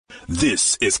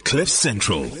This is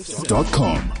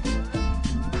CliffCentral.com.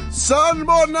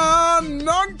 Sanibonani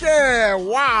nonke!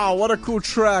 Wow, what a cool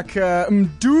track.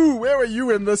 Mdu, where were you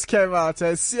when this came out?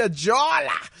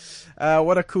 Siyajola!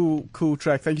 What a cool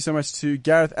track. Thank you so much to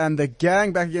Gareth and the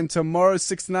gang. Back again tomorrow,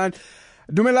 6 to 9.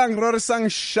 Dumelang Rorisang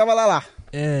Shabalala.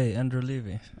 Hey, Andrew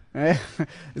Levy.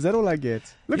 Is that all I get?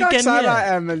 Look how excited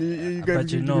I am, and you go.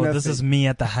 But you know, this is me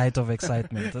at the height of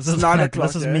excitement. This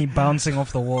is me bouncing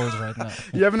off the walls right now.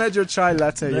 You haven't had your chai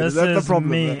latte yet. Is that the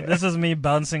problem? This is me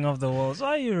bouncing off the walls.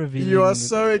 Why are you revealing? You are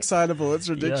so excitable. It's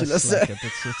ridiculous.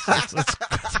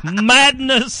 It's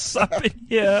madness up in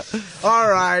here. All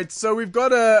right, so we've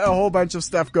got a whole bunch of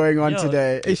stuff going on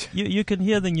today. You can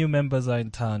hear the new members are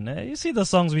in town. You see the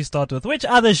songs we start with. Which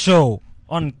other show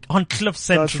on Cliff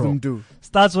Central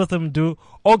starts with Mdu?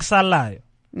 Oksalayo.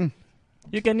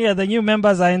 You can hear the new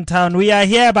members are in town. We are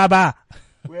here, Baba.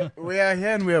 We are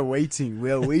here and we are waiting.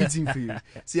 We are waiting for you.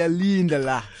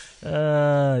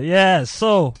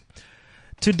 So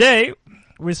today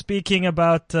we're speaking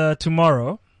about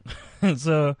tomorrow.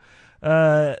 So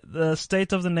the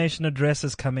State of the Nation address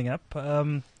is coming up.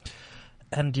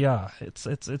 And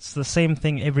it's the same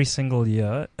thing every single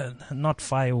year, not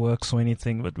fireworks or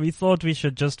anything, but we thought we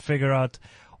should just figure out,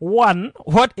 one,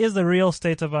 what is the real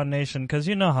state of our nation? Because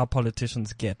you know how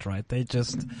politicians get, right? They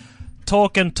just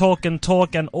talk and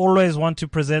always want to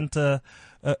present a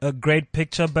great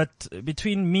picture. But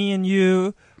between me and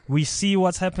you, we see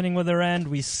what's happening with Iran.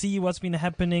 We see what's been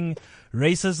happening.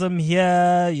 Racism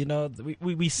here, you know,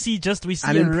 we see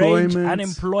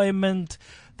unemployment.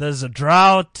 There's a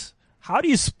drought. How do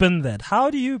you spin that? How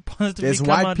do you positively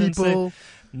come out and say,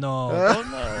 no.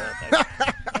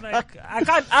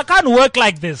 I can't work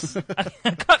like this.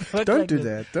 Don't do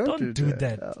that. Don't do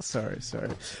that. Oh, sorry.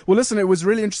 Well, listen, it was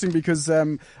really interesting because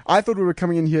I thought we were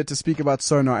coming in here to speak about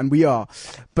SONA, and we are.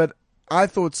 But I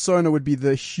thought SONA would be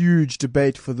the huge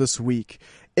debate for this week.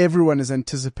 Everyone is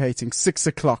anticipating 6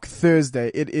 o'clock Thursday.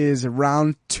 It is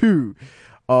round 2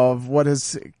 of what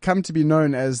has come to be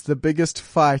known as the biggest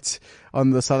fight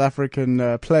on the South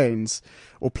African plains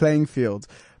or playing field.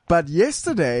 But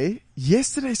yesterday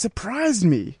surprised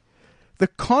me. The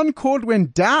Concorde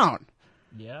went down.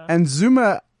 Yeah. And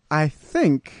Zuma, I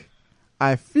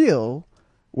feel,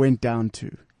 went down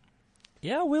too.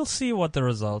 Yeah, we'll see what the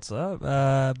results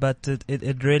are. But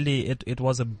it really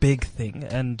was a big thing.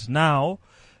 And now,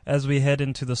 as we head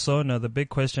into the SONA, the big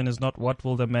question is not what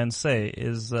will the man say.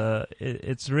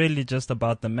 It's really just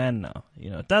about the man now.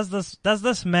 You know, does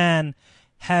this man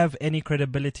have any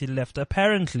credibility left?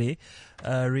 Apparently,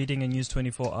 reading a News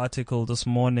 24 article this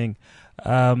morning,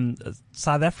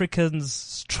 South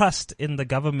Africans' trust in the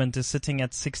government is sitting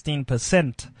at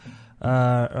 16%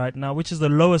 right now, which is the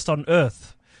lowest on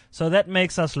earth. So that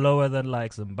makes us lower than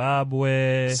like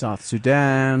Zimbabwe, South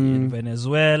Sudan,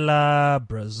 Venezuela,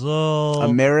 Brazil,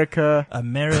 America,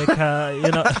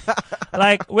 you know,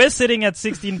 like we're sitting at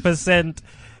 16%.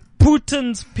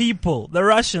 Putin's people, the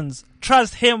Russians,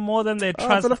 trust him more than they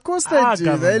trust. But of course they do.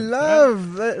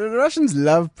 Government. The Russians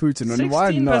love Putin, and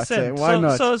why not? Why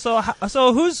not?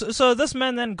 So this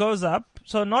man then goes up.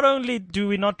 So not only do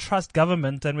we not trust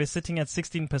government, and we're sitting at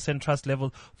 16% trust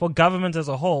level for government as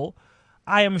a whole,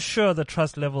 I am sure the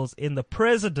trust levels in the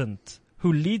president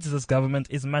who leads this government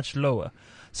is much lower.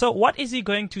 So what is he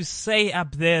going to say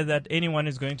up there that anyone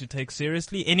is going to take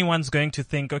seriously? Anyone's going to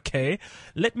think, okay,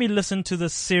 let me listen to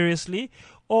this seriously?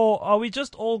 Or are we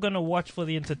just all going to watch for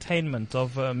the entertainment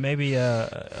of maybe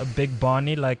a big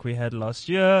Barney like we had last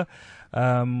year?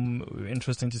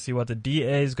 Interesting to see what the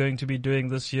DA is going to be doing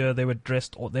this year. They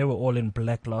were all in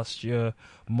black last year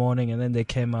morning, and then they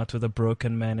came out with a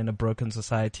broken man in a broken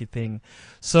society thing.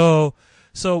 So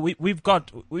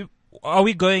are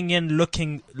we going in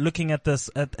looking at this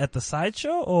at the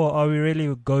sideshow, or are we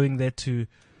really going there to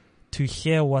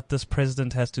hear what this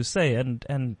president has to say?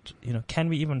 And you know, can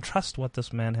we even trust what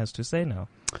this man has to say now?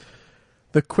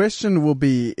 The question will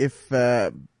be if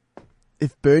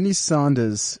Bernie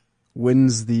Sanders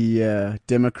wins the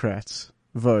Democrats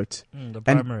vote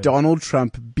and Donald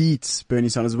Trump beats Bernie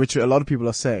Sanders, which a lot of people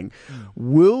are saying,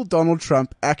 will Donald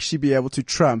Trump actually be able to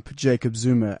trump Jacob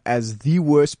Zuma as the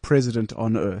worst president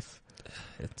on earth?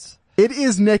 It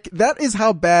is neck. That is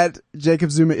how bad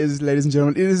Jacob Zuma is, ladies and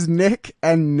gentlemen. It is neck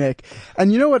and neck.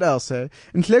 And you know what else, eh?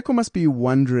 Nhleko must be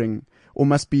wondering, or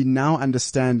must be now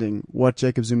understanding, what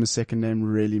Jacob Zuma's second name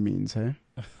really means, eh?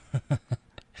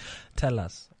 Tell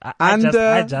us. Under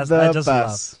the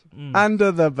bus.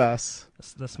 Under the bus.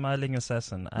 The smiling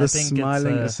assassin. The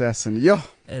smiling assassin. Yeah.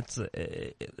 It's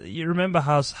you remember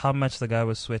how much the guy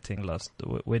was sweating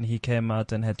when he came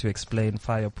out and had to explain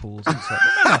fire pools and so.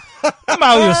 Remember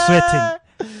how he was sweating.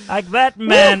 Like, that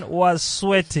man was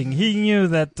sweating. He knew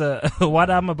that what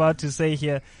I'm about to say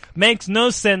here makes no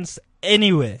sense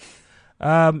anywhere.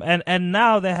 And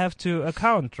now they have to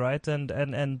account, right?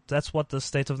 And that's what the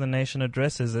State of the Nation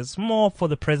address is. It's more for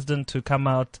the president to come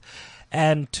out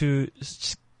and to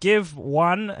give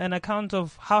an account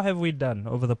of how have we done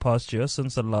over the past year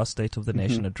since the last State of the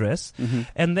Nation address,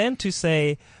 and then to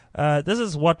say, this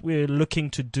is what we're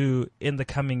looking to do in the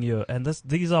coming year, and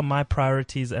these are my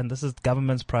priorities, and this is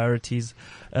government's priorities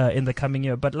in the coming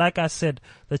year. But like I said,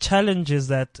 the challenge is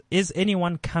that, is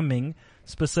anyone coming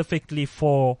specifically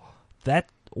for that,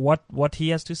 what he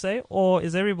has to say, or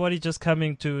is everybody just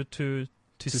coming to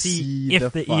see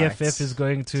if the EFF is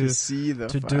going to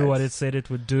do what it said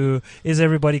it would do? Is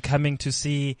everybody coming to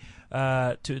see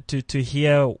to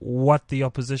hear what the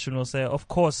opposition will say? Of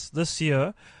course, this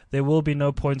year there will be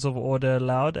no points of order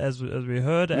allowed, as we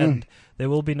heard, and there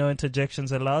will be no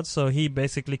interjections allowed. So he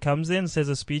basically comes in, says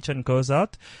a speech, and goes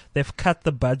out. They've cut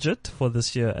the budget for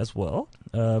this year as well,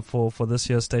 for this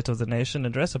year's State of the Nation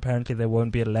address. Apparently there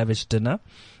won't be a lavish dinner,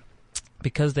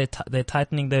 because they're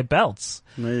tightening their belts.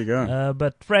 There you go.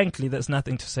 But frankly, there's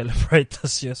nothing to celebrate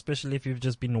this year, especially if you've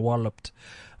just been walloped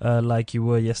like you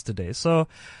were yesterday. So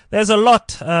there's a lot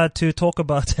to talk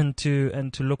about and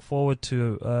to look forward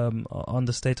to on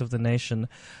the State of the Nation.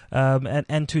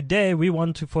 And today we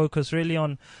want to focus really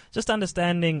on just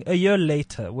understanding a year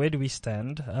later, where do we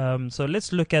stand? So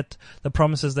let's look at the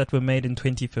promises that were made in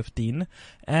 2015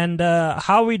 and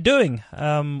how are we doing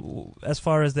as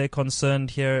far as they're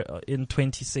concerned here in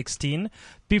 2016.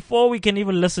 Before we can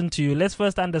even listen to you, let's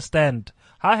first understand,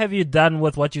 how have you done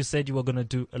with what you said you were going to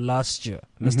do last year,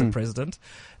 Mr. President?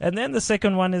 And then the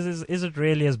second one is it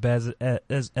really as bad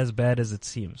as it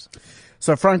seems?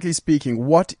 So frankly speaking,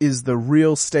 what is the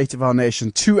real state of our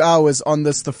nation? 2 hours on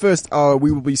this. The first hour,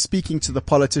 we will be speaking to the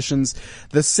politicians.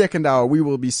 The second hour, we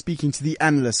will be speaking to the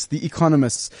analysts, the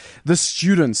economists, the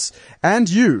students, and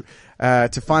you.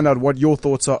 To find out what your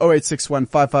thoughts are, 0861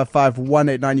 555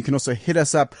 189. You can also hit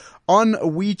us up on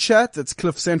WeChat. That's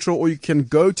Cliff Central, or you can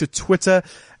go to Twitter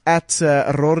at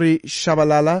Rory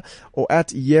Shabalala or at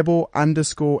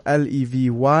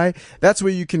Yebo_Levy. That's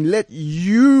where you can let's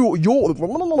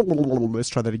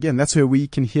try that again. That's where we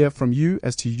can hear from you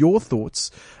as to your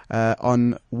thoughts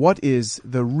on what is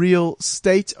the real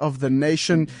state of the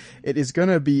nation. It is going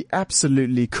to be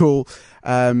absolutely cool.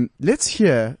 Let's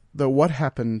hear what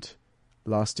happened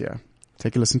last year.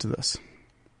 Take a listen to this.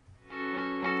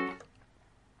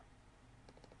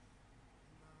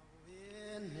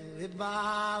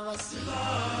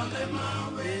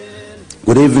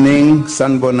 Good evening,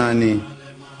 Sanbonani,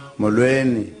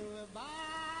 Molweni,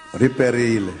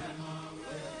 Riperile,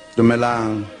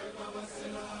 Dumelang,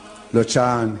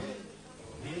 Lochan,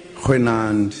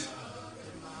 Khwenand,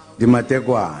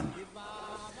 Dimategwan.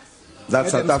 That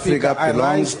South Africa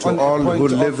belongs to all who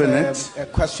live in it. A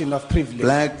question of privilege.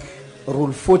 Black. Rule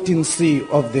 14C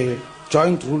of the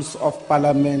Joint Rules of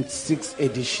Parliament 6th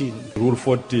edition. Rule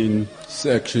 14,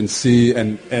 Section C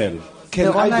and L.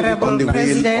 The Honorable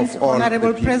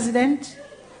President,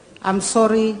 I'm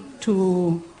sorry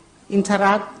to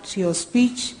interrupt your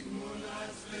speech.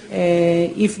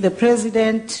 If the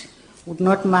President would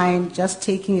not mind just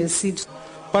taking a seat.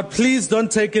 But please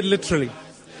don't take it literally.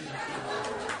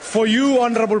 For you,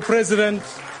 Honorable President,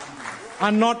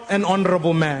 are not an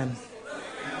honorable man.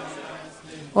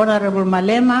 Honorable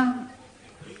Malema,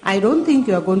 I don't think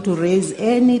you are going to raise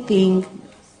anything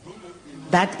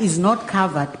that is not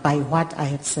covered by what I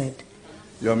have said.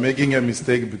 You are making a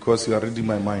mistake because you are reading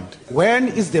my mind. When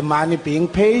is the money being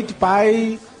paid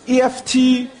by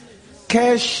EFT,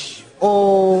 cash,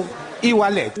 or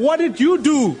e-wallet? What did you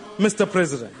do, Mr.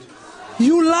 President?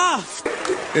 You laughed.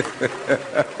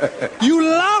 You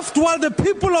laughed while the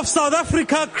people of South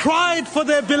Africa cried for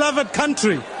their beloved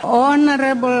country.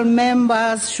 Honorable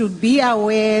members should be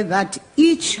aware that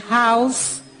each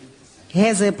house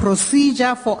has a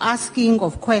procedure for asking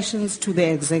of questions to the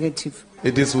executive.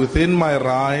 It is within my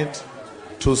right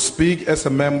to speak as a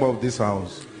member of this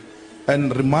house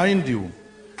and remind you.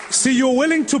 See, you're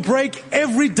willing to break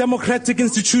every democratic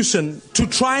institution to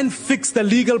try and fix the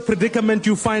legal predicament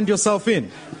you find yourself in.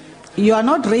 You are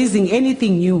not raising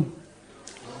anything new.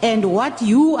 And what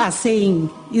you are saying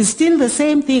is still the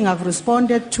same thing I've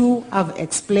responded to, I've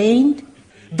explained.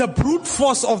 The brute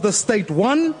force of the state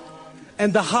won,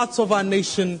 and the hearts of our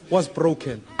nation was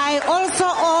broken. I also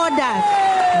ordered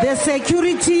the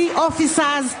security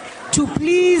officers to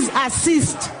please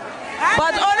assist.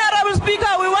 But Honorable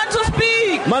Speaker, we want to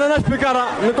speak.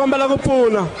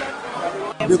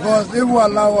 Because if we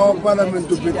allow our parliament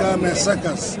to become a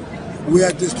circus, we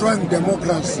are destroying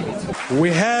democracy. We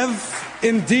have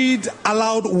indeed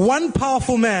allowed one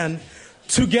powerful man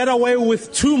to get away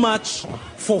with too much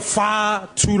for far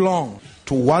too long.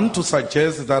 To want to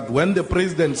suggest that when the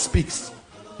president speaks,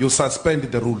 you suspend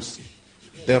the rules.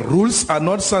 The rules are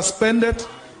not suspended,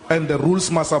 and the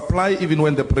rules must apply even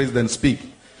when the president speaks.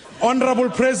 Honorable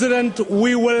President,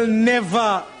 we will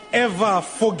never, ever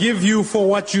forgive you for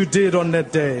what you did on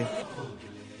that day.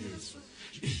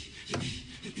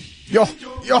 Yo,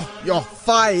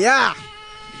 fire!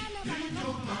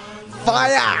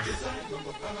 Fire!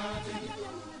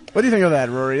 What do you think of that,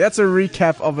 Rory? That's a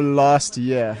recap of last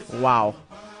year. Wow.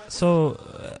 So,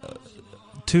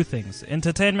 two things.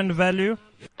 Entertainment value,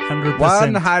 100%.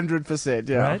 100%,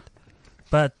 yeah. Right?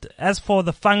 But as for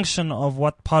the function of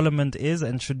what Parliament is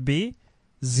and should be,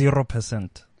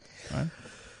 0%. Right?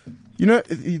 You know,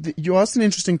 you asked an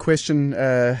interesting question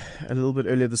a little bit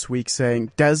earlier this week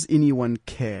saying, does anyone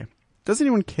care? Does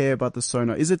anyone care about the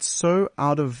SONA? Is it so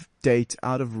out of date,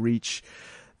 out of reach,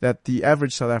 that the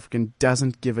average South African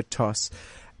doesn't give a toss?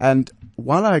 And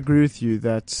while I agree with you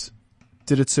that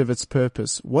did it serve its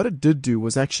purpose, what it did do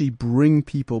was actually bring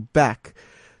people back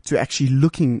to actually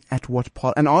looking at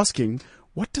and asking,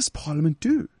 what does Parliament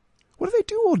do? What do they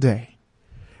do all day?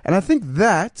 And I think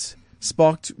that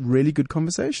sparked really good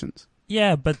conversations.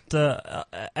 Yeah, but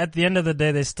at the end of the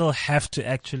day, they still have to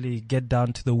actually get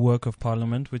down to the work of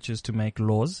Parliament, which is to make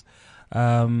laws.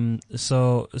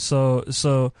 So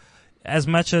as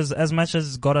much as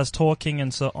it's got us talking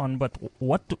and so on, but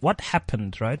what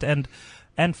happened, right?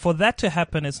 And for that to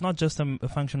happen, it's not just a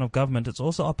function of government; it's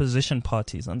also opposition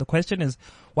parties. And the question is,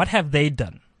 what have they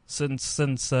done since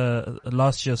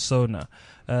last year's SONA?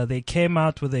 They came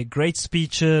out with their great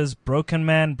speeches, broken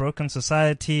man, broken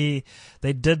society.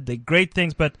 They did the great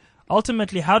things, but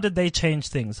ultimately, how did they change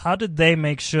things? How did they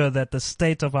make sure that the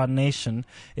state of our nation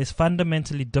is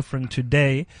fundamentally different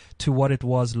today to what it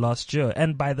was last year?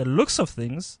 And by the looks of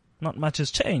things, not much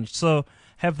has changed. So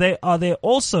are they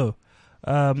also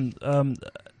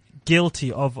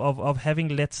guilty of having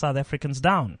let South Africans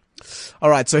down? All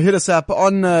right, so hit us up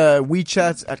on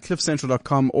WeChat at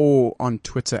cliffcentral.com or on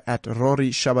Twitter at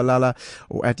Rory Shabalala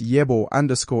or at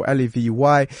Yebo_Levy.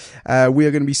 We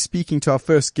are going to be speaking to our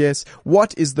first guest.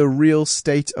 What is the real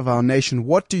state of our nation?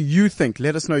 What do you think?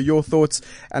 Let us know your thoughts.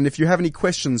 And if you have any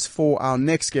questions for our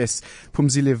next guest,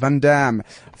 Phumzile Van Dam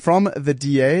from the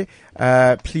DA,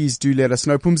 please do let us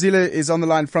know. Phumzile is on the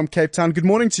line from Cape Town. Good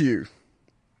morning to you.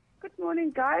 Good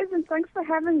morning, guys, and thanks for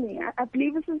having me. I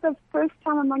believe this is the first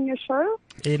time I'm on your show.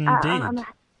 Indeed.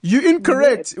 You're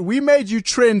incorrect. We made you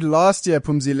trend last year,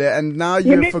 Phumzile, and now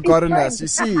you've forgotten us. You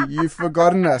see, you've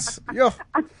forgotten us. Yo.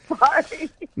 I'm sorry.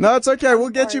 No, it's okay. We'll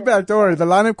get you back. Don't worry. The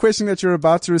line of questioning that you're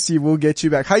about to receive will get you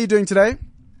back. How are you doing today?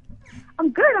 I'm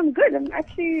good. I'm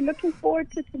actually looking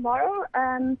forward to tomorrow.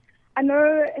 I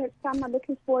know some are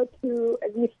looking forward to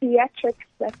the theatrics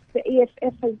that the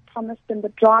EFF has promised in the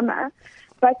drama.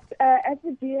 But as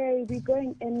a DA, we're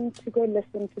going in to go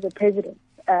listen to the president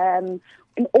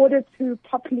in order to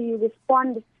properly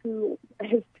respond to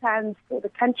his plans for the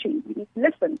country. We need to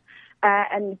listen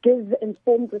and give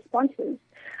informed responses.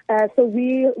 So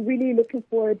we're really looking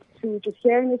forward to just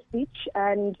hearing his speech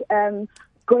and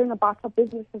going about our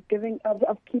business of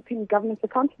keeping governments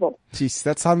accountable. Jeez,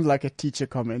 that sounded like a teacher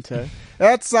comment.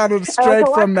 That sounded straight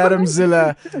from Madam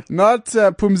Zilla, not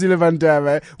Phumzile Van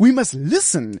Dam. We must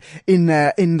listen in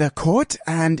the court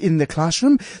and in the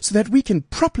classroom so that we can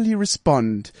properly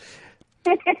respond.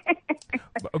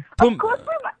 Of course,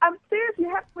 I'm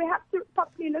serious. We have to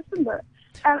properly listen, though.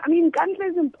 I mean, Nkandla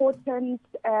is important,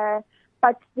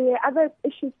 but there are other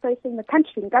issues facing the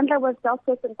country. Nkandla was dealt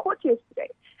with in court yesterday.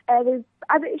 There's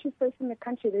other issues facing the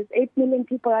country. There's 8 million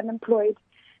people unemployed.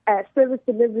 Service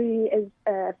delivery is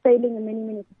failing in many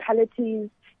municipalities.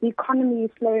 The economy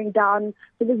is slowing down.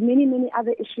 So there's many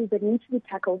other issues that need to be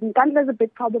tackled. Nkandla is a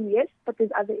big problem, yes, but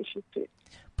there's other issues too.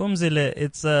 Phumzile,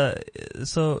 it's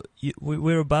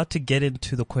we're about to get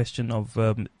into the question of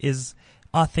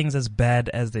are things as bad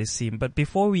as they seem? But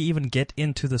before we even get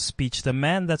into the speech, the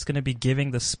man that's going to be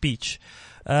giving the speech,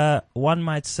 one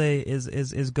might say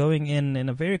is going in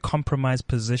a very compromised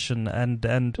position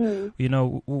and you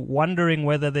know, wondering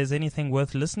whether there's anything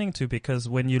worth listening to, because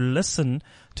when you listen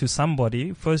to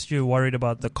somebody, first you're worried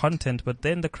about the content, but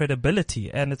then the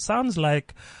credibility. And it sounds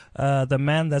like the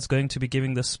man that's going to be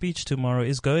giving the speech tomorrow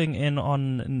is going in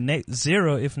on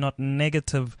zero, if not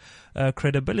negative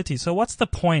credibility. So what's the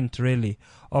point really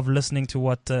of listening to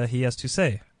what he has to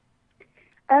say?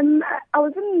 I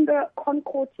was in the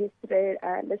Concourt yesterday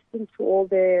listening to all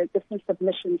the different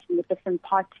submissions from the different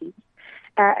parties.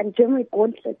 And Jeremy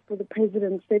Gauntlett for the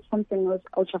president said something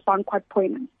which I found quite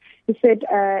poignant. He said,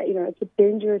 it's a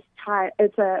dangerous time.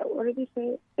 What did he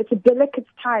say? It's a delicate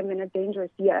time in a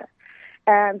dangerous year.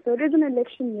 So it is an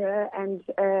election year, and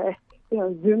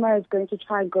Zuma is going to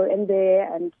try and go in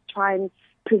there and try and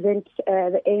present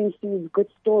the ANC's good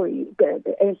story,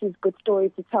 the ANC's good story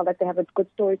to tell, that they have a good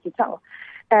story to tell.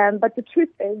 But the truth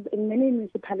is, in many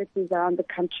municipalities around the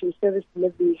country, service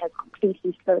delivery has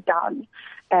completely slowed down.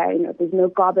 There's no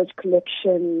garbage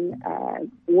collection,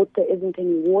 water isn't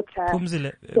any water.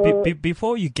 Phumzile,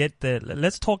 before you get there,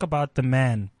 let's talk about the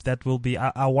man that will be.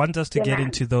 I want us to get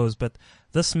into those, but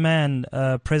this man,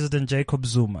 President Jacob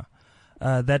Zuma,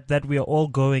 that we are all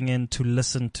going in to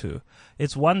listen to.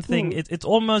 It's one thing. It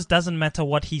almost doesn't matter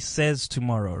what he says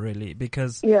tomorrow, really,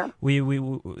 because we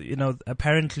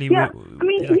apparently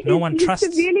no one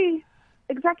trusts.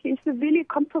 He's severely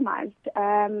compromised,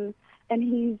 and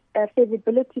his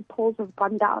favorability polls have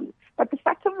gone down. But the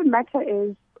fact of the matter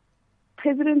is,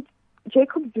 President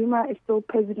Jacob Zuma is still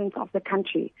president of the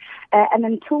country, and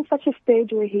until such a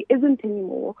stage where he isn't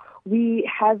anymore, we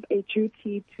have a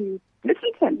duty to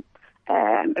listen to him.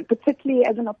 Particularly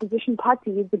as an opposition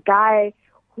party, he's the guy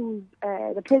who's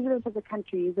the president of the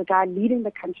country, he's the guy leading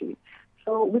the country.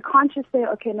 So we can't just say,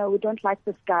 okay, no, we don't like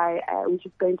this guy, we're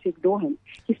just going to ignore him.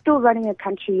 He's still running a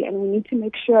country, and we need to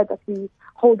make sure that we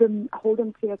hold him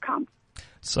to account.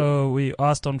 So we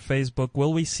asked on Facebook,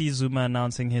 will we see Zuma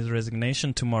announcing his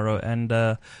resignation tomorrow? And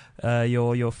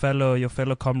your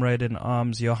fellow comrade in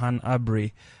arms, Johan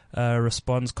Abri,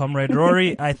 responds, Comrade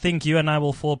Rory, I think you and I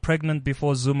will fall pregnant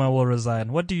before Zuma will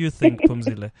resign. What do you think,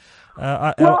 Phumzile?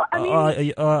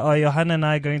 Are Johan and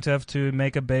I going to have to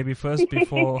make a baby first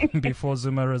before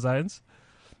Zuma resigns?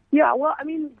 Yeah, well,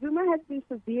 Zuma has been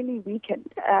severely weakened.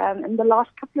 In the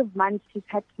last couple of months, he's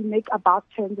had to make about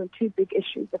turns on two big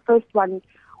issues. The first one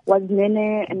was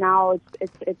Nene, and now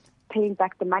it's paying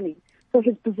back the money. So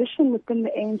his position within the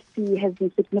ANC has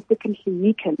been significantly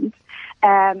weakened,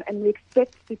 and we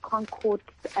expect the Court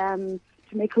to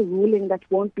make a ruling that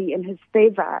won't be in his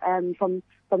favor from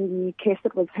the case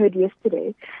that was heard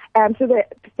yesterday. So the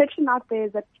perception out there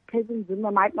is that President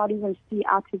Zuma might not even see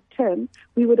out his term.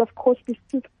 We would, of course, be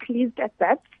super pleased at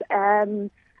that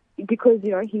because,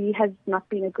 he has not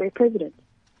been a great president.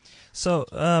 So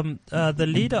the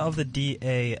leader of the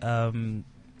DA,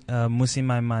 Mmusi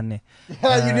Maimane.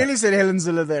 You nearly said Helen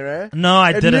Zille there, eh? No,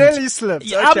 I didn't. Nearly slipped.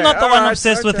 Okay. I'm not the one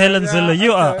obsessed with Helen Zille.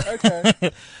 You are.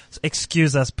 Okay.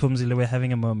 Excuse us, Phumzile. We're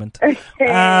having a moment. Okay.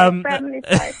 Family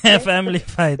fight. Family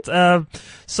fight.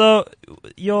 So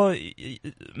your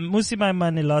Mmusi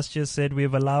Maimane last year said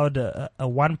we've allowed a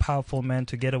one powerful man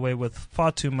to get away with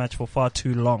far too much for far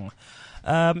too long.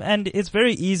 And it's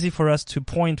very easy for us to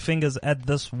point fingers at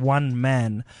this one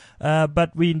man.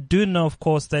 But we do know, of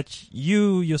course, that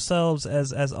you yourselves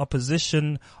as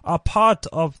opposition are part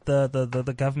of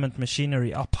the government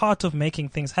machinery, are part of making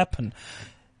things happen.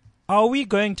 Are we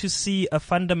going to see a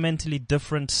fundamentally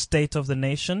different state of the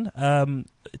nation,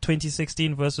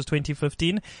 2016 versus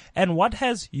 2015? And what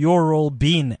has your role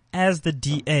been as the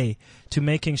DA to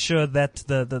making sure that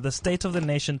the state of the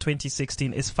nation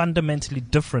 2016 is fundamentally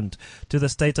different to the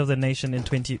state of the nation in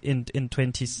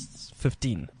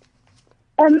 2015?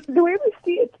 The way we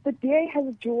see it, the DA has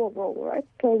a dual role, right?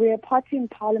 So we're a party in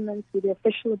parliament with the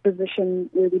official opposition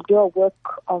where we do our work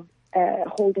of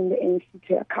holding the ANC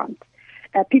to account.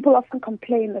 People often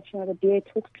complain that, the DA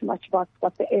talks too much about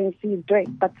what the ANC is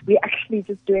doing, but we're actually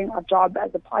just doing our job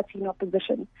as a party in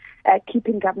opposition,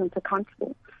 keeping government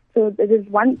accountable. So there's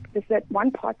that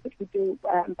one part that we do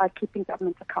by keeping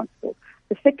government accountable.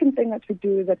 The second thing that we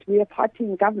do is that we are party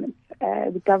in government.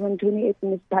 We govern 28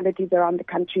 municipalities around the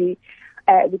country.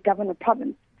 We govern a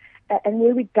province. And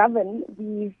where we govern,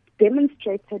 we've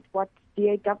demonstrated what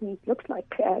DA governance looks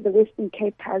like. The Western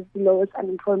Cape has the lowest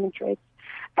unemployment rates,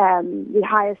 the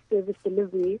highest service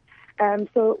delivery.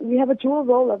 So we have a dual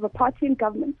role of a party in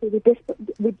government where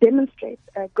we demonstrate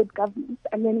good governance,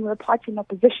 and then we're a party in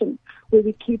opposition where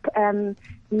we keep the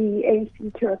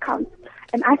ANC to account.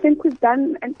 And I think we've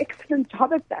done an excellent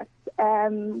job at that.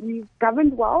 We've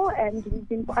governed well, and we've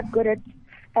been quite good at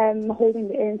holding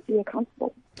the ANC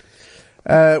accountable.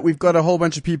 We've got a whole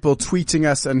bunch of people tweeting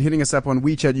us and hitting us up on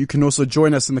WeChat. You can also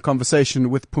join us in the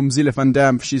conversation with Phumzile van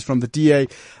Dam. She's from the DA.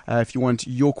 If you want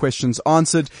your questions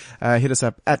answered, hit us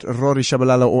up at Rory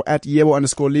Shabalala or at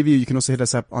Yebo_Livio. You can also hit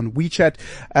us up on WeChat.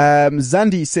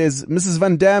 Zandi says, Mrs.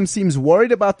 Van Dam seems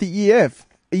worried about the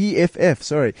EFF,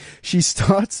 sorry. She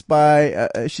starts by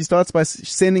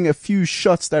sending a few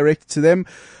shots directed to them.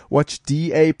 Watch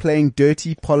DA playing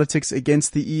dirty politics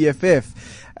against the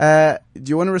EFF. Do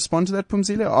you want to respond to that,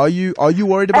 Phumzile? Are you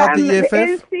worried about the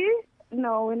EFF?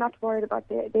 No, we're not worried about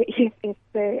the EFF.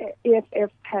 The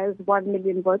EFF has 1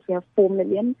 million votes. We have 4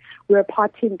 million. We're a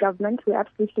party in government. We're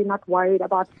absolutely not worried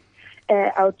about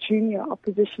our junior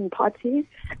opposition party.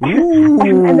 Ooh,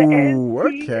 and the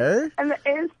ANC, okay. And the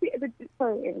ANC,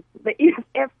 the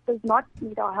EFF does not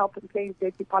need our help in playing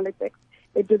dirty politics.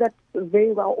 They do that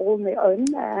very well all on their own.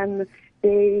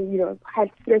 They,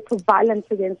 had threats of violence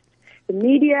against the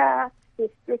media. They're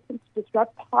threatened to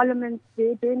disrupt parliament.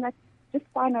 They're doing that just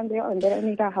fine on their own. They don't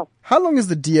need our help. How long has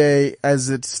the DA, as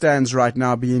it stands right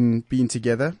now, been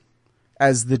together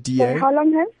as the DA?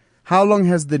 So how long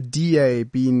has the DA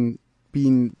been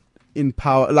in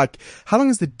power? Like, how long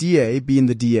has the DA been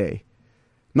the DA?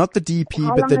 Not the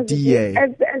DP, but the DA.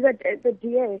 As the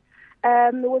DA.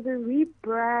 There was a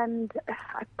rebrand,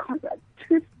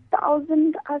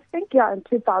 2000, I think, in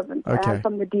 2000,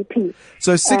 from the DP.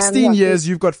 So 16 years,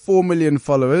 you've got 4 million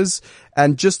followers,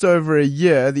 and just over a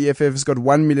year, the EFF has got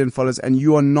 1 million followers, and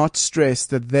you are not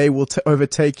stressed that they will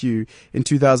overtake you in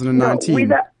 2019.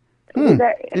 No, Interesting.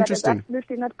 That is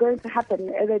absolutely not going to happen.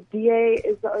 The DA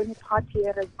is the only party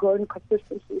that has grown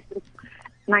consistently since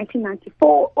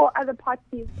 1994. All other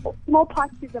parties, small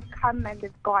parties have come and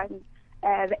they've gone.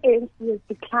 The ANC has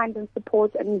declined in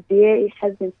support, and the DA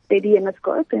has been steady in its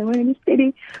growth, and we're really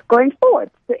steady going forward.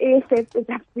 The EFF is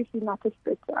absolutely not a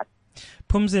threat to us.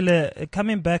 Phumzile,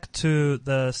 coming back to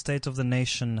the state of the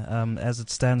nation as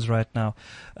it stands right now,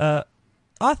 are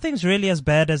things really as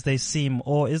bad as they seem,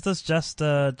 or is this just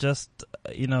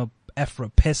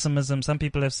Afro-pessimism? Some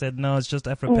people have said, no, it's just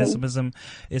Afro-pessimism.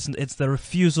 It's the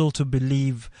refusal to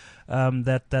believe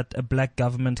that a black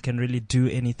government can really do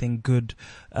anything good.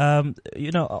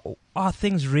 Are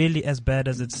things really as bad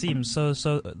as it seems? So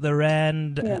the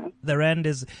rand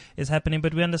is happening,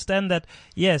 but we understand that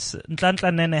yes,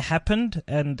 Nhlanhla Nene happened,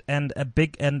 and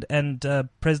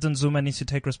President Zuma needs to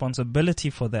take responsibility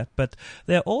for that. But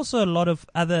there are also a lot of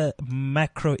other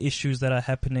macro issues that are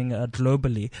happening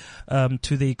globally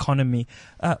to the economy.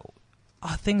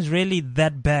 Are things really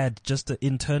that bad just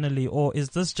internally, or is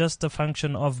this just a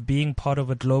function of being part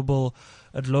of a global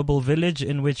village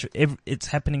in which it's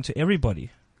happening to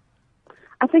everybody?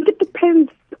 I think it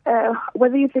depends.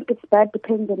 Whether you think it's bad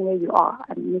depends on where you are.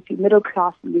 I mean, if you're middle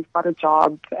class and you've got a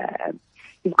job,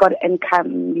 you've got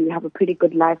income, you have a pretty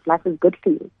good life is good for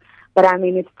you. But I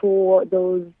mean, it's for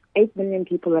those 8 million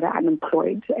people that are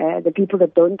unemployed, the people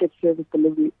that don't get service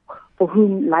delivery, for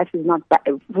whom life is not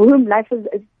bad, for whom life is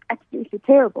absolutely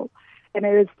terrible. And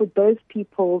it is for those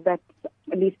people that,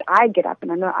 at least I get up,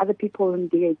 and I know other people in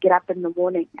DA get up in the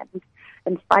morning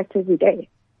and fight every day.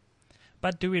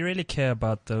 But do we really care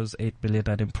about those 8 million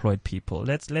unemployed people?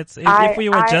 If we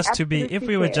were just to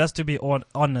be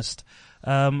honest,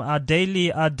 our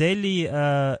daily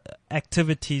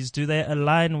activities, do they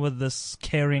align with this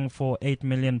caring for 8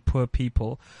 million poor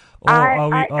people, or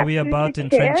are we about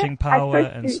entrenching power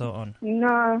and so on?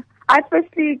 No, I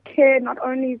firstly care not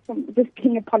only from just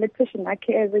being a politician. I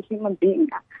care as a human being.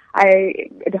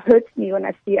 It hurts me when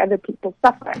I see other people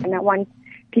suffer, and I want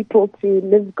people to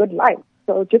live good lives.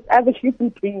 So just as a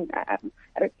human being, at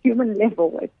a human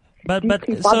level, but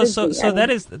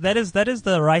that is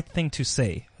the right thing to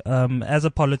say as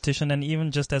a politician, and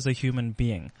even just as a human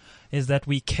being, is that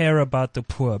we care about the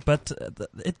poor. But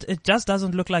it just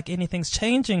doesn't look like anything's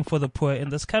changing for the poor in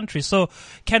this country. So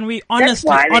can we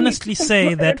honestly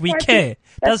say that we care?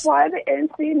 That's why the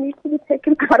ANC needs to be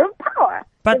taken out of power.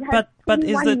 But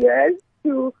is it years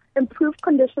to improve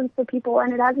conditions for people,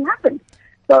 and it hasn't happened?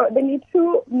 So they need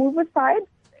to move aside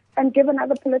and give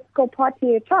another political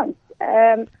party a chance.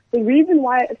 The reason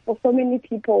why for so many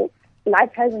people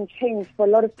life hasn't changed, for a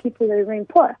lot of people they remain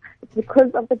poor, it's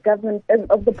because of the government,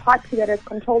 of the party that has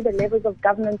controlled the levels of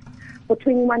government for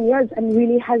 21 years and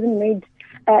really hasn't made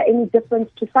any difference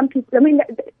to some people. I mean,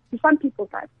 to some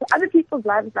people's lives. For other people's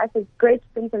lives, life is great,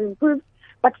 things have improved,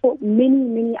 but for many,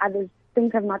 many others,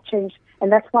 things have not changed.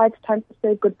 And that's why it's time to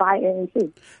say goodbye,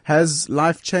 ANC. Has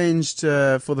life changed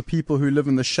for the people who live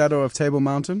in the shadow of Table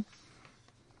Mountain?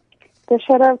 The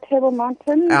shadow of Table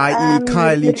Mountain? I.e.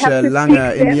 Khayelitsha,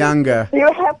 Langa, Inyanga.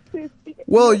 You have to speak.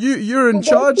 Well, you're in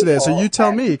charge there, so you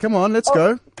tell me. Come on, let's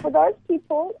go. For those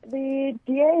people, the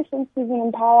DA, since we've been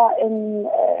in power in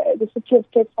the city of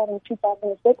Cape Town in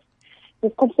 2006,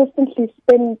 has consistently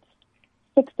spent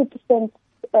 60%,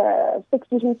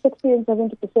 between 60 and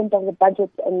 70% of the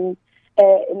budget in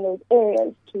those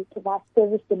areas to provide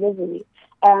service delivery.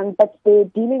 But they're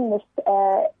dealing with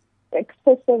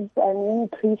excessive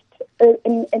and increased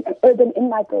urban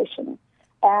immigration.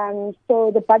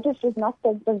 So the budget does not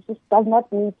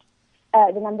meet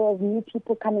the number of new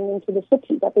people coming into the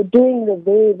city, but they're doing the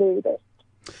very, very best.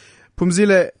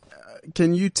 Phumzile,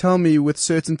 can you tell me with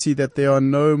certainty that there are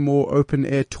no more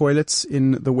open-air toilets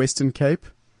in the Western Cape?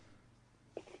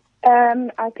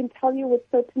 I can tell you with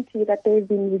certainty that they've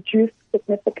been reduced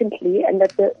significantly and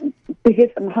that the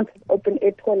biggest amount of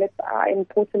open-air toilets are in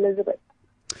Port Elizabeth.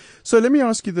 So let me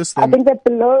ask you this then. I think they're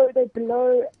below,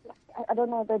 I don't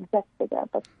know the exact figure,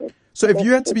 but... So if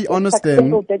you had to be honest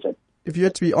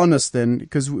then,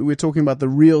 because we're talking about the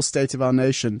real state of our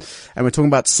nation, and we're talking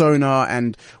about Sonar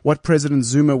and what President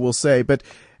Zuma will say, but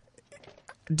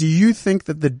do you think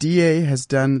that the DA has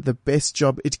done the best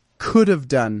job it could have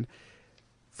done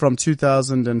from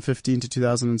 2015 to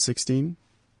 2016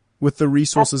 with the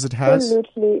resources it has?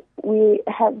 Absolutely. We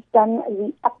have done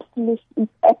the absolute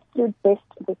best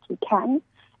that we can.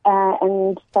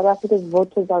 And South Africa's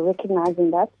voters are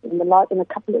recognizing that. In the last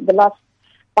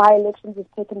by-elections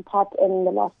we've taken part in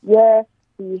the last year,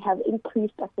 we have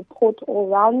increased our support all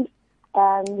round.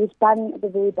 We've done the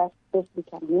very best we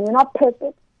can. We're not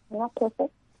perfect,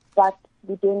 but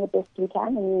we're doing the best we can,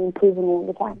 and we're improving all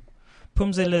the time.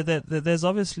 Phumzile, there's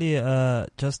obviously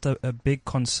just a big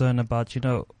concern about,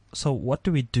 so what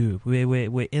do we do?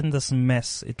 We're in this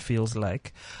mess, it feels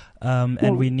like.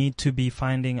 And we need to be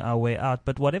finding our way out.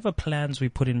 But whatever plans we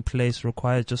put in place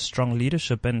require just strong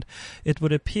leadership. And it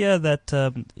would appear that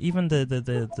even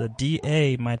the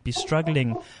DA might be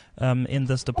struggling in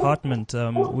this department.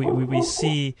 We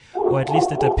see, or at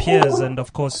least it appears, and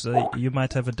of course you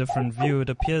might have a different view, it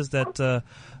appears that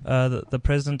the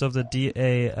president of the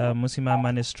DA, Mmusi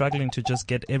Maimane, is struggling to just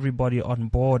get everybody on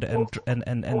board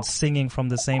and singing from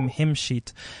the same hymn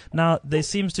sheet. Now, there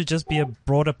seems to just be a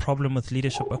broader problem with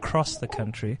leadership across the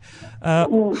country.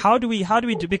 How do we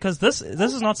do? Because this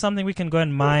is not something we can go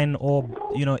and mine or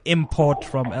import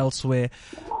from elsewhere.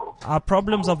 Our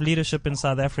problems of leadership in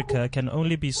South Africa can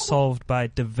only be solved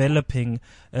by developing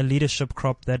a leadership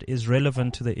crop that is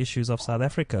relevant to the issues of South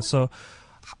Africa. So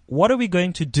what are we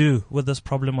going to do with this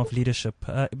problem of leadership?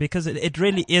 Because it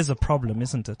really is a problem,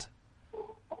 isn't it?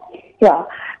 Yeah.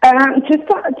 Just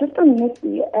on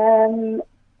Mmusi,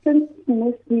 since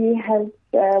Mmusi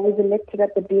was elected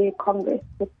at the DA Congress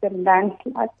with the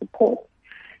landslide support,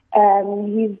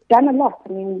 he's done a lot.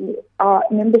 I mean, our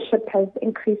membership has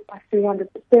increased by 300%.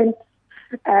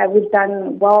 We've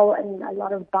done well in a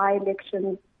lot of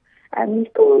by-elections. He's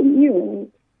still new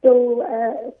and still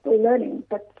learning,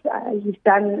 but he's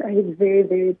done his very,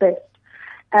 very best.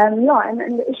 And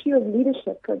the issue of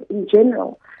leadership in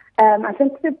general, I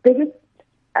think the biggest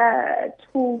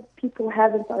tool people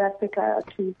have in South Africa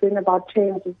to bring about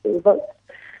change is their votes.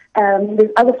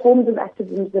 There's other forms of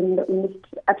activism that we must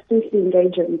absolutely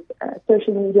engage in,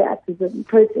 social media activism,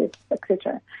 protests,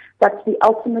 etc. But the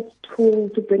ultimate tool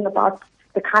to bring about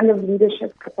the kind of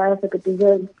leadership that South Africa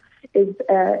deserves is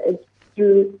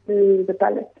through the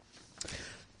ballot.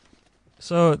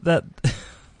 So that...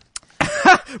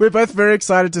 We're both very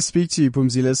excited to speak to you,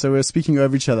 Phumzile, so we're speaking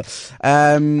over each other.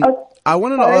 I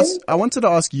wanted to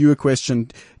ask you a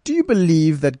question. Do you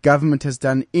believe that government has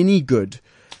done any good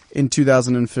in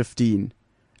 2015?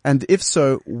 And if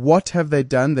so, what have they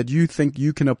done that you think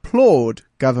you can applaud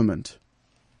government?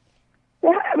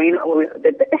 Yeah, I mean,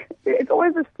 it's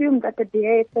always assumed that the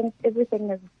DA thinks everything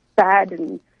is bad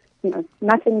and,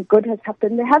 nothing good has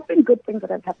happened. There have been good things that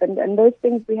have happened, and those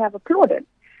things we have applauded.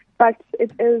 But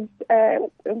it is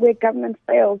where government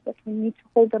fails that we need to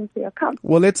hold them to account.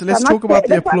 Well, let's talk about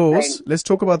the applause. Let's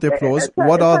talk about the applause.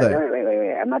 What are they?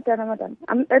 Wait. I'm not done.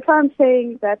 That's why I'm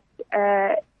saying that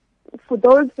for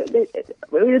those,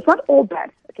 it's not all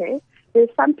bad, okay? There's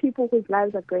some people whose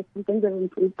lives are great and things have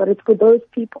improved, but it's for those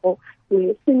people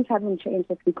where things haven't changed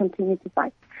that we continue to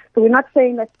fight. So we're not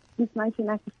saying that since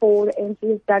 1994 the ANC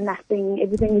has done nothing,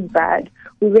 everything is bad.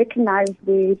 We recognize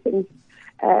where things,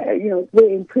 where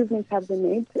improvements have been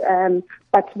made,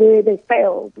 but where they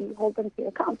fail, we hold them to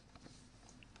account.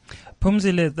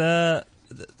 Phumzile,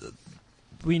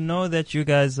 we know that you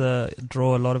guys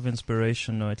draw a lot of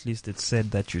inspiration, or at least it's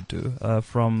said that you do,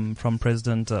 from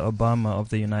President Obama of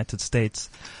the United States.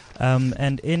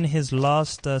 And in his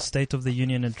last State of the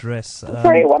Union address...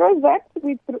 Sorry, what was that?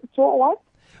 We draw what?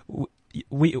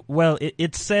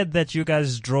 It's said that you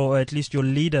guys draw, or at least your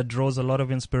leader draws a lot of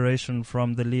inspiration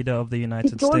from the leader of the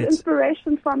United States. He draws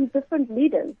inspiration from different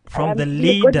leaders. From the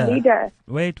leader.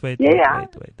 Wait.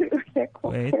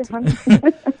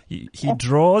 He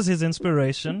draws his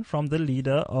inspiration from the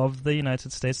leader of the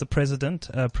United States, the President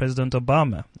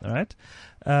Obama. All right.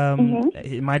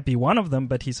 He might be one of them,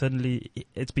 but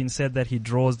it's been said that he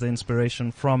draws the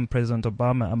inspiration from President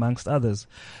Obama, amongst others.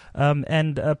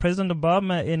 And President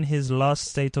Obama, in his last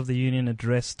State of the Union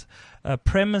address,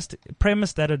 premised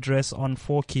that address on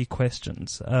 4 key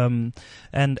questions. And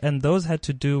those had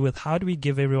to do with how do we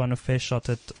give everyone a fair shot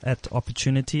at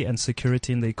opportunity and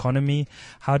security in the economy?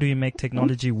 How do we make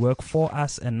technology work for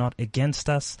us and not against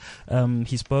us?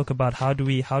 He spoke about how do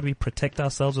we protect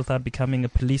ourselves without becoming a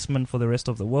policeman for the rest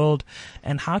of the world?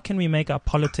 And how can we make our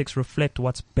politics reflect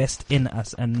what's best in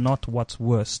us and not what's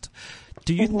worst?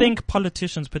 Do you think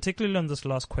politicians, particularly on this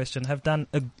last question, have done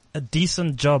a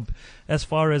decent job as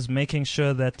far as making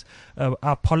sure that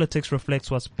our politics reflects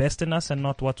what's best in us and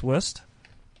not what's worst?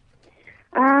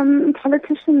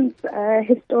 Politicians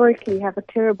historically have a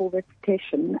terrible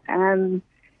reputation. And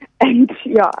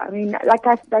yeah, I mean, like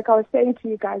I was saying to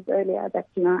you guys earlier, that,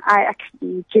 I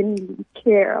actually genuinely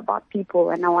care about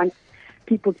people and I want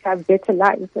people to have better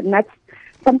lives. And that's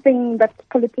something that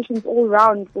politicians all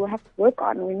around will have to work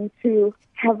on. We need to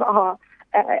have our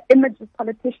image of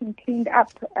politicians cleaned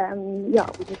up. We need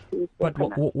to. But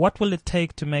what will it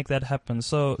take to make that happen?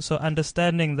 So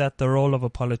understanding that the role of a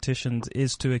politician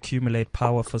is to accumulate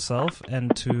power for self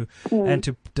and to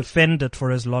defend it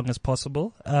for as long as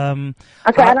possible. I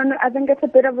don't know. I think it's a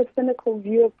bit of a cynical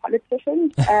view of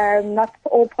politicians. Not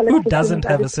all politicians. Who doesn't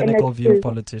have a cynical view of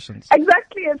politicians?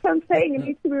 Exactly, that's what I'm saying. It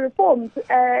needs to be reformed.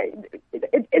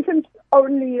 It isn't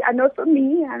only. I know for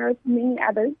me and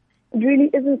others. It really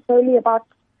isn't solely about,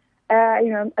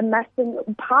 amassing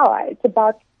power. It's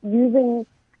about using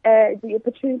the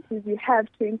opportunities you have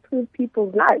to improve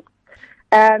people's lives.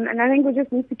 And I think we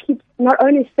just need to keep not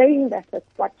only saying that that's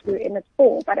what we're in it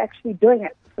for, but actually doing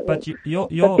it. But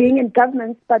being in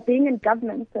government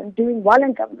and doing well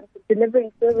in government, and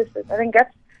delivering services. I think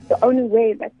that's the only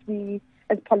way that we,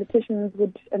 as politicians,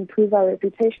 would improve our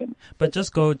reputation. But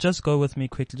just go with me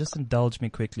quickly. Just indulge me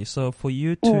quickly. So for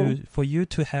you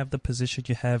to have the position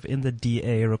you have in the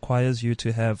DA requires you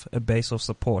to have a base of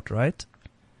support, right?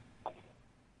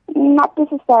 Not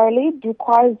necessarily. It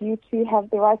requires you to have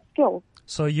the right skills.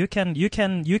 So you can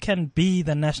be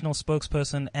the national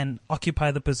spokesperson and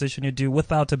occupy the position you do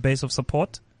without a base of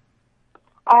support?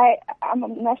 I'm a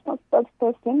national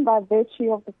spokesperson by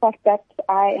virtue of the fact that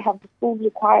I have the skills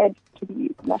required to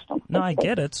be national spokesperson. No, I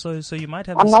get it. So you might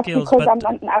have the skills, but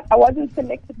I wasn't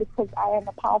selected because I am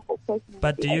a powerful person.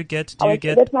 But do you get?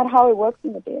 That's not how it works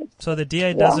in the DA. So the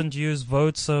DA doesn't use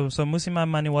votes. So Mmusi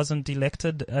Maimane wasn't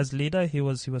elected as leader. He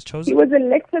was chosen. He was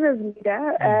elected as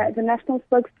leader. The national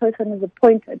spokesperson is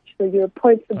appointed. So you're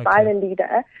appointed by the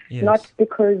leader, not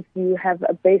because you have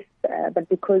a base, but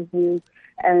because you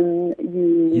have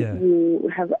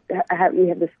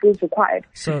the skills required.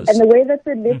 And the way that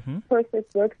the list process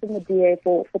works in the DA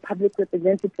for public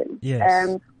representatives,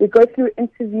 we go through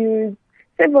interviews,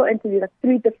 several interviews, like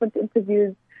 3 different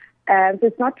interviews. So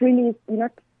it's not really, you're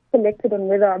not selected on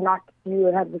whether or not you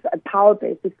have a power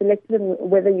base. You're selected on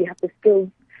whether you have the skills,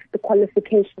 the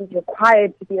qualifications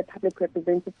required to be a public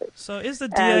representative. So is the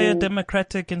DA a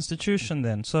democratic institution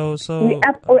then? So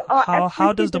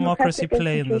how does democracy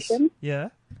play in this? Yeah.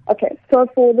 Okay, so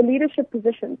for the leadership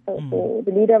position, for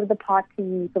the leader of the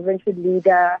party, provincial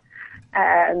leader,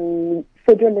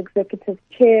 federal executive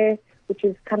chair, which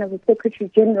is kind of the secretary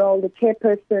general, the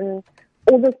chairperson,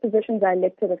 all those positions are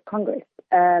elected at Congress.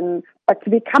 But to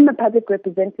become a public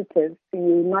representative,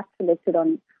 you're not selected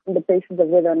on the basis of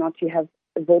whether or not you have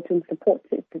voting support.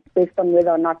 It's based on whether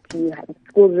or not you have the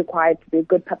skills required to be a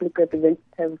good public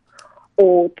representative,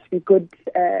 or to be a good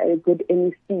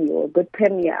MEC, or a good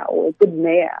premier, or a good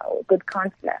mayor, or a good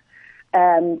councillor.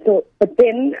 But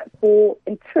then for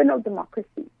internal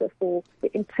democracy, so for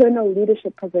the internal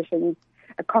leadership positions,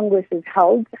 a Congress is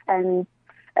held, and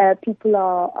people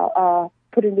are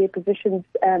put in their positions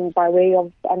by way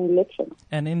of an election.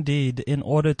 And indeed, in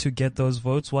order to get those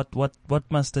votes, what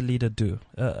must the leader do?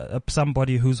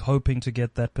 Somebody who's hoping to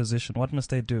get that position, what must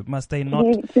they do? Must they not...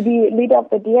 To be leader of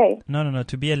the DA? No.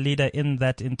 To be a leader in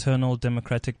that internal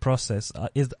democratic process,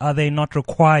 are they not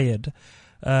required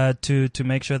to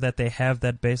make sure that they have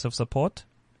that base of support?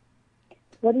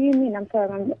 What do you mean? I'm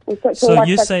sorry. So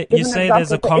you say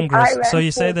there's a Congress. So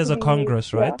you say there's a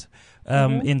Congress, right?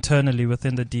 Internally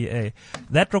within the DA.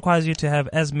 That requires you to have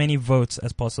as many votes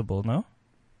as possible, no?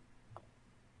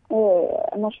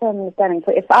 I'm not sure I'm understanding.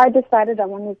 So if I decided I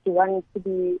wanted to run to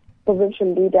be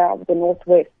provincial leader of the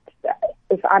Northwest,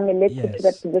 if I'm elected to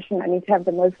that position, I need to have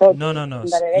the most votes. No.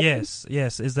 Yes.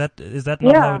 Is that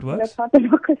not how it works? That's how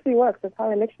democracy works. That's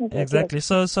how elections work. Exactly.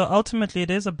 So ultimately,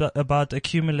 it is about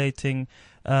accumulating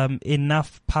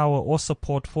enough power or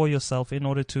support for yourself in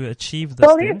order to achieve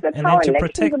this thing, that's and how then to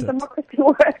protect elections it. and democracy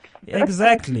works.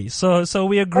 Exactly. So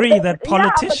we agree that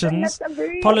politicians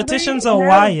are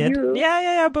wired.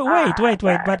 Yeah. But wait.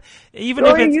 But even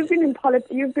if it's,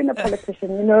 you've been a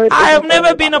politician. You know. I have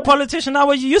never been a politician. I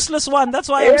was a useless one. That's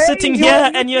why I'm sitting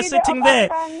here and you're sitting there.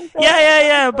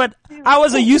 Yeah. But I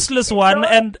was a useless one,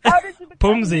 and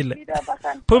Phumzile,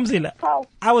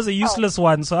 I was a useless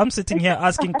one. So I'm sitting here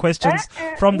asking questions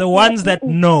from the ones that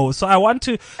know. So I want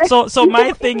to. So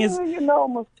my thing is,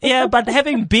 yeah. But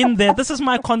having been there, this is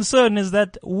my concern. Is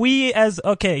that we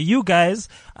you guys,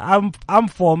 I'm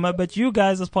former, but you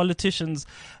guys as politicians,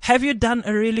 have you done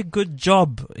a really good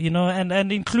job,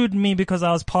 and include me because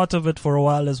I was part of it for a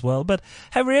while as well, but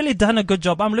have really done a good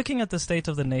job. I'm looking at the state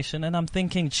of the nation and I'm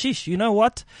thinking, sheesh, you know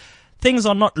what? Things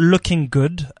are not looking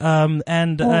good,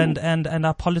 and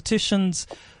our politicians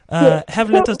have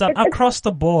let us down across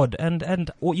the board, and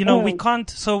we can't.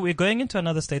 So we're going into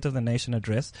another State of the Nation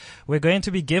address. We're going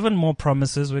to be given more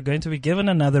promises. We're going to be given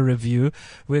another review.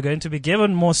 We're going to be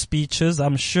given more speeches.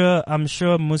 I'm sure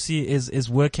Musi is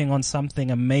working on something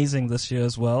amazing this year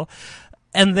as well.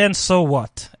 And then so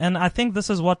what? And I think this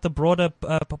is what the broader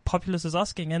populace is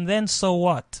asking. And then so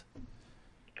what?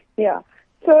 Yeah.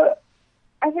 So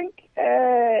I think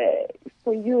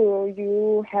for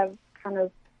you have kind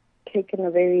of taken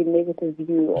a very negative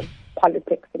view of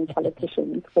politics and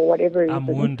politicians for whatever reason. I'm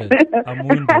wounded.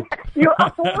 You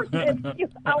are wounded.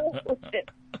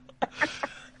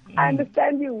 I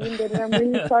understand you're wounded, and I'm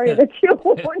really sorry that you're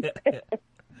wounded.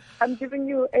 I'm giving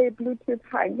you a Bluetooth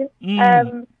hug.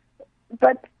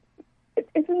 But it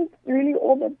isn't really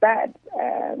all that bad.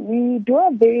 We do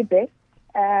our very best,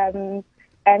 and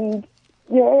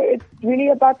it's really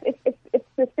about if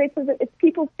the state of if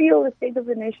people feel the state of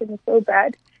the nation is so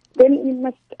bad, then you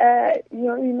must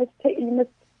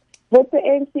vote the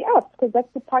ANC out, because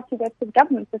that's the party that's in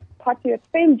government, that's the party that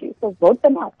failed you. So vote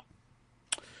them out.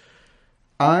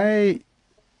 I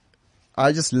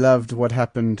just loved what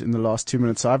happened in the last 2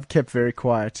 minutes, so I've kept very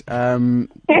quiet.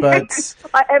 But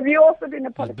have you also been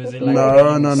a politician?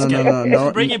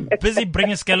 No.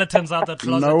 Bringing skeletons out of the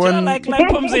closet. No one, like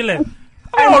Phumzile.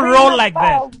 I don't roll like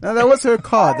that. No, that was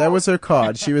her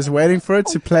card. She was waiting for it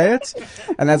to play it,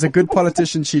 and as a good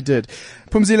politician, she did.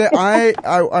 Phumzile,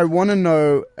 I want to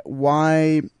know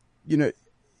why,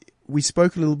 we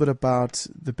spoke a little bit about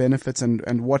the benefits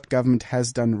and what government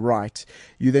has done right.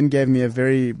 You then gave me a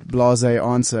very blasé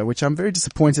answer, which I'm very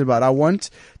disappointed about. I want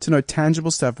to know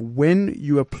tangible stuff. When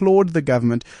you applaud the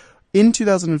government in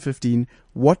 2015,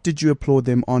 what did you applaud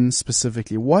them on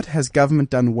specifically? What has government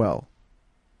done well?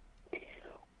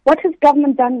 What has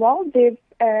government done well? They've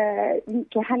in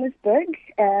Johannesburg,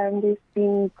 there's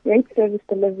been great service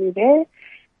delivery there,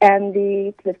 and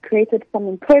they've created some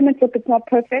employment. Look, it's not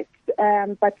perfect,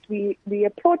 but we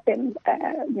applaud them.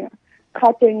 The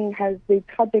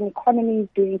Gauteng economy is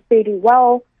doing fairly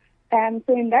well, so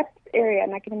in that area,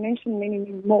 and I can mention many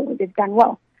more, they've done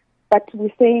well. But we're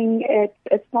saying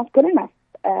it's not good enough,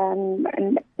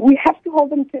 and we have to hold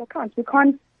them to account. We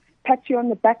can't pat you on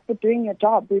the back for doing your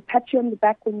job. We pat you on the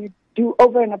back when you do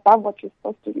over and above what you're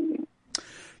supposed to do.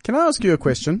 Can I ask you a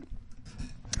question?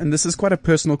 And this is quite a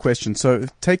personal question, so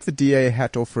take the DA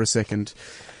hat off for a second.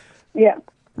 Yeah.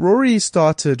 Rory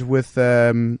started with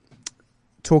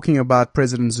talking about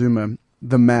President Zuma,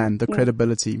 the man, the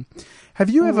credibility.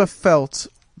 Have you ever felt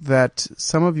that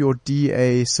some of your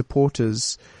DA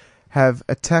supporters have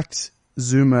attacked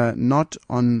Zuma not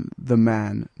on the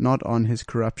man, not on his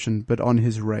corruption, but on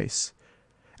his race?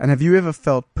 And have you ever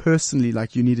felt personally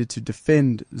like you needed to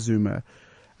defend Zuma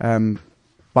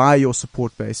by your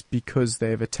support base because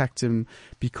they've attacked him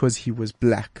because he was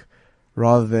black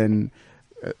rather than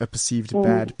a perceived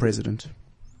bad president?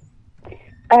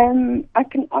 I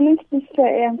can honestly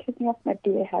say I'm taking off my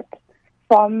DA hat.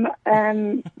 From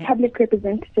public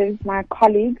representatives, my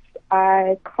colleagues,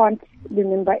 I can't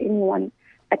remember anyone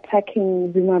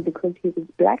attacking Zuma because he was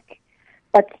black.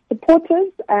 But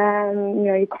supporters,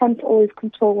 you can't always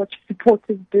control what your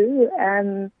supporters do.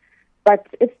 But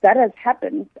if that has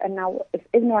happened, and now if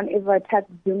anyone ever attacked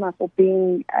Zuma for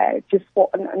being just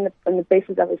on the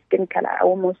basis of his skin color, I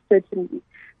will most certainly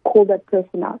call that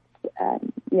person out.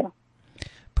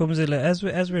 Phumzile,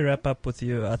 as we wrap up with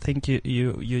you, I think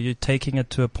you're taking it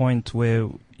to a point where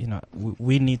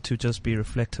we need to just be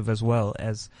reflective as well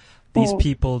as these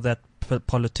people that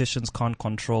politicians can't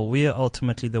control. We are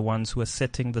ultimately the ones who are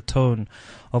setting the tone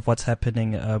of what's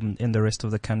happening in the rest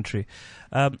of the country.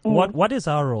 What is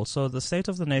our role? So the state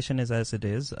of the nation is as it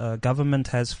is. Government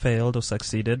has failed or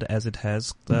succeeded as it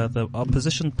has. The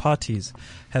opposition parties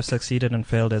have succeeded and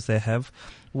failed as they have.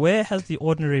 Where has the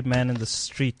ordinary man in the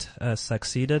street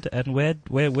succeeded, and where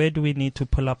do we need to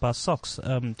pull up our socks,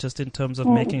 just in terms of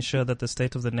making sure that the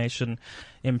state of the nation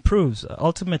improves?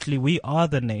 Ultimately, we are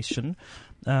the nation,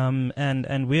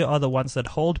 and we are the ones that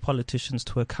hold politicians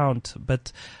to account.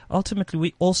 But ultimately,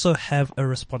 we also have a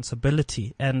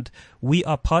responsibility, and we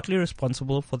are partly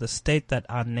responsible for the state that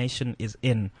our nation is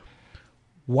in.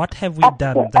 What have we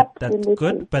done that's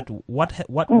good? But what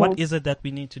is it that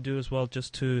we need to do as well,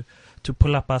 just to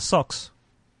pull up our socks?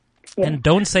 Yeah. And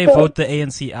don't say vote the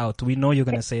ANC out. We know you're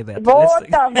going to say that. Vote.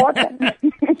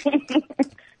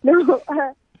 No,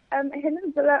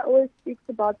 Helen Zille always speaks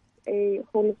about a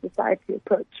whole of society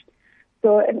approach.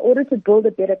 So in order to build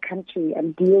a better country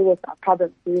and deal with our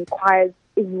problems, it requires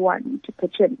everyone to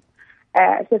pitch in.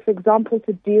 So for example,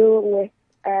 to deal with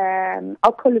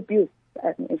alcohol abuse,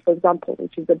 for example,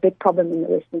 which is a big problem in the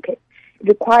Western Cape. It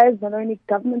requires not only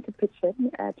government to pitch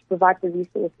in to provide the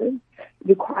resources, it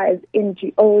requires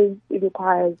NGOs, it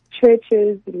requires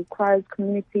churches, it requires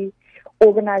community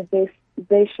organizations,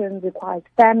 it requires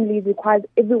families, it requires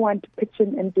everyone to pitch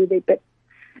in and do their bit.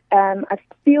 I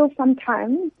feel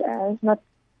sometimes, it's not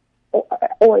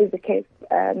always the case,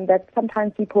 that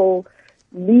sometimes people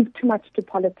leave too much to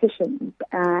politicians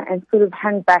and sort of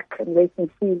hang back and wait and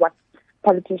see what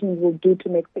politicians will do to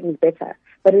make things better.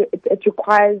 But it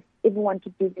requires everyone to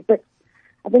do their bit.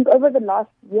 I think over the last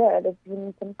year, there's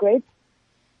been some great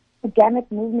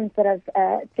organic movements that have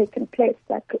taken place,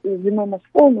 like the Zuma Must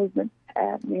Fall movement.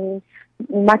 We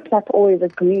might not always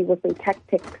agree with their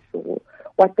tactics or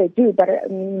what they do, but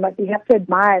we have to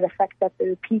admire the fact that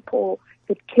there are people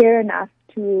that care enough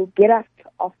to get us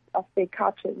off their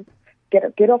couches,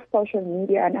 get off social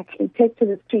media and actually take to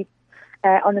the streets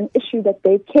on an issue that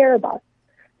they care about.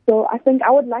 So I think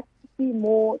I would like to see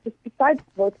more, just besides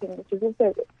voting, which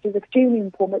is extremely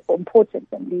important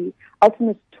and the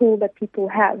ultimate tool that people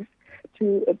have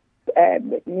to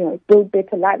build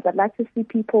better lives. I'd like to see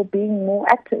people being more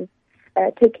active,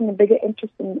 taking a bigger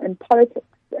interest in politics,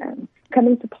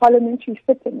 coming to parliamentary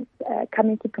sittings,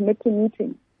 coming to committee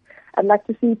meetings. I'd like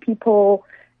to see people,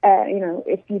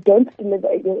 if you don't deliver,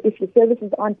 if your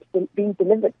services aren't being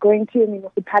delivered, going to a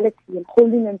municipality and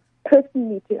holding them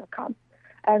personally to account.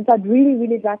 And so I'd really,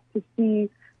 really like to see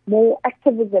more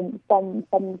activism from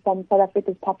South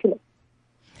Africa's populace.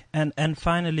 And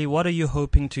finally, what are you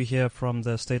hoping to hear from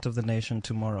the State of the Nation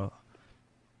tomorrow?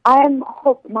 Something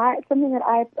that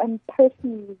I am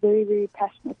personally very, very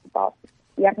passionate about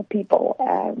young people.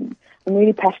 I'm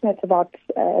really passionate about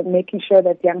making sure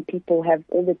that young people have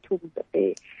all the tools that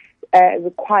they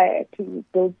require to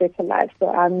build better lives. So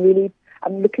I'm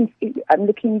looking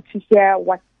to hear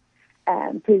what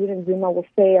President Zuma will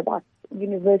say about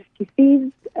university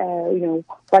fees.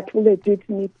 What will they do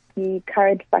to meet the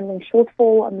current funding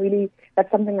shortfall? That's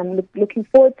something I'm looking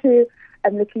forward to.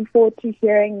 I'm looking forward to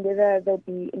hearing whether there'll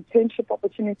be internship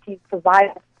opportunities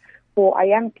provided for our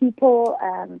young people.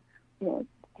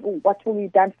 What will be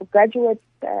done for graduates?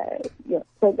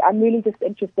 So I'm really just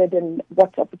interested in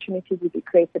what opportunities will be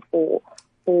created for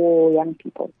young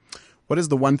people. What is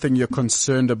the one thing you're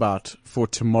concerned about for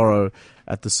tomorrow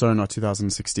at the SONA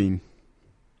 2016?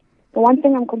 The one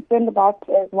thing I'm concerned about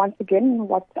is, once again,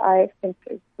 what I think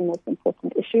is the most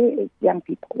important issue is young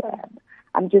people.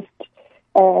 I'm just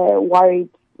worried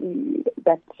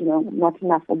that not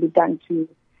enough will be done to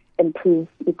improve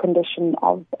the condition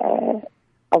of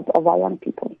our young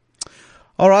people.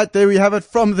 All right, there we have it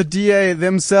from the DA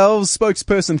themselves.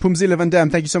 Spokesperson Phumzile van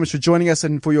Dam, thank you so much for joining us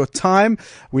and for your time.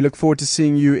 We look forward to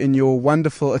seeing you in your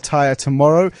wonderful attire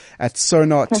tomorrow at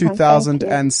SONA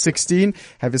 2016.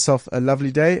 Have yourself a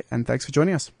lovely day, and thanks for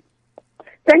joining us.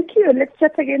 Thank you. Let's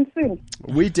chat again soon.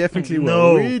 We definitely will.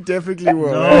 No. We definitely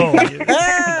will. No.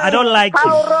 I don't like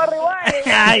you.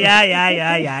 Yeah.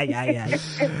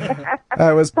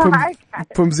 That was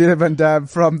Phumzile van Dam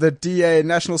from the DA,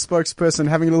 national spokesperson,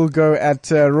 having a little go at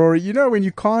Rory. When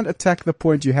you can't attack the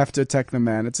point, you have to attack the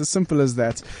man. It's as simple as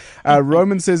that.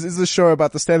 Roman says, is the show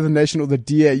about the State of the Nation or the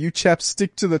DA? You chaps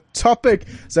stick to the topic.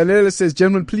 Zalela says,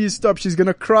 gentlemen, please stop. She's going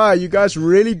to cry. You guys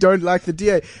really don't like the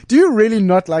DA. Do you really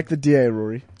not like the DA,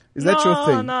 Rory? Is that your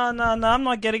thing? No, I'm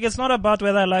not getting it. It's not about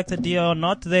whether I like the DA or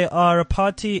not. They are a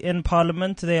party in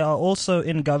parliament. They are also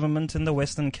in government in the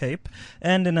Western Cape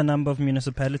and in a number of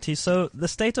municipalities. So the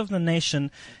state of the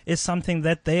nation is something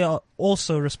that they are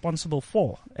also responsible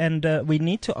for. And we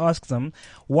need to ask them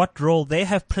what role they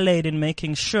have played in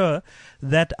making sure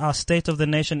that our state of the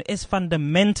nation is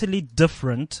fundamentally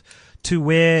different to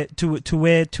where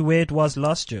it was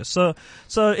last year. So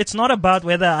it's not about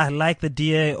whether I like the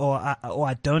DA or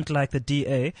I don't like the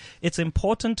DA. It's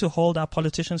important to hold our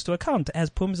politicians to account,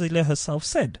 as Phumzile herself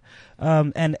said.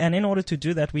 And in order to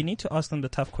do that, we need to ask them the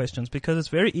tough questions, because it's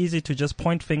very easy to just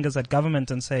point fingers at government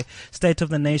and say, state of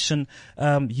the nation,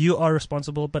 you are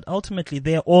responsible, but ultimately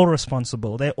they're all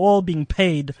responsible. They're all being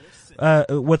paid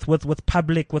with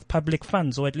public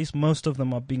funds, or at least most of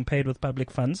them are being paid with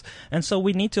public funds, and so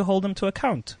we need to hold them to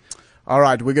account. All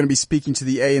right, we're going to be speaking to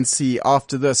the ANC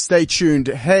after this. Stay tuned.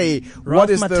 Hey, Ralph what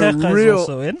is Mateka the real? Is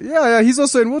also in. Yeah, he's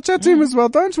also in. We'll chat to him as well.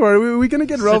 Don't worry, we're going to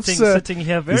get Ralph sitting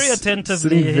here very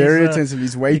attentively. Sitting very attentively.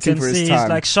 He's waiting for his time. He's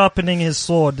like sharpening his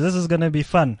sword. This is going to be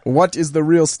fun. What is the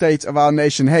real state of our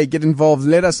nation? Hey, get involved.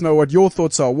 Let us know what your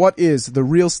thoughts are. What is the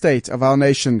real state of our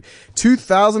nation?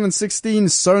 2016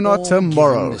 Sonar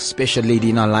tomorrow. Giving the special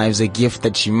lady in our lives a gift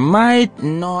that she might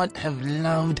not have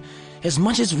loved as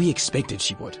much as we expected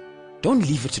she would. Don't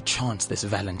leave it to chance this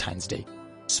Valentine's Day.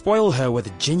 Spoil her with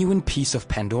a genuine piece of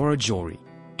Pandora jewelry,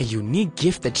 a unique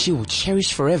gift that she will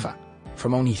cherish forever,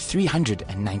 from only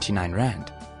 399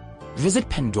 Rand. Visit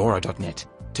Pandora.net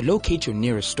to locate your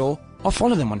nearest store, or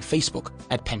follow them on Facebook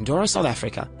at Pandora South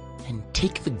Africa, and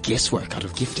take the guesswork out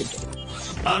of gifting.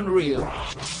 Unreal,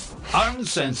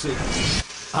 uncensored,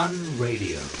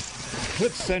 unradio.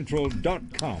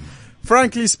 CliffCentral.com.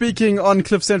 Frankly speaking, on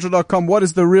CliffCentral.com, what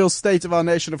is the real state of our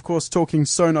nation? Of course, talking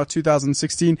Sonar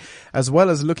 2016, as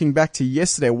well as looking back to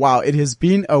yesterday. Wow, it has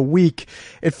been a week.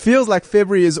 It feels like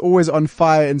February is always on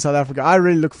fire in South Africa. I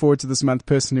really look forward to this month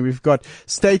personally. We've got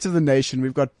State of the Nation,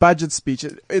 we've got budget speech.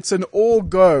 It's an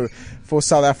all-go for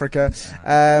South Africa.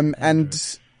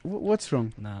 And what's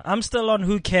wrong? Nah, I'm still on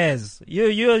who cares.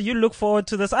 You look forward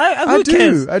to this. Who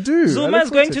cares? I do. Zuma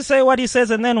is going to say what he says,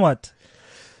 and then what?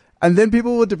 And then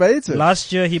people will debate it.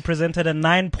 Last year, he presented a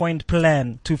 9-point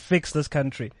plan to fix this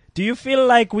country. Do you feel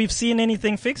like we've seen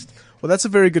anything fixed? Well, that's a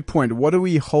very good point. What do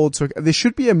we hold to? There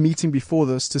should be a meeting before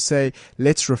this to say,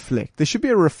 let's reflect. There should be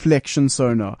a reflection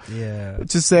Sonar. Yeah.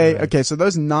 To say, okay, so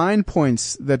those 9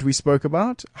 points that we spoke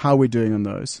about, how are we doing on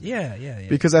those? Yeah.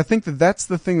 Because I think that's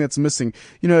the thing that's missing.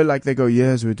 You know, like they go,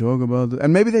 yes, we talk about it.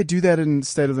 And maybe they do that in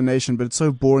State of the Nation, but it's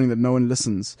so boring that no one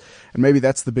listens. And maybe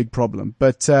that's the big problem.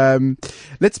 But,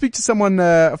 let's speak to someone,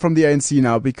 from the ANC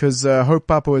now, because, Hope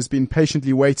Papo has been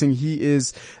patiently waiting. He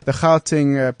is the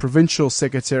Gauteng, provincial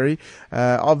secretary,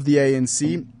 of the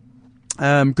ANC.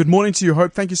 Good morning to you,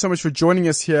 Hope. Thank you so much for joining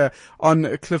us here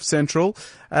on Cliff Central.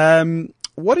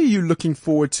 What are you looking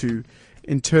forward to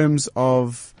in terms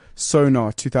of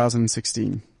Sonar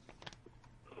 2016?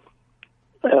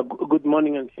 Good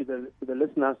morning, and to the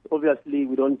listeners. Obviously,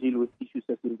 we don't deal with issues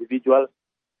as individuals.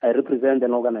 I represent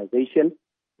an organization,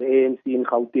 the ANC in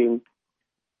Gauteng.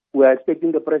 We are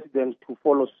expecting the president to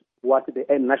follow what the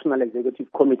National Executive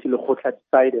Committee Lekgotla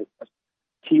decided as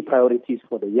key priorities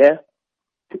for the year,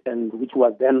 and which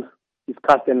was then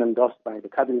discussed and endorsed by the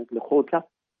Cabinet Lekgotla.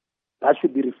 That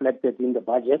should be reflected in the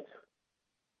budget,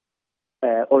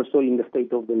 also in the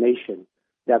State of the Nation.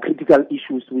 There are critical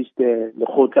issues which the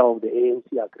Lekgotla of the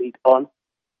ANC agreed on,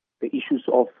 the issues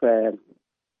of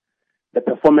the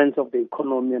performance of the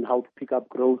economy and how to pick up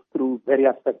growth through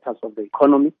various sectors of the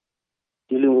economy,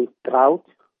 dealing with drought,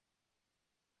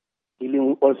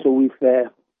 dealing also with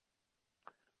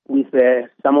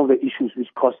some of the issues which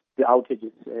caused the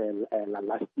outages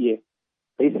last year,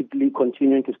 basically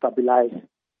continuing to stabilize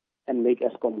and make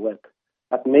Eskom work.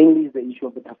 But mainly is the issue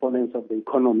of the performance of the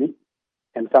economy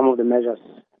and some of the measures,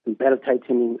 the belt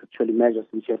tightening actually measures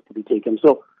which have to be taken.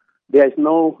 So there is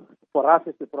no, for us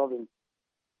as a province,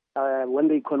 when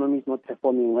the economy is not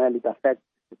performing well, it affects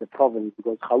the province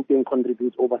because Gauteng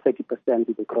contributes over 30%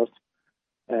 to the gross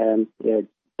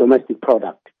domestic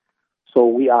product. So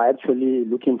we are actually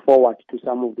looking forward to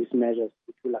some of these measures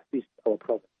which will assist our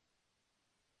province.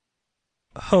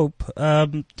 Hope,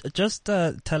 just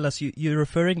tell us, you're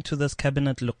referring to this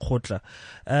Cabinet Lekgotla.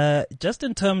 Just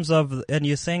in terms of, and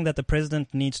you're saying that the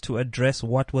president needs to address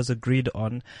what was agreed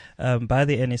on by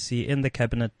the NEC in the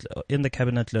Cabinet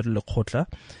Lekgotla.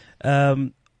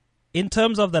 In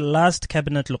terms of the last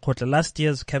Cabinet Lekgotla, last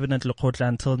year's Cabinet Lekgotla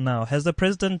until now, has the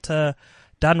president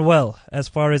done well as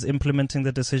far as implementing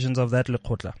the decisions of that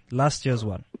Lekgotla, last year's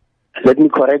one? Let me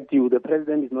correct you. The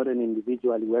president is not an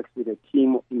individual. He works with a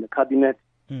team in the cabinet.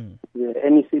 The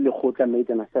NEC Lekgotla made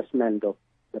an assessment of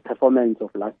the performance of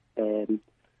last and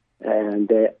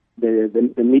the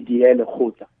mid-year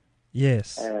Lekgotla.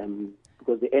 Yes.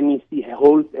 Because the NEC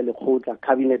holds a Lekgotla,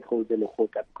 cabinet holds a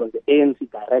Lekgotla, because the ANC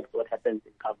directs what happens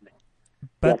in government.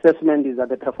 But the assessment is that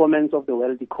the performance of the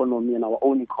world economy and our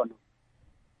own economy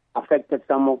affected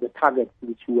some of the targets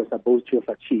which we were supposed to have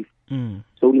achieved.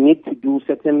 So we need to do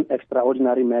certain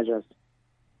extraordinary measures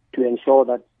to ensure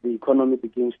that the economy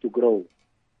begins to grow.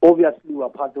 Obviously, we are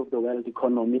part of the world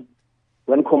economy.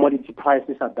 When commodity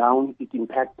prices are down, it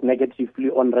impacts negatively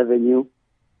on revenue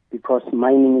because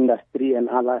mining industry and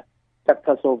other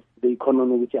sectors of the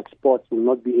economy which exports will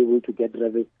not be able to get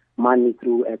money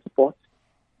through exports.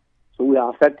 So we are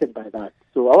affected by that.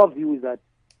 So our view is that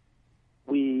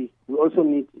we also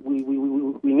need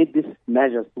we need these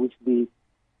measures which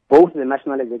both the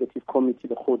National Executive Committee,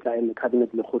 the Lekgotla, and the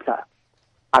Cabinet Lekgotla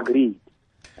agreed.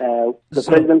 The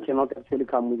president cannot actually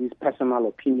come with his personal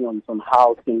opinions on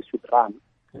how things should run.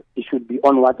 It should be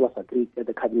on what was agreed at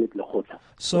the Cabinet Lekgotla.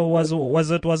 So was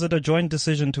it a joint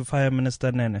decision to fire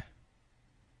Minister Nene?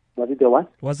 Was it a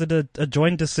what? Was it a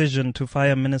joint decision to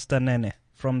fire Minister Nene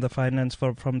from the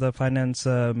finance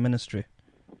ministry?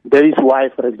 That is why,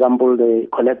 for example, the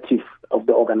collective of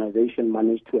the organization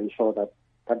managed to ensure that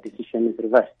that decision is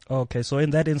reversed. Okay, so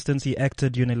in that instance, he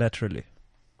acted unilaterally.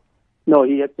 No,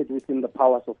 he acted within the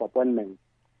powers of appointment.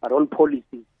 But on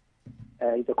policy,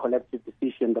 it's a collective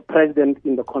decision. The president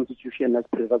in the constitution has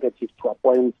prerogative to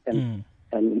appoint and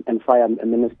fire a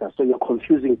minister. So you're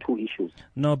confusing two issues.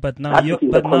 No, but now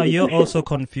you're also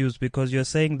confused because you're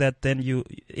saying that then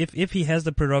if he has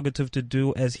the prerogative to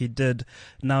do as he did,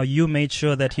 now you made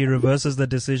sure that he reverses the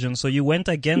decision. So you went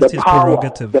against his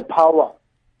prerogative. The power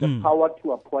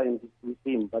to appoint is with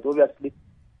him. But obviously,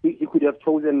 he could have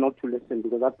chosen not to listen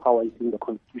because that power is in the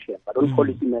constitution. But on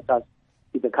policy matters,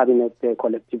 it's a cabinet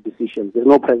collective decision. There's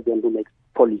no president who makes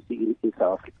policy in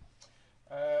South Africa.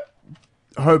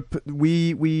 Hope,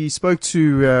 we spoke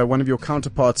to one of your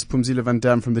counterparts, Phumzile van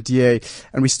Dam from the DA,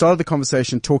 and we started the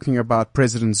conversation talking about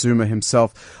President Zuma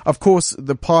himself. Of course,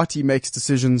 the party makes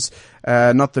decisions,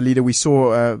 not the leader. We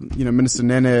saw, Minister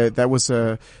Nene, that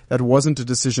wasn't a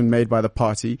decision made by the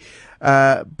party.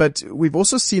 But we've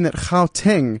also seen that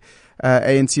Gauteng,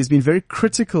 ANC has been very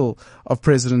critical of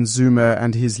President Zuma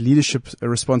and his leadership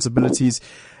responsibilities.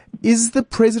 Is the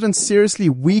president seriously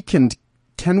weakened?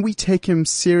 Can we take him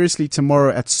seriously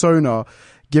tomorrow at Sonar,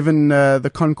 given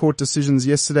the Concord decisions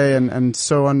yesterday and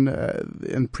so on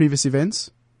in previous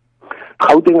events?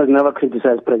 Gauteng has never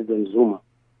criticized President Zuma.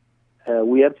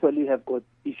 We actually have got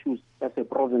issues as a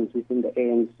province within the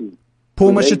ANC.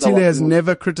 Paul Mashatile has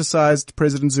never criticized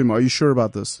President Zuma. Are you sure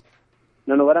about this?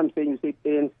 No, what I'm saying, you say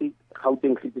ANC,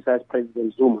 Gauteng criticized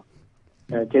President Zuma.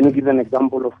 Can you give an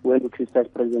example of when you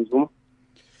criticized President Zuma?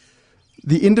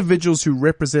 The individuals who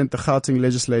represent the Gauteng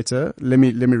legislator, let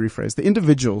me rephrase. The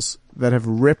individuals that have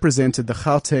represented the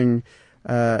Gauteng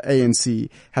ANC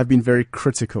have been very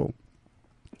critical.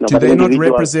 No, do they not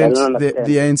represent the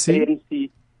ANC?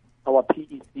 ANC, our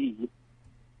PEC,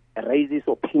 raises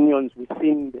opinions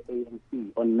within the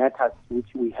ANC on matters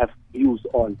which we have views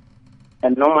on.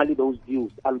 And normally those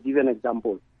views, I'll give you an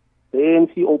example. The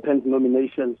ANC opens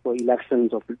nominations for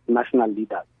elections of national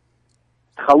leaders.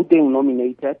 Gauteng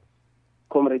nominated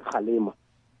Comrade Kgalema.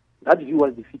 That view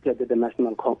was defeated at the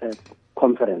national conference.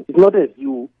 It's not a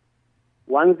view.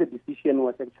 Once the decision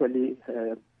was actually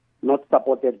not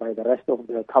supported by the rest of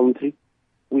the country,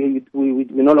 we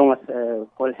no longer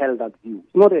held that view.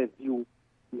 It's not a view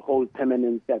we hold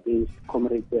permanently against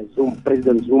Comrade Zuma,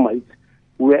 President Zuma.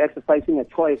 We were exercising a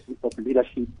choice of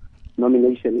leadership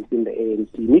nominations in the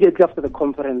ANC. Immediately after the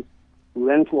conference, we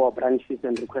went to our branches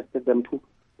and requested them to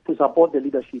support the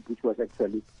leadership which was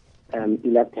actually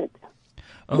elected.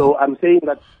 So I'm saying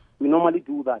that we normally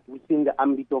do that within the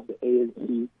ambit of the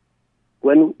ANC.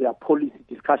 When there are policy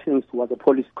discussions towards a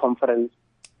policy conference,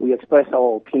 we express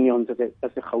our opinions as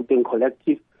a Gauteng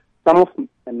collective.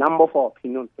 A number of our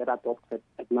opinions get adopted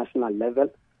at national level.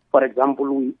 For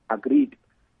example, we agreed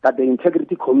that the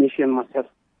Integrity Commission must have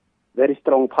very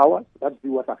strong powers. That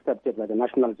view was accepted by the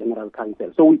National General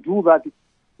Council. So we do that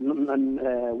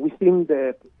within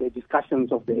the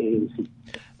discussions of the ANC.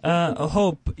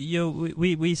 Hope,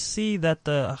 we see that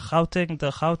the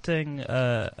Gauteng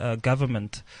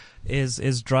government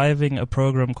is driving a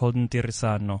program called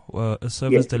Ntirisano, a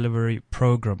service delivery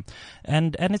program,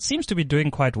 and it seems to be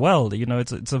doing quite well. You know,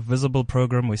 it's a visible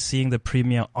program. We're seeing the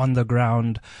Premier on the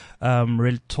ground,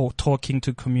 really talking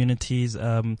to communities,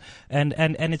 and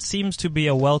it seems to be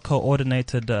a well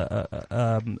coordinated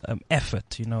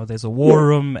effort. You know, there's a war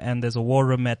room, and there's a war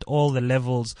room at all the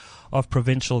levels of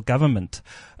provincial government.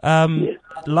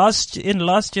 Last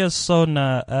year's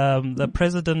SONA, the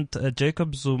President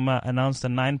Jacob Zuma announced a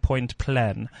 9-point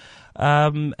plan,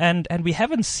 and we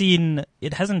haven't seen,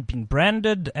 it hasn't been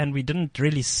branded, and we didn't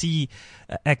really see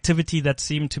activity that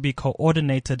seemed to be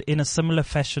coordinated in a similar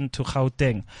fashion to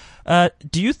Gauteng.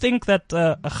 Do you think that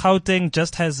Gauteng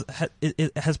just has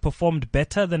performed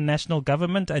better than national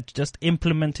government at just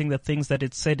implementing the things that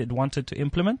it said it wanted to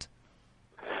implement?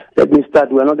 Let me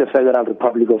start. We're not the Federal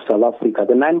Republic of South Africa.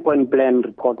 The 9-point plan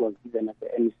report was given at the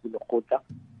NEC Lekgotla,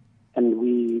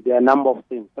 and there are a number of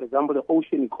things. For example, the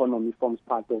ocean economy forms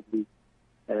part of the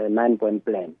 9-point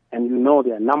plan, and you know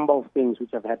there are a number of things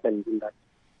which have happened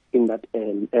in that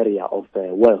area of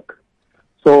work.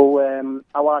 So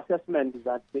our assessment is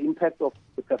that the impact of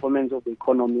the performance of the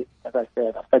economy, as I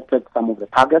said, affected some of the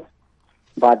targets,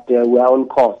 but we are on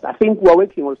course. I think we are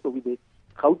working also with the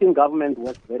Gauteng government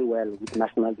works very well with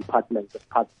national departments as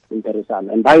part of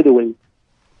Ntirisano. And by the way,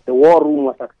 the war room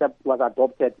was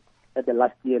adopted at the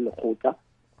last year Lekgotla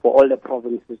for all the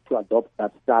provinces to adopt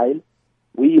that style.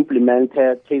 We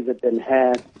implemented KZN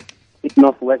has, it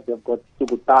Northwest, they've got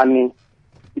Tubutani.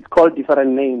 It's called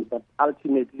different names, but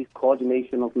ultimately it's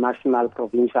coordination of national,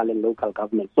 provincial, and local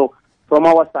government. So from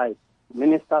our side,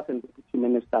 ministers and deputy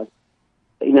ministers,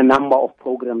 in a number of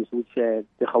programs which the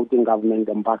Gauteng government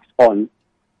embarks on,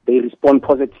 they respond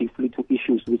positively to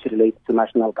issues which relate to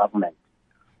national government.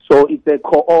 So it's a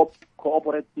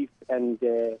cooperative, and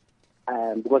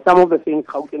because some of the things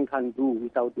Gauteng can do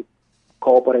without the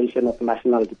cooperation of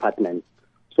national departments.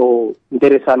 So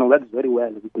Ntirisano works very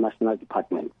well with national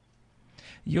departments.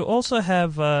 You also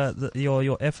have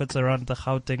your efforts around the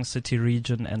Gauteng city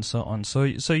region and so on. So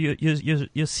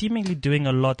you're seemingly doing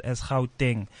a lot as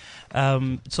Gauteng.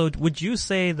 So would you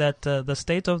say that the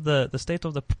state of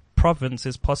the province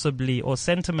is possibly, or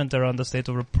sentiment around the state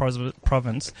of the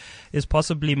province is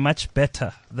possibly much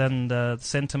better than the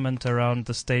sentiment around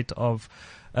the state of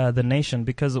the nation,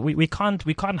 because we can't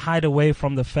hide away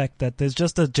from the fact that there's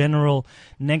just a general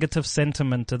negative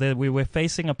sentiment that we're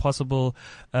facing a possible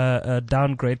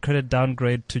credit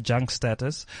downgrade to junk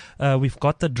status. We've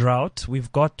got the drought.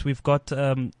 We've got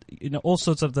all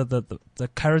sorts of the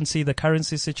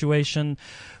currency situation.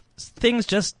 Things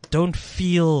just don't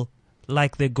feel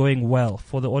like they're going well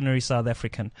for the ordinary South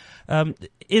African.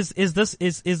 Does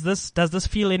this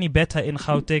feel any better in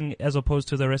Gauteng as opposed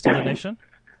to the rest of the nation?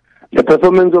 The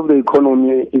performance of the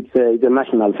economy, it's a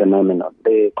national phenomenon.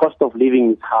 The cost of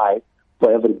living is high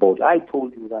for everybody. I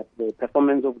told you that the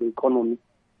performance of the economy,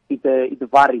 it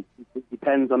varies. It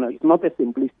depends on, it's not a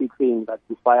simplistic thing that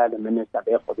you fire the minister,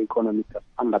 therefore the economy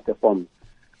underperforms.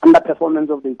 Underperformance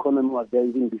of the economy was there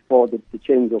even before the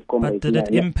change of Comrade. But did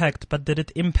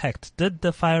it impact? Did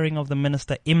the firing of the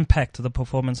minister impact the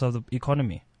performance of the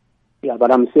economy? Yeah,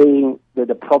 but I'm saying that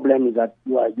the problem is that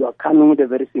you are coming with a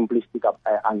very simplistic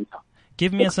answer.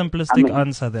 Give me a simplistic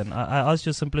answer then. I asked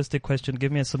you a simplistic question.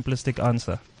 Give me a simplistic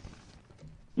answer.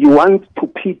 You want to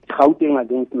pit Gauteng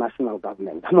against national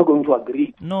government. I'm not going to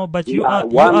agree. No, but you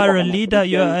are a leader.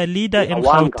 You are a leader in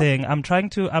Gauteng. I'm trying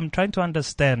to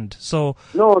understand. So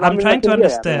no, I'm trying to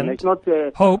understand. It's not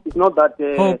Hope. It's not that.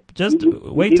 Hope. Just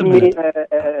wait a minute.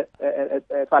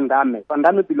 Van Damme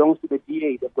belongs to the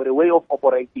DA. They've got a way of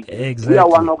operating. Exactly. We are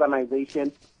one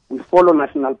organization. We follow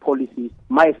national policies.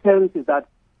 My sense is that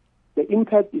the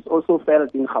impact is also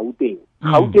felt in Gauteng.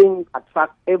 Gauteng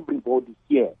attracts everybody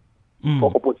here.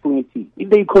 For opportunity. If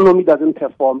the economy doesn't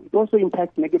perform, it also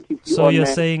impacts negatively. So you're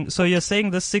saying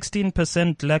the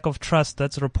 16% lack of trust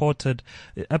that's reported.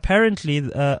 Apparently,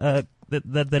 the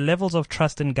levels of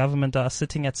trust in government are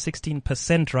sitting at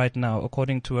 16% right now,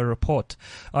 according to a report.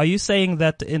 Are you saying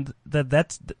that the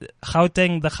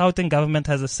Gauteng government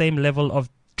has the same level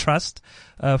of trust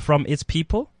from its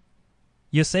people?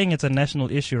 You're saying it's a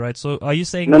national issue, right? So are you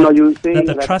saying that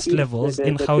the trust levels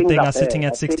in Gauteng are sitting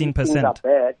at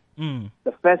 16%?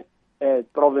 The first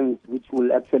province which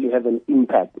will actually have an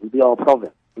impact will be our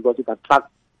province, because it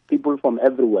attracts people from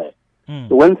everywhere.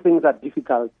 So when things are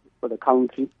difficult for the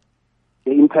country,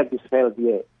 the impact is felt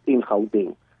here in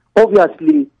Gauteng.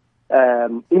 Obviously,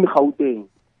 in Gauteng,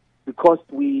 because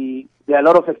there are a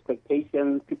lot of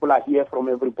expectations, people are here from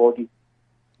everybody.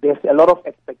 There's a lot of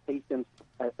expectations.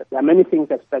 There are many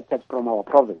things expected from our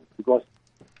province because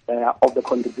of the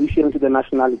contribution to the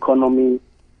national economy,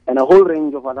 and a whole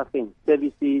range of other things.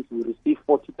 Services, we receive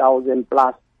 40,000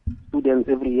 plus students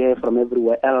every year from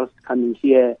everywhere else coming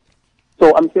here.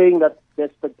 So I'm saying that the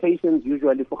expectations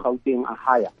usually for Gauteng are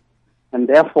higher. And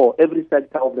therefore, every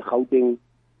sector of the Gauteng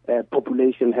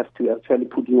population has to actually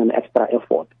put in an extra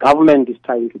effort. Government is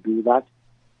trying to do that.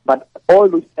 But all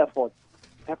those efforts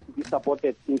have to be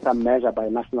supported in some measure by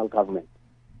national government.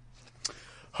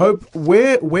 Hope,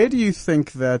 where do you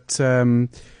think that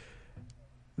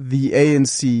the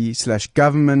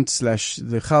ANC/government/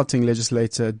 the Gauteng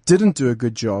legislator didn't do a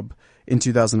good job in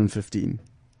 2015?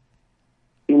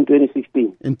 In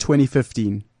 2016? In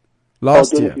 2015.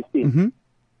 Last year. Mm-hmm.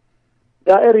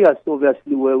 There are areas,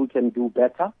 obviously, where we can do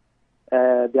better.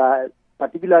 There are,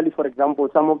 particularly, for example,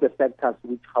 some of the sectors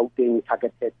which Gauteng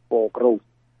targeted for growth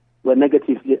were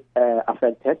negatively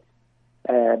affected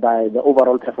by the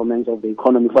overall performance of the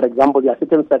economy. For example, there are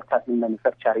certain sectors in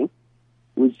manufacturing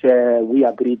which we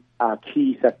agreed are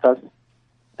key sectors.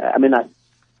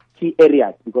 Key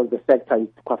areas, because the sector is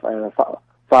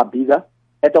far bigger.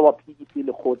 At our PDC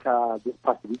Lekota this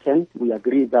past weekend, we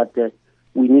agreed that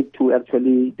we need to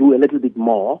actually do a little bit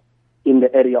more in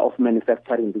the area of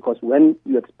manufacturing, because when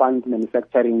you expand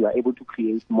manufacturing, you are able to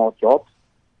create more jobs.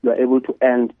 You are able to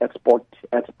earn export,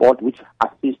 which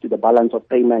assists to the balance of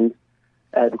payments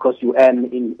because you earn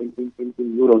in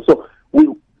euros. So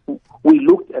we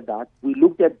looked at that. We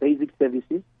looked at basic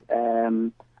services.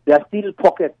 There are still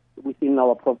pockets within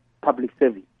our public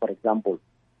service, for example,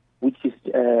 which is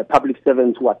public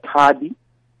servants who are tardy,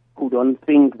 who don't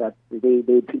think that they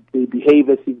behave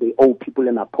as if they owe people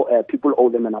people owe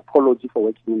them an apology for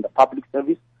working in the public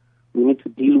service. We need to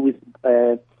deal with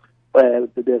the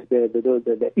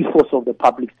ethos of the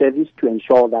public service to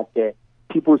ensure that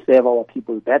people serve our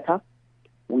people better.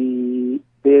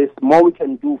 There's more we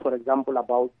can do, for example,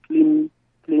 about clean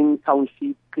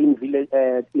township, clean village,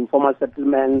 informal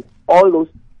settlements, all those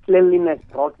cleanliness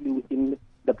broadly within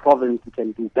the province. We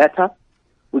can do better.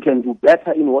 We can do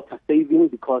better in water saving,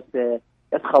 because as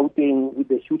Gauteng, with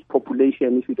the huge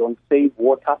population, if we don't save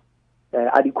water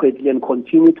adequately and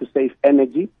continue to save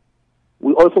energy,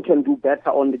 we also can do better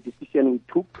on the decision we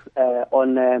took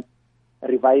on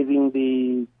reviving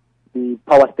the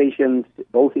power stations,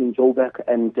 both in Joburg,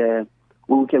 and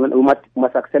we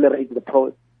must accelerate the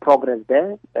progress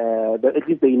there. At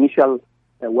least the initial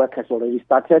work has already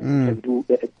started.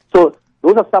 So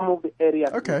those are some of the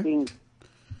areas I think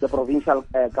the provincial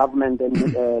government and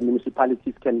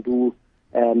municipalities can do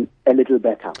a little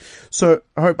better. So,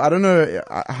 Hope, I don't know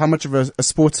how much of a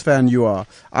sports fan you are.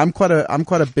 I'm quite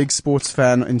a big sports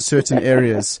fan in certain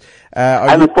areas.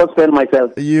 I'm a sports fan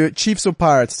myself. Are you Chiefs or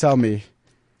Pirates? Tell me.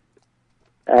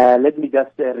 Let me just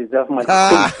reserve my.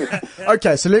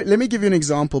 Okay, so let me give you an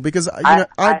example, because I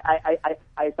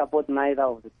support neither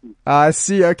of the two. I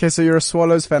see. Okay, so you're a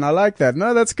Swallows fan. I like that.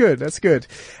 No, that's good. That's good.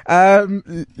 No, I'm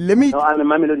a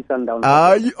Mamelodi Sundowns.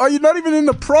 Are you not even in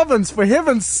the province? For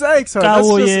heaven's sakes! That's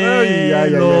just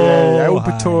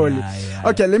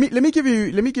Okay, let me give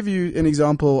you an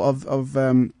example of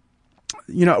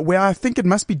where I think it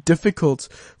must be difficult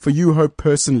for you, Hope,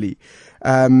 personally,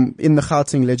 in the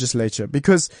Gauteng legislature,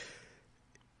 because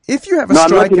if you have a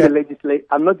striker...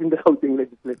 I'm not in the Gauteng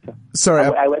legislature. Sorry.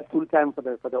 I work full time for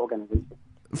the organization.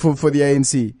 For the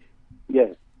ANC?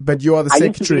 Yes. But you are the secretary. I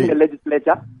used to be in the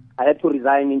legislature. I had to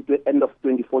resign in the end of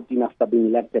 2014 after being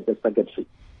elected as secretary.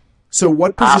 So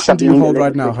what position do you hold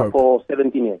right now, Hope? For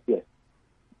 17 years, yes.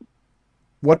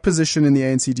 What position in the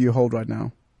ANC do you hold right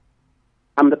now?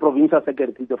 I'm the provincial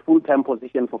secretary, the full-time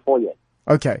position for 4 years.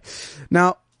 Okay.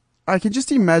 Now, I can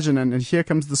just imagine, and here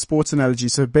comes the sports analogy,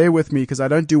 so bear with me because I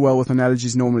don't do well with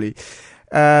analogies normally.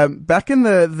 Back in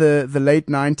the late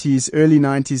 90s, early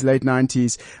 90s, late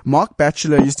 90s, Mark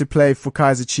Batchelor used to play for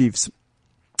Kaizer Chiefs.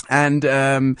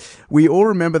 And we all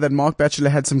remember that Mark Batchelor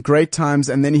had some great times,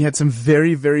 and then he had some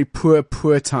very, very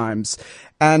poor times.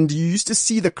 And you used to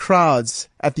see the crowds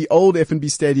at the old F&B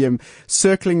Stadium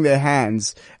circling their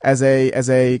hands as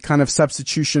a kind of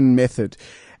substitution method.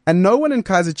 And no one in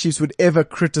Kaizer Chiefs would ever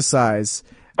criticize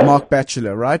Mark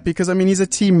Batchelor, right? Because, I mean, he's a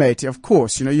teammate. Of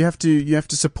course, you have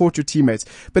to support your teammates.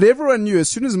 But everyone knew as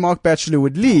soon as Mark Batchelor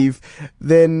would leave,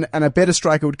 then, and a better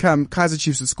striker would come, Kaizer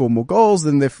Chiefs would score more goals,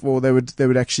 then therefore they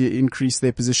would actually increase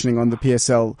their positioning on the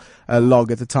PSL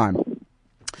log at the time.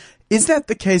 Is that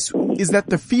the case? Is that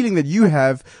the feeling that you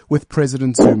have with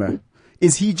President Zuma?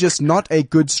 Is he just not a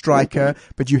good striker,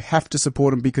 but you have to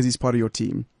support him because he's part of your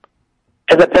team?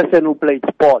 As a person who plays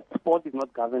sport is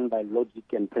not governed by logic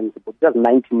and principle. Just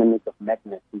 90 minutes of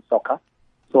madness in soccer.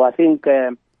 So I think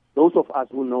those of us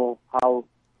who know how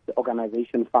the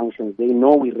organization functions, they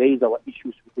know we raise our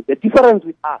issues with it. The difference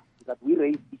with us is that we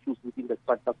raise issues within the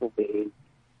structures of the ANC.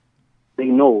 They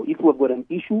know if we've got an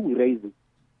issue, we raise it.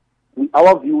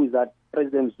 Our view is that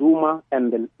President Zuma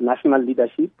and the national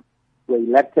leadership were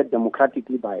elected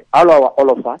democratically by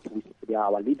all of us. They are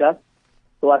our leaders.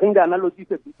 So I think the analogy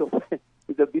is a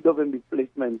bit of a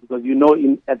misplacement because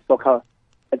at soccer.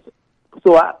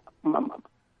 So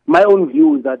my own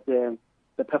view is that the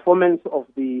performance of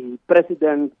the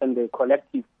president and the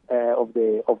collective of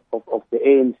the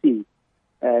ANC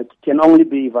can only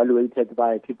be evaluated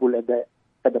by people at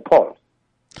the polls.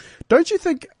 Don't you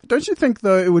think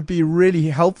though it would be really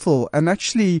helpful and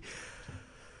actually,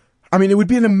 I mean, it would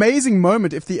be an amazing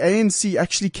moment if the ANC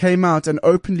actually came out and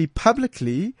openly,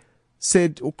 publicly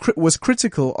said or was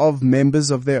critical of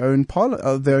members of their own party.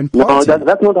 No,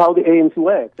 that's not how the ANC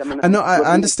works. I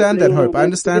understand that, Hope. I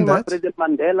understand that. President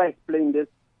Mandela explained this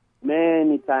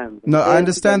many times. No, I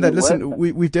understand that. Listen,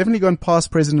 we've definitely gone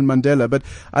past President Mandela, but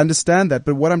I understand that.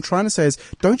 But what I'm trying to say is,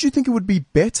 don't you think it would be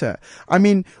better? I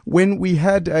mean, when we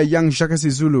had young Shaka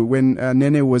Zulu, when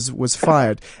Nene was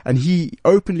fired, and he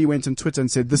openly went on Twitter and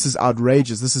said, "This is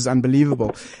outrageous. This is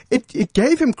unbelievable." It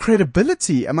gave him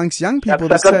credibility amongst young people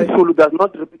to say. Zulu does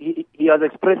not. He was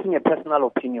expressing a personal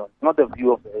opinion, not the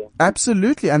view of the ANC.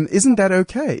 Absolutely, and isn't that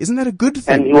okay? Isn't that a good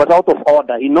thing? And he was out of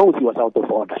order. He knows he was out of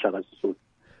order, Shaka Zulu.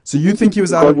 So you think he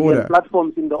was out of order?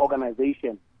 Platforms in the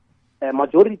organization, a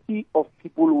majority of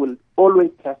people will always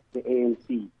test the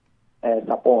ANC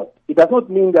support. It does not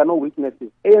mean there are no weaknesses.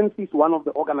 ANC is one of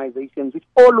the organizations which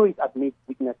always admits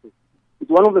weaknesses. It's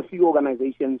one of the few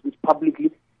organizations which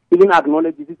publicly even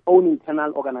acknowledges its own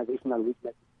internal organizational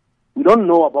weaknesses. We don't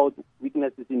know about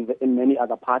weaknesses in many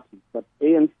other parties, but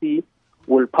ANC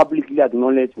will publicly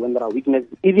acknowledge when there are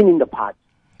weaknesses, even in the party.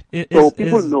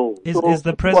 People know. Is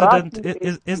the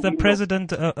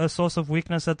president a source of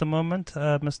weakness at the moment,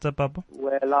 Mr. Babu?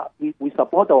 Well, we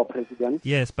support our president.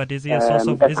 Yes, but is he a source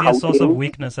of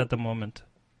weakness at the moment?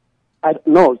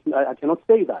 No, I cannot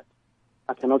say that.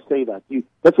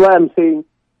 That's why I'm saying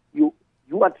you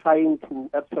are trying to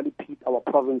actually pit our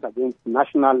province against the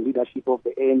national leadership of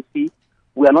the ANC.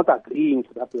 We are not agreeing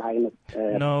to that line.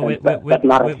 We're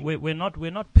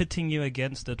not pitting you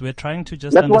against it. We're trying to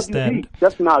just understand. What you did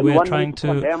just now. We're trying to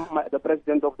condemn the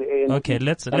president of the ANC. Okay,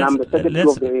 let's of the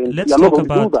ANC. Let's talk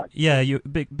about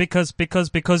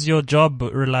because your job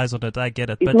relies on it. I get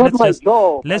it, but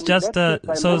let's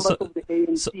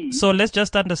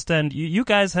just understand. You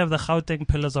guys have the Gauteng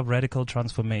Pillars of Radical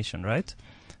Transformation, right?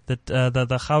 The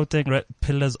Gauteng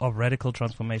Pillars of Radical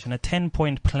Transformation, a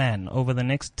 10-point plan over the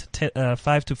next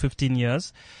 5 to 15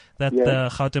 years that the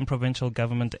Gauteng provincial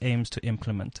government aims to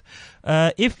implement.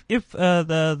 If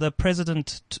the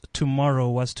president tomorrow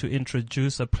was to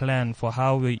introduce a plan for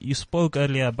how you spoke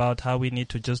earlier about how we need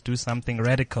to just do something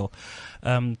radical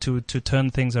to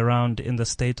turn things around in the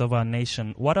state of our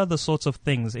nation, what are the sorts of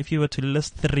things, if you were to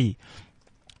list 3,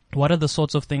 what are the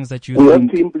sorts of things that you think? We have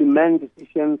to implement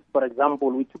decisions. For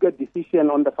example, we took a decision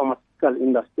on the pharmaceutical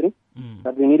industry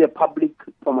that we need a public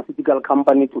pharmaceutical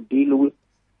company to deal with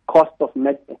cost of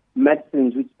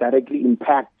medicines which directly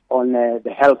impact on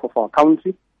the health of our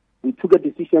country. We took a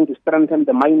decision to strengthen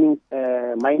the mining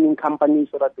company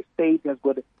so that the state has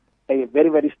got a very,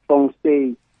 very strong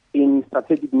say in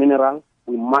strategic minerals.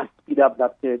 We must speed up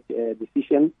that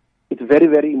decision. It's very,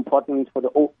 very important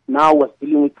now we're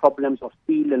dealing with problems of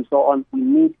steel and so on. We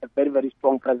need a very, very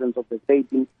strong presence of the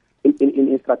state in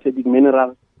strategic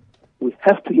minerals. We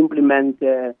have to implement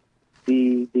we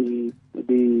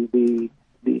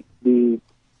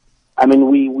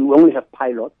only have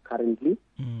pilots currently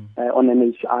on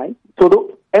NHI. So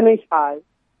the NHI,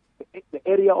 the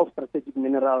area of strategic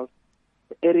minerals,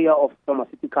 the area of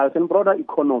pharmaceuticals and broader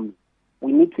economy,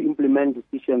 we need to implement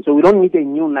decisions. So we don't need a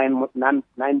new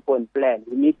nine-point plan.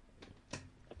 We need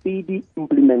speedy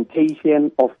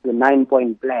implementation of the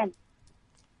 9-point plan.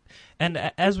 And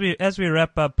as we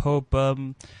wrap up, Hope,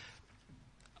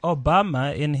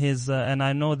 Obama in his and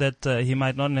I know that he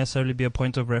might not necessarily be a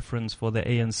point of reference for the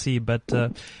ANC, but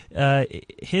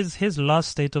his last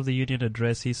State of the Union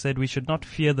address, he said we should not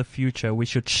fear the future, we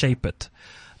should shape it.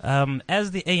 As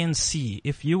the ANC,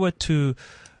 if you were to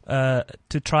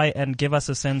try and give us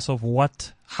a sense of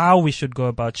how we should go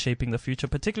about shaping the future,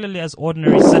 particularly as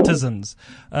ordinary citizens,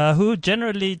 who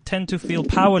generally tend to feel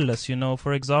powerless.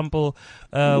 For example,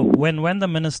 when the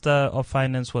Minister of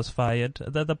Finance was fired,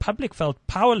 the public felt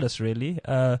powerless really,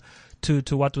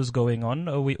 to what was going on.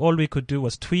 All we could do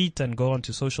was tweet and go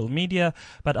onto social media,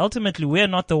 but ultimately we're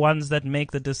not the ones that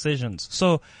make the decisions.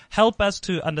 So help us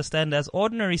to understand as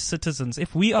ordinary citizens,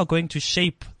 if we are going to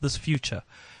shape this future,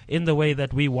 in the way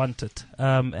that we want it,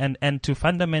 and to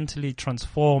fundamentally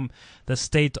transform the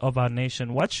state of our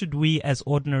nation, what should we as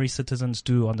ordinary citizens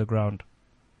do on the ground?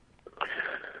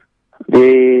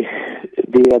 The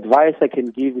advice I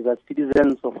can give is that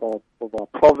citizens of our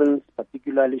province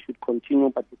particularly should continue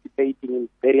participating in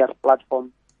various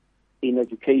platforms, in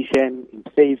education, in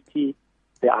safety.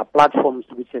 There are platforms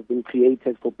which have been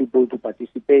created for people to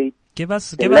participate. Give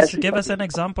us an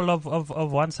example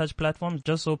of one such platform,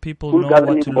 just so people know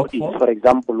what to look for. For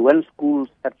example, when schools,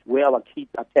 that's where our kids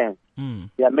attend,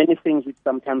 there are many things which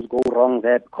sometimes go wrong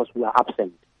there because we are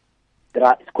absent. There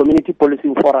are community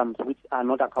policing forums which are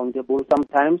not accountable.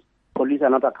 Sometimes police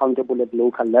are not accountable at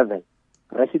local level.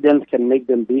 Residents can make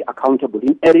them be accountable.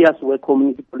 In areas where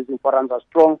community policing forums are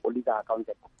strong, police are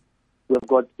accountable. We've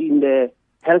got in the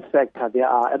health sector, there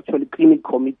are actually clinic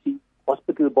committees,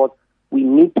 hospital boards. We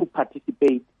need to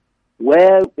participate.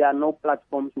 Where there are no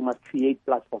platforms, we must create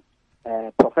platforms.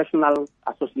 Professional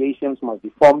associations must be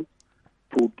formed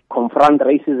to confront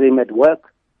racism at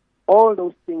work. All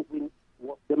those things,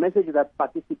 the message is that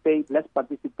participate, let's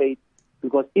participate,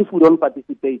 because if we don't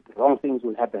participate, wrong things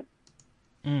will happen.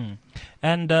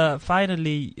 And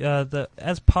finally,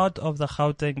 as part of the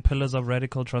Gauteng Pillars of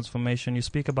Radical Transformation, you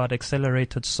speak about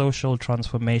accelerated social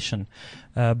transformation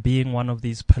being one of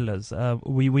these pillars.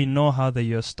 We know how the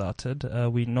year started.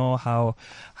 We know how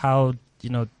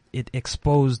it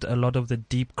exposed a lot of the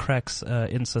deep cracks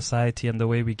in society and the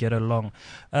way we get along.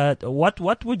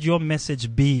 What would your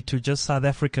message be to just South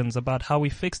Africans about how we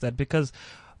fix that? Because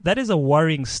that is a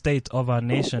worrying state of our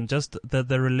nation, just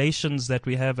the relations that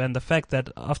we have, and the fact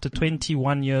that after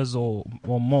 21 years or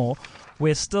more,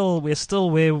 we're still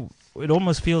where it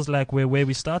almost feels like we're where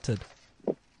we started.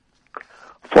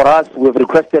 For us, we've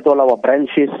requested all our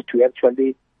branches to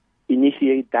actually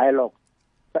initiate dialogue,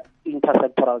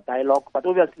 intersectoral dialogue, but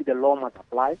obviously the law must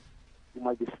apply. We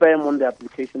must be firm on the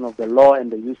application of the law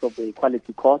and the use of the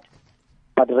Equality Court.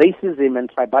 But racism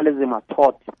and tribalism are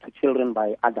taught to children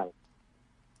by adults.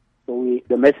 So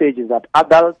the message is that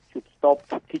adults should stop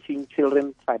teaching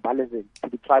children tribalism, to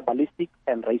be tribalistic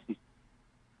and racist.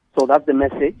 So that's the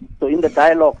message. So in the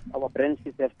dialogue, our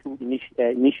branches have to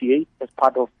initiate as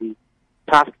part of the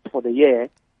tasks for the year.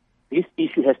 This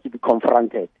issue has to be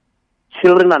confronted.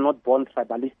 Children are not born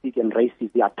tribalistic and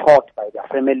racist. They are taught by their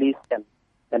families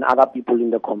and other people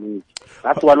in the community.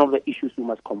 That's one of the issues we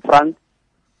must confront.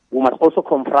 We must also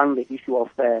confront the issue of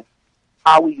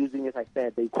are we using, as I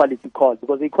said, the Equality Court?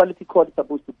 Because the Equality Court is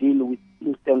supposed to deal with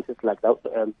instances like those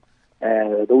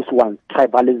ones,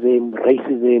 tribalism,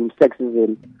 racism,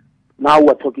 sexism. Now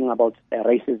we're talking about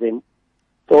racism.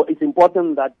 So it's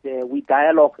important that we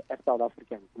dialogue as South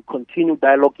Africans. We continue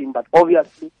dialoguing, but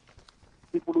obviously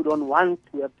people who don't want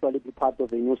to actually be part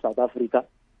of a new South Africa,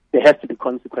 there has to be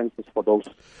consequences for those.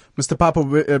 Mr.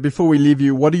 Papa, before we leave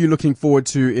you, what are you looking forward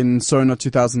to in SONA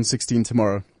 2016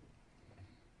 tomorrow?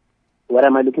 What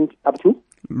am I looking up to?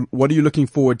 What are you looking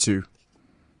forward to?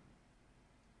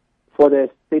 For the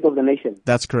state of the nation.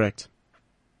 That's correct.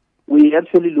 We're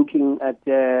actually looking at,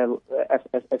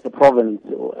 as a province,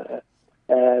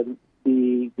 the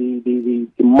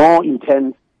more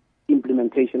intense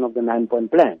implementation of the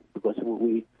 9-point plan, because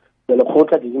the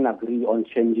Lekgotla didn't agree on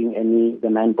changing the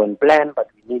 9-point plan, but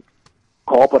we need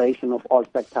cooperation of all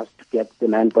sectors to get the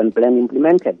 9-point plan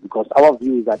implemented, because our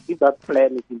view is that if that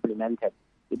plan is implemented,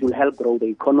 it will help grow the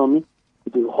economy.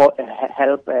 It will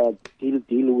help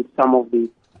deal with some of the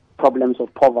problems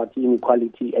of poverty,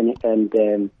 inequality,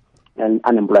 and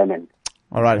unemployment.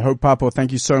 All right, Hope Papo,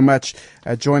 thank you so much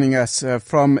joining us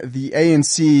from the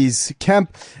ANC's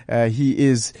camp. He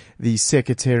is the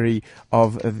secretary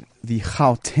of the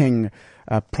Gauteng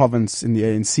province in the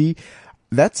ANC.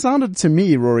 That sounded to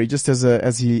me, Rory, just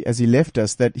as he left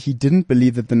us, that he didn't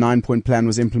believe that the 9-point plan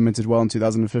was implemented well in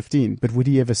 2015. But would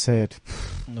he ever say it?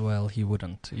 Well, he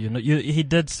wouldn't. He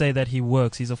did say that he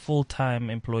works. He's a full-time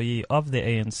employee of the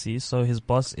ANC, so his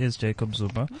boss is Jacob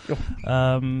Zuma.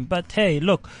 But hey,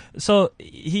 look, so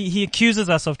he accuses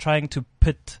us of trying to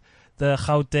pit the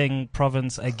Gauteng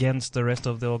province against the rest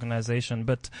of the organization.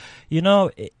 But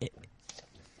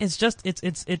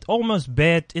it's almost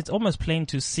plain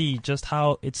to see just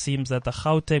how it seems that the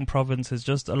Gauteng province is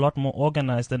just a lot more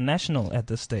organized than national at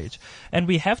this stage. And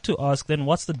we have to ask then,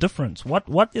 what's the difference?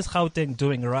 What is Gauteng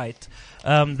doing right?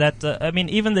 Even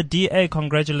the DA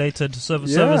congratulated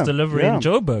service delivery in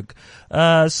Joburg.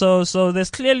 So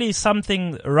there's clearly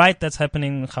something right that's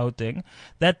happening in Gauteng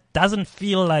that doesn't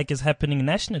feel like is happening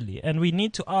nationally. And we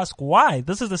need to ask why.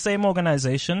 This is the same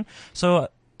organization. So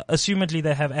assumedly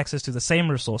they have access to the same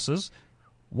resources.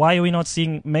 Why are we not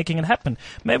making it happen?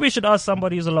 Maybe we should ask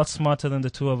somebody who's a lot smarter than the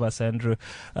two of us, Andrew.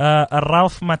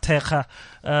 Ralph Mateka,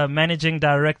 Managing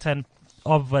Director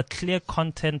of Clear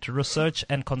Content Research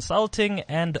and Consulting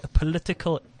and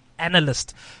political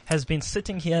analyst, has been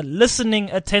sitting here listening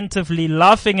attentively,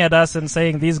 laughing at us and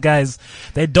saying, these guys,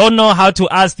 they don't know how to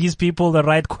ask these people the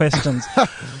right questions.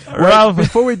 Well,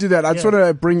 before we do that, I just want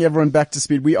to bring everyone back to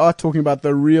speed. We are talking about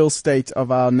the real state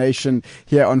of our nation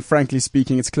here on Frankly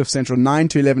Speaking. It's Cliff Central 9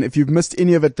 to 11. If you've missed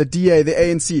any of it, the DA, the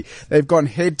ANC, they've gone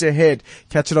head to head.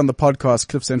 Catch it on the podcast,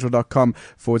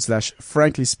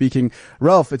 cliffcentral.com/Frankly Speaking.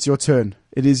 Ralph, it's your turn.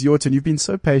 It is your turn. You've been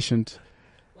so patient.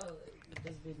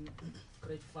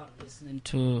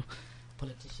 To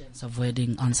politicians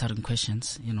avoiding answering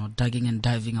questions, digging and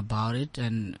diving about it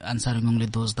and answering only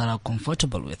those that are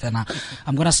comfortable with. And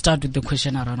I'm going to start with the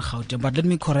question around Gauteng, but let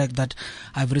me correct that.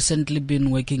 I've recently been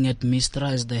working at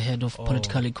MISTRA as the head of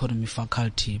political economy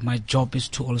faculty. My job is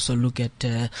to also look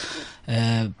at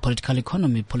political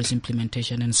economy, policy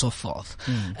implementation, and so forth.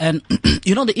 And,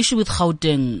 the issue with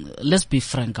Gauteng, let's be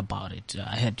frank about it.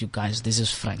 I heard you guys, this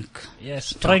is frank.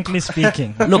 Yes, frankly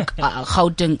speaking. Look,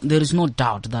 Gauteng, there is no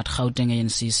doubt that Gauteng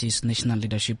ANC sees national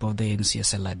leadership of the ANC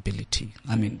as a liability.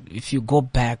 I mean, if you go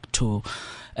back to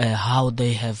how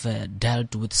they have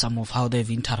dealt with how they've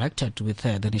interacted with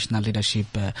the national leadership,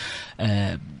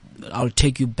 I'll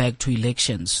take you back to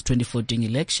elections, 2014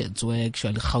 elections, where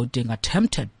actually Gauteng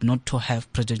attempted not to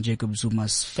have President Jacob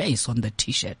Zuma's face on the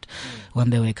T-shirt when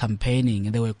they were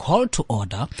campaigning. They were called to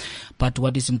order, but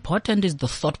what is important is the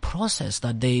thought process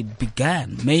that they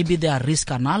began. Maybe their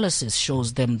risk analysis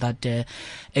shows them that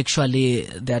actually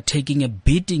they are taking a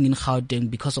beating in Gauteng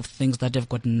because of things that have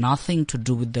got nothing to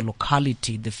do with the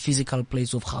locality, the physical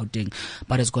place of Gauteng,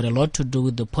 but it's got a lot to do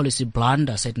with the policy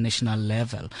blunders at national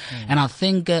level. And I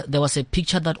think there was a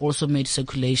picture that also made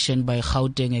circulation by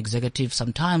Gauteng executives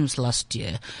sometimes last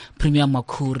year. Premier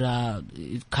Makura,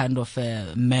 kind of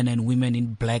men and women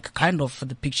in black, kind of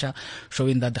the picture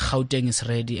showing that the Gauteng is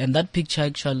ready. And that picture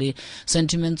actually,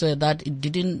 sentiments were that it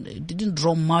didn't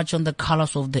draw much on the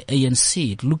colors of the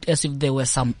ANC. It looked as if there were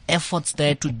some efforts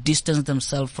there to distance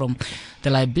themselves from the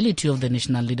liability of the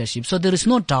national leadership. So there is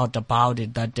no doubt about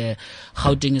it that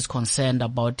Gauteng is concerned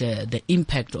about the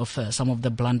impact of some of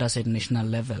the blunders at national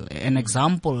level. An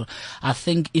example, I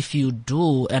think if you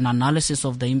do an analysis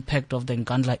of the impact of the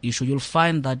Nkandla issue, you'll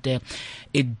find that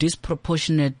it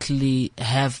disproportionately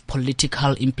have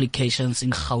political implications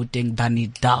in Gauteng than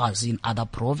it does in other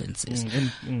provinces.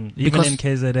 Even in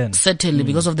KZN. Certainly,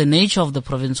 because of the nature of the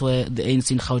province where the ANC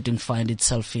in Gauteng find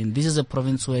itself in. This is a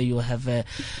province where you have a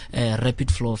rapid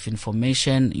flow of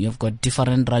information. You've got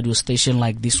different radio stations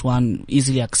like this one,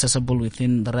 easily accessible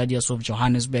within the radius of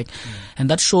Johannesburg. And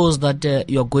that shows that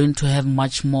you're going to have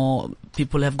much more,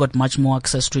 people have got much more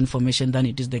access to information than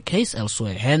it is the case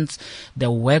elsewhere. Hence, the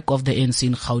work of the ANC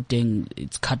in Gauteng,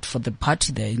 it's cut for the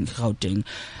party there in Gauteng.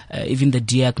 Even the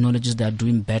DA acknowledges they are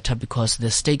doing better because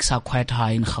the stakes are quite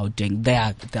high in Gauteng.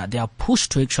 They are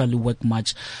pushed to actually work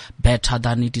much better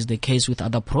than it is the case with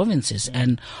other provinces.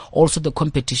 And also the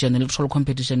electoral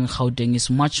competition in Gauteng is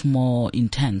much more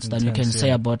intense than you can say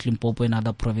about Limpopo and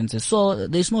other provinces. So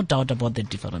there's no doubt about the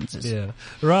differences. Yeah.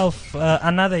 Ralph,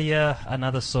 another year,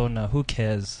 another SONA. Who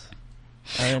cares?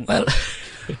 Well,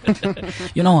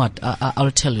 you know what?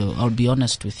 I'll tell you. I'll be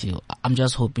honest with you. I'm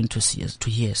just hoping to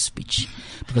hear a speech,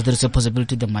 because there is a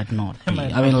possibility there might not be.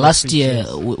 I mean, last year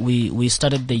we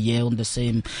started the year on the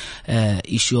same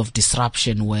issue of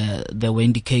disruption, where there were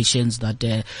indications that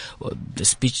the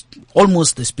speech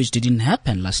didn't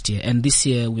happen last year, and this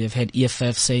year we have had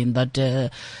EFF saying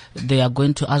that they are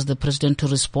going to ask the president to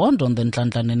respond on the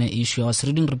Nhlanhla issue. I was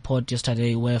reading a report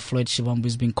yesterday where Floyd Shivambu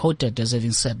is being quoted as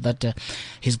having said that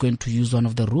he's going to use one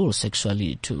of the rules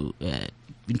actually to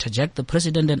interject the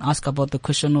president and ask about the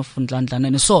question of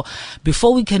Nhlanhla. So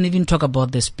before we can even talk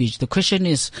about the speech, the question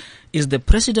is the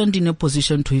president in a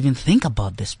position to even think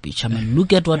about the speech? I mean,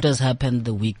 look at what has happened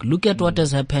the week. Look at what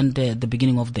has happened at the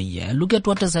beginning of the year. Look at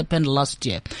what has happened last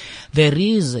year. There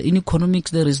is, in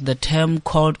economics, there is the term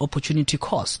called opportunity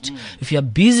cost. If you are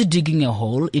busy digging a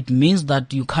hole, it means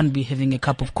that you can't be having a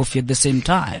cup of coffee at the same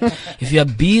time. If you are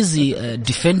busy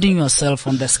defending yourself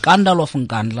on the scandal of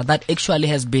Nkandla, that actually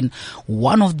has been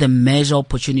one of the major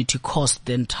opportunity costs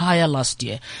the entire last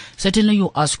year. Certainly you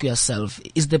ask yourself,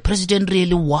 is the president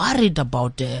really worried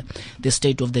about the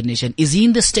state of the nation? Is he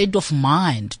in the state of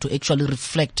mind to actually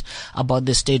reflect about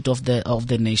the state of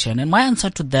the nation? And my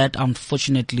answer to that,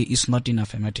 unfortunately, is not in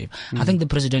affirmative. I think the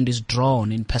president is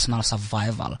drawn in personal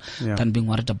survival than being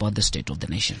worried about the state of the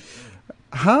nation.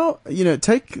 How,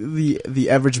 take the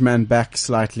average man back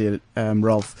slightly,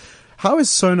 Ralph. How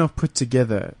is SONA put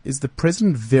together? Is the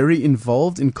president very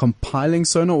involved in compiling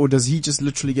SONA, or does he just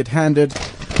literally get handed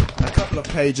a couple of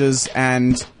pages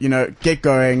and, get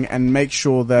going and make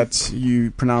sure that you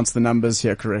pronounce the numbers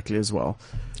here correctly as well?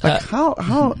 Like,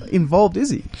 how involved is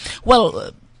he?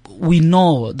 Well, we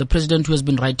know the president who has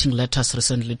been writing letters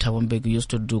recently, Thabo Mbeki,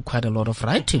 used to do quite a lot of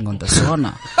writing on the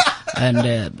SONA.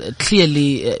 And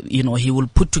clearly, he will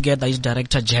put together his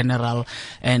director general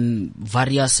and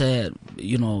various,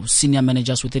 senior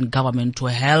managers within government to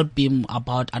help him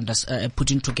about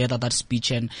putting together that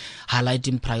speech and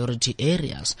highlighting priority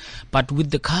areas. But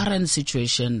with the current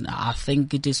situation, I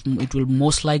think it will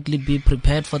most likely be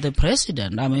prepared for the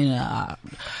president. I mean, I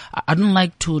don't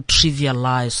like to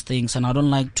trivialize things, and I don't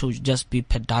like to just be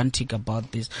pedantic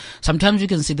about this. Sometimes you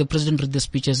can see the president read the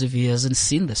speech as if he hasn't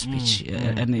seen the speech,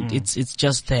 it's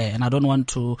just there, and I don't want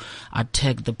to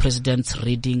attack the president's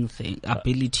reading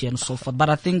ability and so forth. But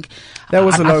I think that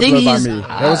was a low blow by me.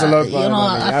 That was a low blow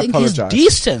by me. I think he's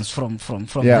distance from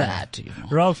that.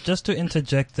 Ralph, just to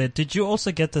interject there, did you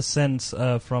also get the sense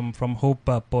from Hope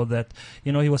Papo that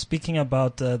he was speaking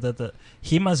about that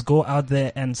he must go out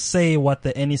there and say what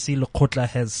the NEC Lekgotla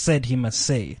has said he must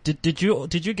say? Did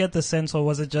you get the sense, or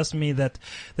was it just me, that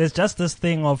there's just this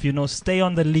thing of stay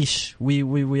on the leash? We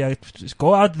are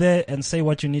go out there and say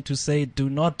what you need to say. Do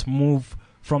not move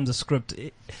from the script.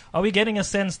 Are we getting a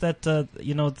sense that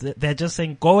they're just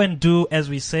saying go and do as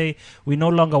we say? We no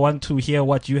longer want to hear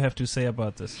what you have to say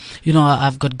about this.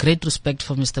 I've got great respect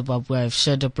for Mr. Babu. I've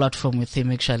shared a platform with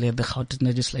him actually at the Gauteng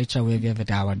legislature where we have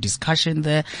had our discussion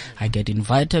there. I get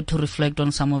invited to reflect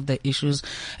on some of the issues,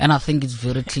 and I think it's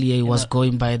very clear he was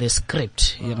going by the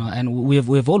script. And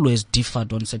we've always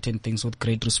differed on certain things with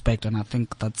great respect, and I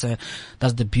think that's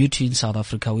the beauty in South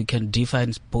Africa. We can differ,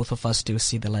 and both of us still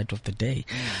see the light of the day.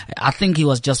 I think he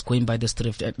was just going by the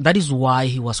script. That is why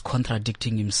he was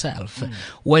contradicting himself.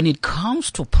 When it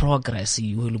comes to progress,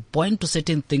 he will point to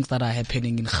certain things that are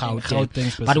happening in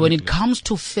Gauteng. But when it comes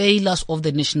to failures of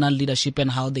the national leadership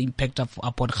and how they impact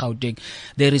upon Gauteng,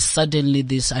 there is suddenly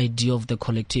this idea of the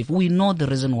collective. We know the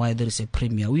reason why there is a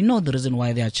premier. We know the reason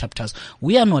why there are chapters.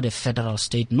 We are not a federal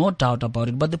state, no doubt about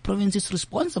it, but the province is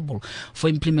responsible for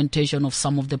implementation of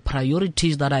some of the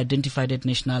priorities that are identified at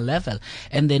national level.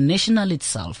 And the national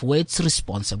itself, where it's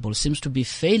responsible, seems to be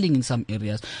failing in some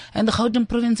areas. And the Gauteng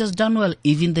province has done well.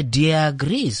 Even the DA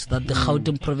agrees that the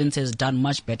Gauteng province has done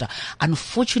much better.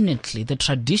 Unfortunately, the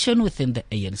tradition within the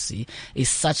ANC is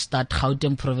such that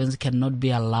Gauteng province cannot be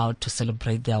allowed to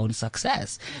celebrate their own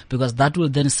success, because that will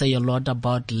then say a lot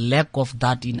about lack of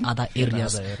that in other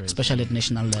areas, especially at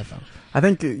national level. I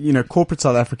think, corporate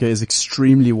South Africa is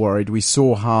extremely worried. We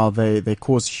saw how they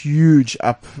caused huge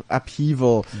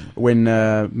upheaval when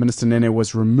Minister Nene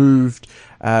was removed,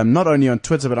 not only on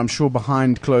Twitter, but I'm sure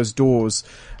behind closed doors.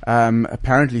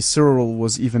 Apparently Cyril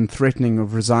was even threatening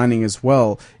of resigning as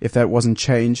well if that wasn't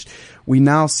changed. We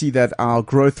now see that our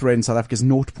growth rate in South Africa is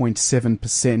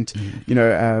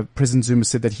 0.7%. President Zuma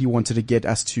said that he wanted to get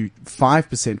us to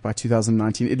 5% by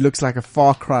 2019. It looks like a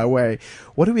far cry away.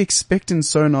 What do we expect in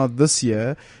SONA this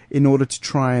year in order to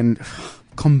try and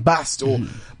combust or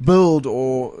build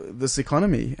this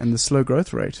economy and the slow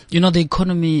growth rate? The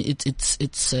economy, it's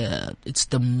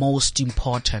the most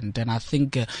important, and I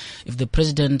think if the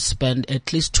president spent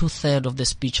at least 2/3 of the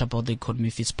speech about the economy,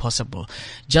 if it's possible,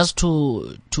 just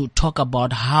to talk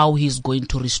about how he's going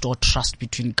to restore trust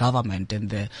between government and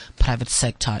the private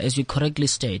sector. As you correctly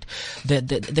state,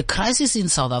 the crisis in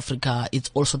South Africa,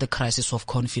 it's also the crisis of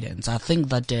confidence. I think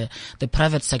that the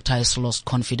private sector has lost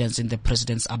confidence in the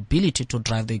president's ability to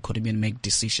drive the economy and make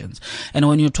decisions. And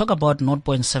when you talk about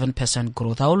 0.7%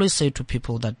 growth, I always say to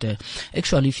people that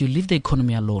actually if you leave the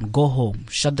economy alone, go home,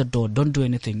 shut the door, don't do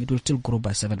anything, it will still grow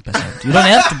by 7%. You don't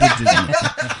have to be doing anything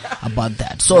about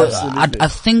that. So I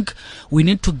think we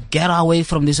need to get away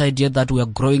from this idea that we are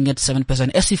growing at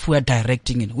 7% as if we are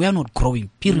directing it. We are not growing,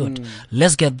 period.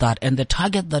 Let's get that. And the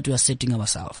target that we are setting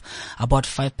ourselves, about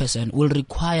 5%, will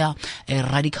require a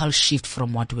radical shift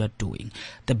from what we are doing.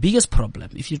 The biggest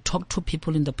problem, if you talk to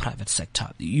people in the private sector,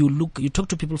 you talk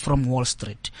to people from Wall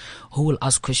Street who will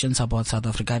ask questions about South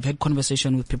Africa. I've had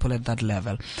conversation with people at that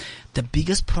level. The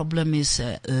biggest problem is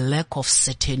lack of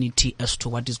certainty as to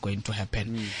what is going to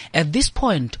happen. At this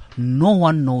point, no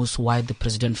one knows why the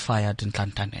president fired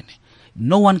Nhlanhla Nene.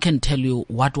 No one can tell you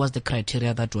what was the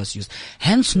criteria that was used.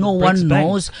 Hence, no one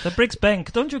knows. The BRICS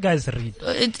Bank. Don't you guys read?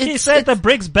 He said the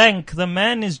BRICS Bank, the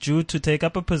man is due to take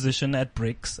up a position at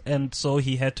BRICS, and so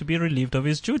he had to be relieved of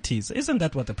his duties. Isn't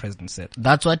that what the president said?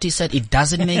 That's what he said. It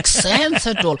doesn't make sense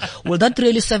at all. Will that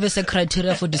really serve as a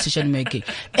criteria for decision making?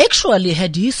 Actually,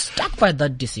 had he stuck by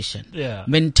that decision,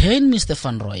 maintain Mr.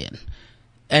 Van Rooyen,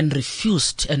 and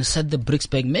refused and set the BRICS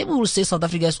back, maybe we'll say South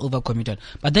Africa is overcommitted.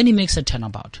 But then he makes a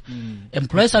turnabout,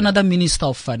 employs another Minister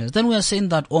of Finance. Then we are saying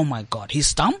that, oh my God, he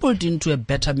stumbled into a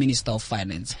better Minister of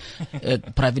Finance,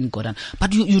 Pravin Gordhan.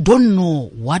 But you don't know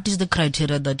what is the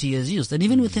criteria that he has used. And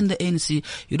even within the ANC,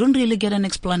 you don't really get an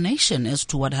explanation as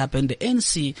to what happened. The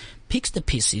ANC picks the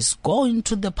pieces, go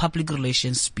into the public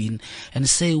relations spin and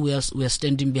say we are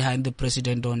standing behind the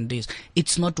president on this.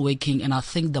 It's not working, and I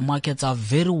think the markets are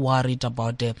very worried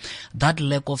about that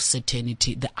lack of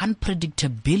certainty, the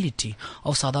unpredictability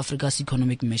of South Africa's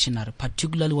economic machinery,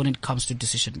 particularly when it comes to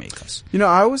decision makers. You know,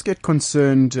 I always get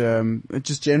concerned,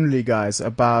 just generally, guys,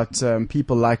 about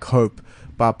people like Hope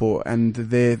Bapo and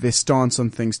their stance on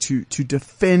things to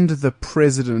defend the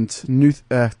president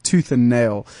tooth and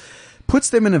nail.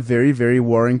 Puts them in a very, very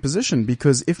worrying position,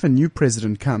 because if a new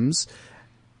president comes,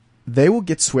 they will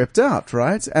get swept out,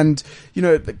 right? And, you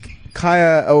know,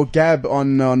 Kaya or Gab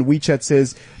on WeChat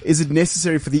says, is it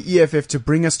necessary for the EFF to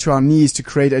bring us to our knees to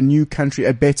create a new country,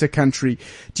 a better country?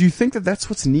 Do you think that that's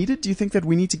what's needed? Do you think that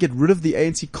we need to get rid of the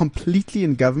ANC completely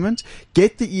in government,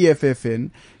 get the EFF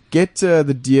in, get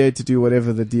the DA to do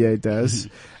whatever the DA does,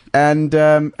 and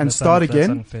start again? That's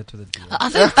unfair to the DA.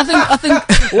 I think.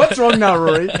 What's wrong now,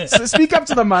 Rory? Speak up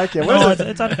to the mic here.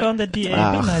 It's unfair on the DA. Be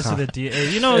nice to the DA.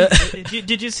 You know,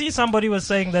 did you see somebody was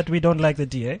saying that we don't like the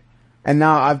DA? And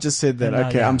now I've just said that.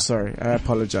 Okay, yeah. I'm sorry. I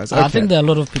apologize. I think there are a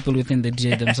lot of people within the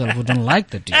DA themselves who don't like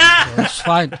the DA. So it's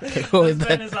fine. Go with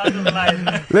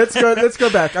that. Let's go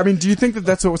back. I mean, do you think that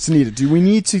that's what's needed? Do we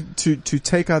need to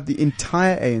take out the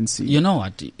entire ANC? You know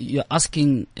what? You're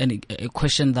asking a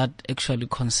question that actually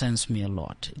concerns me a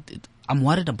lot. I'm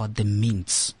worried about the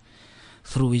means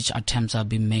through which attempts are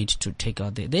being made to take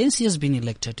out the ANC has been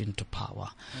elected into power.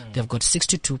 They've got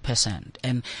 62%,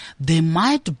 and they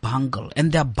might bungle,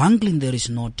 and they're bungling, there is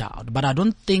no doubt, but I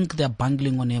don't think they're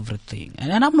bungling on everything.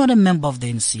 And I'm not a member of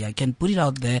the ANC. I can put it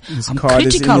out there. I'm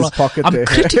critical of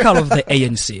the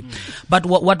ANC. But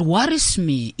what worries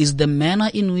me is the manner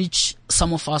in which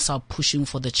some of us are pushing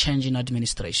for the change in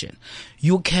administration.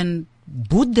 You can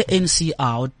boot the ANC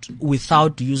out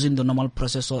without using the normal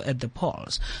process or at the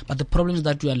polls. But the problem is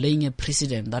that we are laying a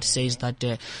precedent that says that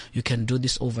you can do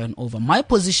this over and over. My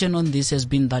position on this has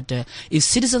been that if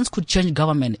citizens could change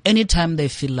government anytime they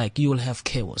feel like, you will have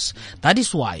chaos. That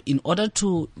is why, in order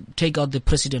to take out the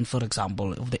president, for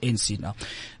example, of the ANC now,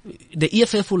 the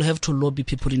EFF will have to lobby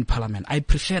people in parliament. I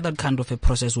prefer that kind of a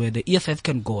process where the EFF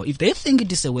can go. If they think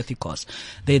it is a worthy cause,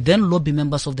 they then lobby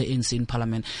members of the ANC in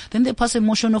parliament. Then they pass a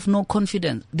motion of no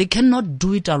confidence. They cannot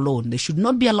do it alone. They should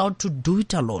not be allowed to do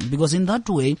it alone, because in that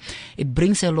way, it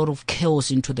brings a lot of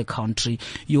chaos into the country.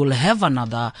 You will have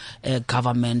another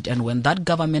government, and when that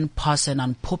government passes an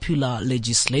unpopular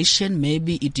legislation,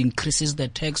 maybe it increases the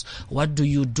tax. What do?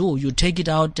 You take it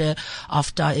out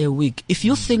after a week. If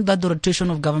you think that the rotation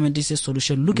of government is a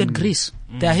solution, look at Greece.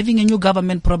 They are having a new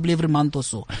government probably every month or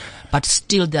so, but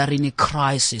still they are in a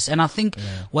crisis. And I think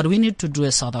what we need to do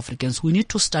as South Africans, we need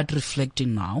to start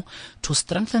reflecting now to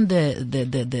strengthen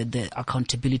the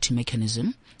accountability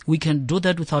mechanism. We can do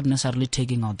that without necessarily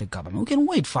taking out the government. We can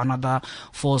wait for another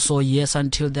 4 or so years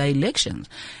until there are elections.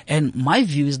 And my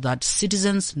view is that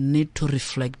citizens need to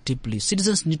reflect deeply.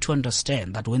 Citizens need to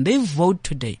understand that when they vote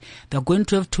today, they're going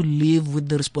to have to live with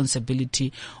the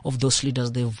responsibility of those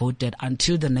leaders they voted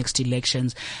until the next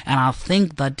elections. And I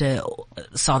think that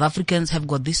South Africans have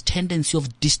got this tendency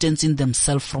of distancing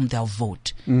themselves from their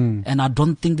vote. And I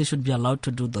don't think they should be allowed to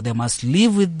do that. They must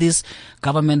live with this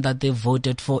government that they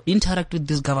voted for, interact with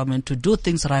this government to do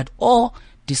things right, or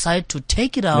decide to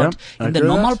take it out in the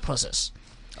normal process.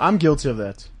 I'm guilty of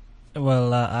that.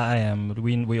 Well, I am.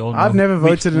 We all know. I've never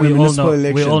voted in a municipal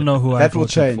election. We all know who I voted for. That will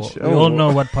change. We all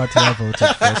know what party I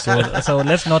voted for. So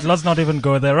let's not even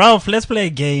go there. Ralph, let's play a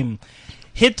game.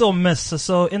 Hit or miss.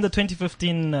 So in the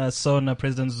 2015 SONA,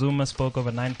 President Zuma spoke of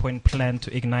a 9-point plan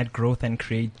to ignite growth and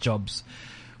create jobs.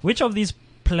 Which of these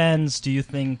plans do you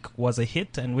think was a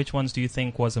hit, and which ones do you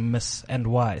think was a miss, and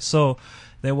why? So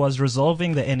there was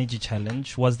resolving the energy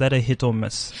challenge. Was that a hit or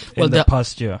miss in the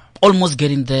past year? Almost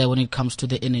getting there when it comes to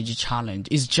the energy challenge.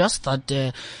 It's just that,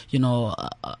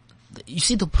 you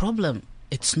see the problem.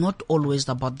 It's not always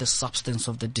about the substance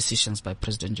of the decisions by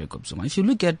President Jacob Zuma. If you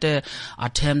look at the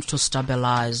attempts to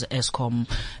stabilize Eskom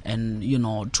and,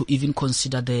 to even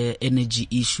consider the energy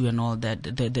issue and all that,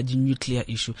 the nuclear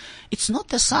issue, it's not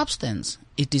the substance.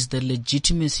 It is the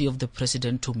legitimacy of the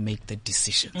president to make the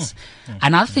decisions.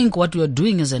 And I think what we are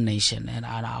doing as a nation, and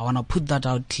I want to put that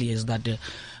out clear, is that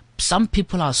some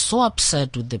people are so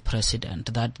upset with the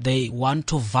president that they want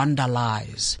to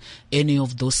vandalize any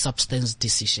of those substance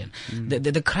decisions.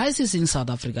 The crisis in South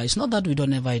Africa is not that we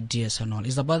don't have ideas and all.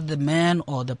 It's about the man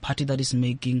or the party that is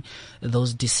making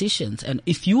those decisions. And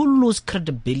if you lose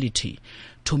credibility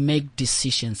to make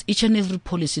decisions, each and every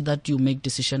policy that you make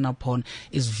decision upon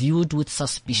is viewed with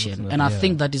suspicion. And I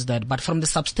think that is that. But from the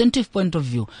substantive point of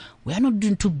view, we are not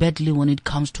doing too badly when it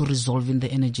comes to resolving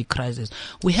the energy crisis.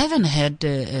 We haven't had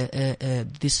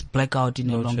this blackout in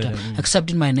a long time,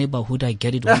 except in my neighborhood. I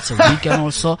get it once a week and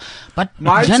also. But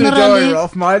generally,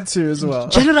 mine too as well.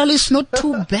 Generally, it's not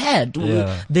too bad.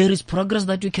 There is progress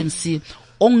that you can see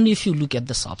only if you look at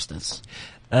the substance.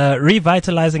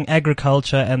 Revitalizing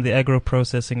agriculture and the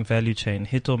agro-processing value chain,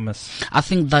 hit or miss? I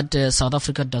think that South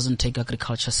Africa doesn't take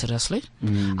agriculture seriously.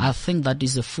 I think that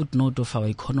is a footnote of our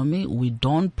economy. We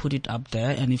don't put it up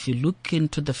there. And if you look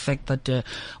into the fact that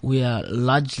we are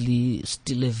largely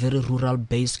still a very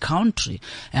rural-based country,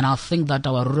 and I think that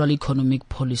our rural economic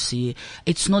policy,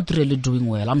 it's not really doing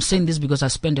well. I'm saying this because I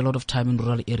spend a lot of time in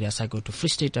rural areas. I go to Free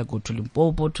State, I go to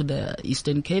Limpopo, to the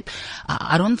Eastern Cape.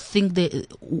 I don't think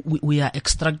we are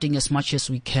extracting as much as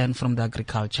we can from the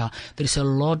agriculture. There is a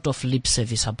lot of lip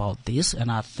service about this,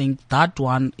 and I think that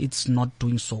one, it's not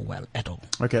doing so well at all.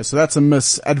 Okay, so that's a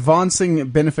miss. Advancing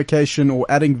benefication or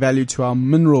adding value to our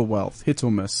mineral wealth, hit or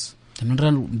miss?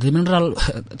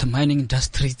 The mining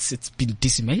industry, it's been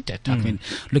decimated. I mean,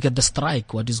 look at the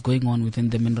strike, what is going on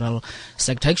within the mineral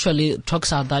sector. Actually,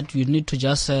 talks are that you need to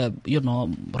just,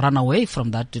 run away from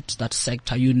that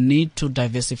sector. You need to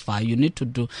diversify. You need to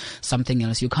do something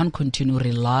else. You can't continue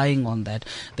relying on that.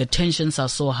 The tensions are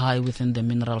so high within the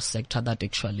mineral sector that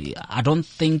actually, I don't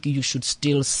think you should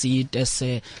still see it as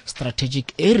a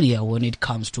strategic area when it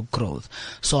comes to growth.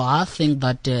 So I think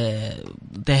that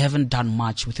they haven't done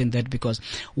much within that, because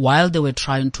while they were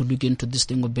trying to look into this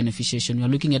thing of beneficiation, you are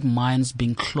looking at mines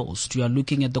being closed. You are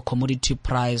looking at the commodity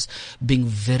price being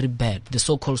very bad. The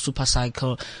so-called super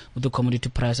cycle with the commodity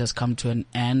price has come to an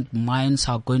end. Mines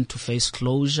are going to face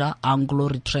closure, Anglo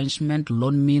retrenchment,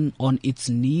 Lonmin on its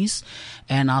knees.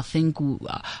 And I think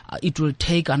it will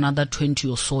take another 20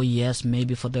 or so years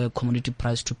maybe for the commodity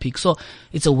price to peak. So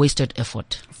it's a wasted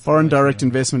effort. Foreign direct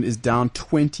investment is down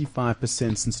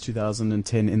 25% since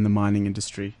 2010 in the mining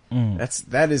industry. That's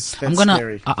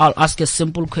scary. I'll ask a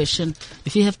simple question.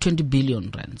 If you have 20 billion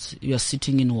rands, you are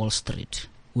sitting in Wall Street,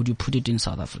 would you put it in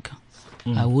South Africa?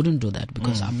 I wouldn't do that,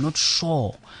 because I'm not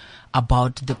sure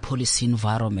about the policy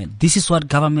environment. This is what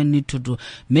government need to do.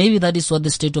 Maybe that is what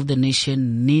the state of the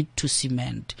nation need to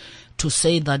cement, to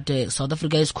say that South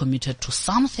Africa is committed to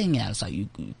something else. You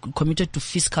committed to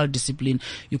fiscal discipline.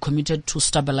 You committed to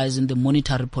stabilizing the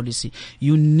monetary policy.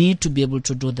 You need to be able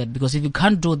to do that, because if you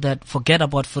can't do that, forget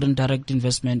about foreign direct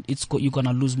investment. You're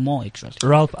gonna lose more, actually.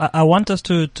 Ralph, I want us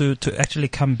to actually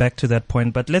come back to that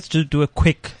point, but let's just do a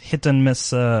quick hit and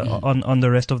miss on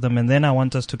the rest of them, and then I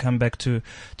want us to come back to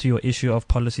your issue of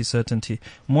policy certainty.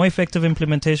 More effective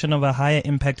implementation of a higher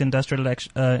impact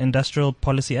industrial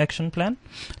policy action plan.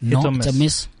 No, it's a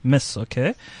miss. Miss,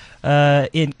 okay.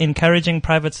 In encouraging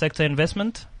private sector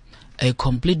investment? A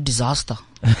complete disaster.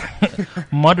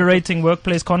 Moderating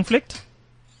workplace conflict?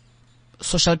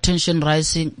 Social tension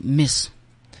rising? Miss.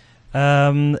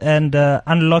 And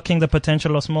unlocking the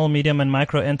potential of small, medium and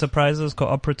micro enterprises,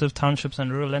 cooperative townships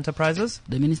and rural enterprises?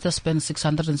 The minister spent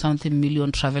 600 and something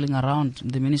million traveling around.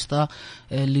 The minister,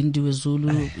 Lindiwe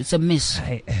Zulu, it's a miss.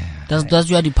 Does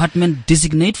your department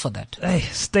designate for that?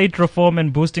 State reform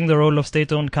and boosting the role of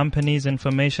state-owned companies,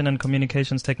 information and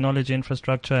communications technology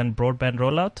infrastructure and broadband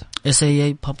rollout?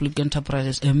 SAA, public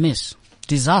enterprises, a miss.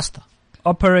 Disaster.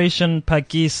 Operation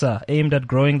Pakisa, aimed at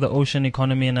growing the ocean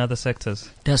economy in other sectors.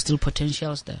 There are still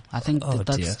potentials there. I think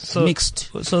that's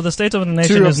mixed. So the state of the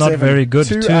nation is not very good.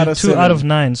 Two out of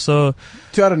 9. So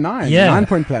 2 out of 9. Yeah.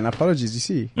 9-point plan. Apologies, you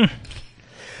see.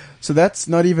 So that's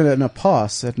not even a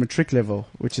pass at matric level,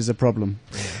 which is a problem.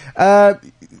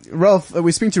 Ralph,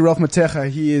 we're speaking to Ralph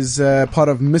Matekga. He is part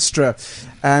of Mistra,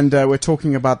 and we're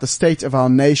talking about the state of our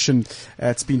nation.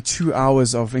 It's been 2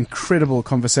 hours of incredible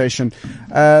conversation.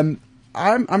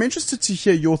 I'm interested to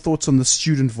hear your thoughts on the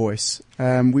student voice.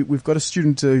 We've got a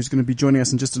student who's going to be joining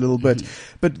us in just a little bit.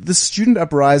 But the student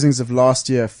uprisings of last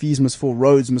year, fees must fall,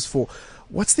 roads must fall.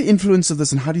 What's the influence of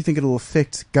this, and how do you think it will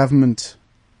affect government?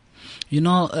 You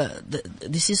know,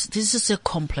 this is a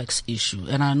complex issue,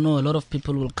 and I know a lot of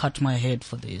people will cut my head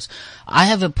for this. I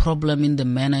have a problem in the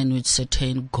manner in which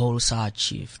certain goals are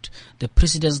achieved, the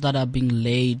precedents that are being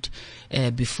laid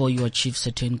before you achieve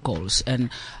certain goals, and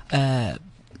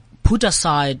put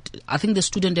aside, I think the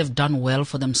students have done well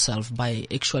for themselves by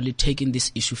actually taking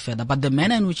this issue further. But the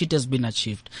manner in which it has been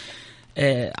achieved,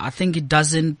 I think it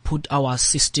doesn't put our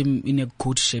system in a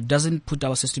good shape, doesn't put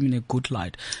our system in a good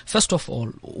light. First of all,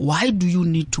 why do you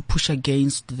need to push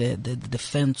against the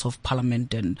fence of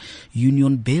Parliament and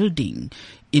Union building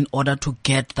in order to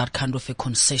get that kind of a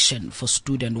concession for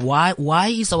students? Why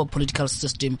is our political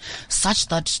system such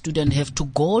that students have to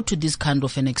go to this kind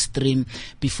of an extreme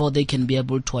before they can be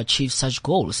able to achieve such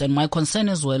goals? And my concern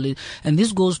as well, and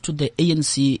this goes to the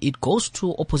ANC, it goes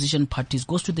to opposition parties,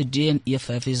 goes to the DA and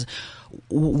EFF, is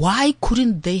why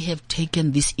couldn't they have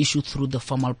taken this issue through the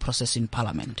formal process in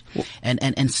Parliament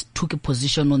and took a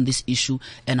position on this issue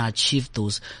and achieved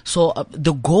those? So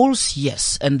the goals,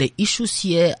 yes, and the issues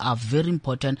here are very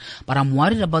important, but I'm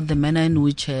worried about the manner in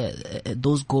which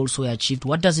those goals were achieved.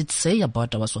 What does it say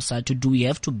about our society? Do we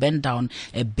have to bend down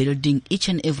a building each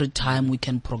and every time we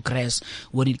can progress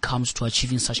when it comes to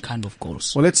achieving such kind of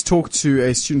goals? Well, let's talk to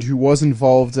a student who was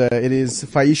involved. It is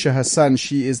Faisha Hassan.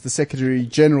 She is the Secretary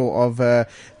General of the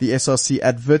SRC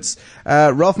at WITS.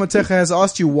 Ralph Mateja has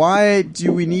asked you, why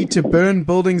do we need to burn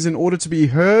buildings in order to be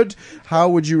heard? How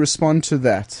would you respond to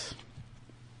that?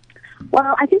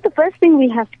 Well, I think the first thing we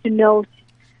have to note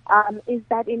is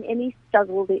that in any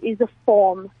struggle there is a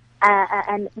form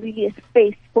and really a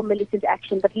space for militant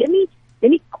action. But let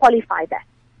me qualify that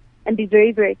and be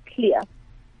very, very clear.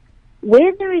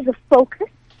 Where there is a focus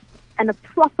and a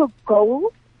proper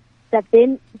goal that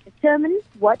then determines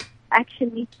what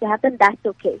action needs to happen, that's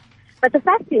okay. But the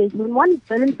fact is, when one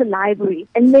burns a library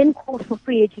and then calls for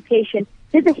free education,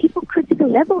 there's a hypocritical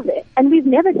level there. And we've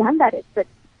never done that at WITS.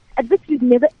 At WITS, we've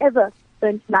never ever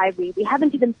burnt library. We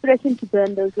haven't even threatened to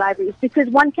burn those libraries, because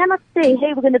one cannot say,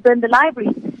 hey, we're going to burn the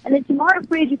library, and then tomorrow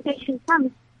free education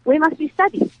comes, where must we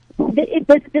study? There's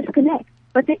a disconnect.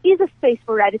 But there is a space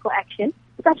for radical action,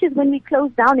 such as when we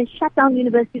closed down and shut down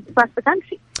universities across the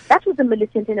country. That was a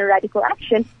militant and a radical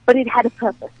action, but it had a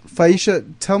purpose. Faisha,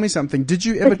 tell me something. Did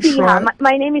you ever try...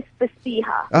 My name is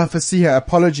Fasiha. Fasiha.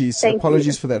 Apologies.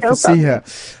 Apologies for that. No Fasiha.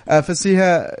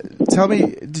 Fasiha, tell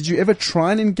me, did you ever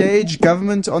try and engage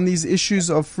government on these issues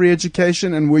of free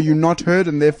education, and were you not heard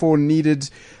and therefore needed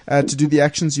to do the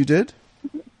actions you did?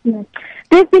 Yes.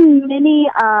 There's been many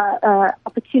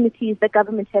opportunities that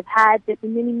governments have had. There's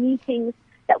been many meetings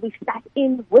that we've sat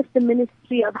in with the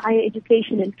Ministry of Higher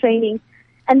Education and Training.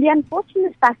 And the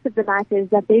unfortunate fact of the matter is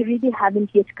that they really haven't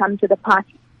yet come to the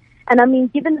party. And I mean,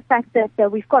 given the fact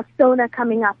that we've got SONA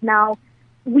coming up now,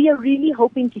 we are really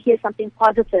hoping to hear something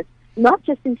positive, not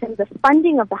just in terms of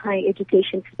funding of the higher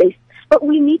education space, but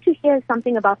we need to hear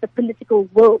something about the political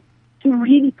will to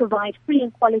really provide free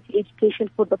and quality education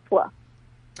for the poor.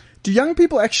 Do young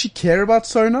people actually care about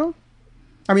SONA?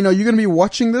 I mean, are you going to be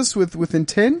watching this with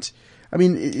intent? I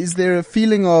mean, is there a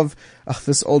feeling of,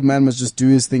 this old man must just do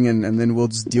his thing and then we'll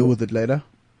just deal with it later?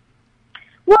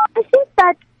 Well, I think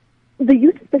that the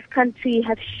youth of this country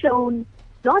have shown,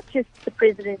 not just the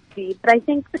presidency, but I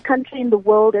think the country and the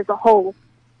world as a whole,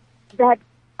 that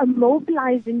a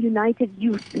mobilized and united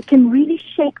youth can really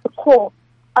shake the core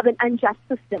of an unjust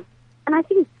system. And I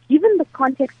think given the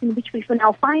context in which we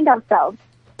now find ourselves,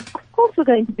 of course we're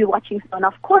going to be watching SONA.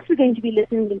 Of course we're going to be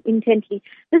listening intently.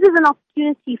 This is an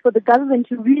opportunity for the government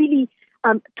to really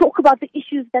talk about the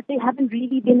issues that they haven't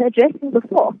really been addressing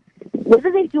before.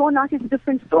 Whether they do or not is a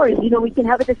different story. You know, we can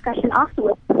have a discussion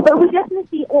afterwards. But we're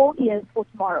definitely all ears for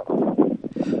tomorrow.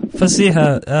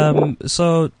 Fasiha,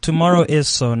 so tomorrow is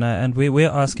SONA, and we're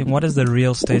asking, what is the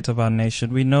real state of our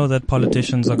nation? We know that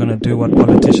politicians are going to do what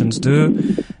politicians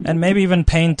do, and maybe even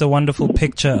paint a wonderful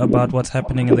picture about what's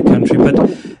happening in the country.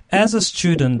 But as a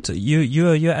student,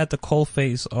 you're at the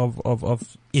coalface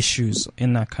of issues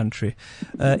in our country.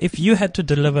 If you had to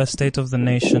deliver a state of the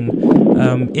nation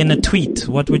in a tweet,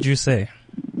 what would you say?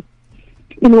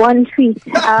 In one tweet,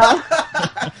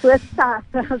 let's start.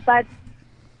 But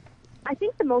I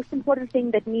think the most important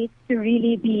thing that needs to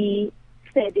really be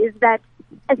said is that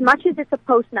as much as it's a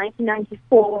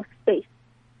post-1994 space,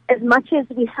 as much as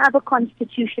we have a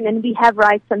constitution and we have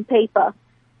rights on paper,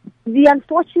 the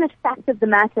unfortunate fact of the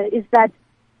matter is that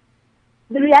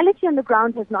the reality on the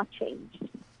ground has not changed,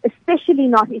 especially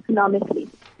not economically.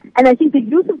 And I think the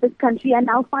youth of this country are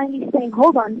now finally saying,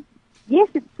 hold on, yes,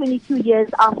 it's 22 years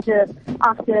after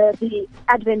the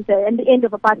advent and the end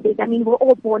of apartheid. I mean, we're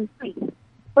all born free.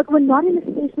 But we're not in a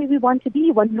space where we want to be.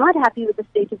 We're not happy with the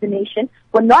state of the nation.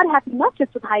 We're not happy not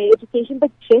just with higher education, but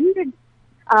gender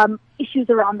issues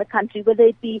around the country, whether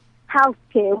it be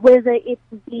healthcare, whether it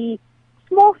be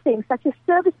small things such as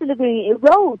service delivery,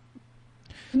 roads.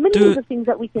 millions of things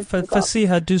that we can think of.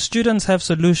 Fasiha, do students have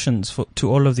solutions to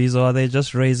all of these, or are they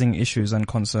just raising issues and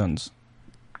concerns?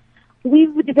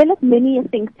 We've developed many a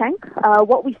think tank.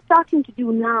 What we're starting to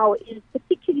do now is,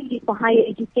 particularly for higher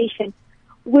education,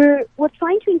 we're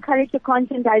trying to encourage the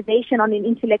conscientization on an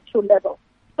intellectual level.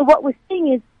 So what we're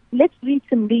saying is, let's read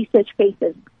some research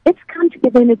papers. Let's come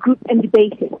together in a group and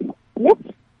debate it. Let's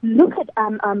look at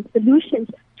solutions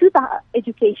to the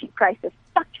education crisis,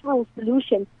 structural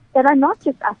solutions that are not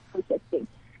just us protesting.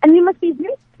 And we must be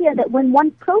very clear that when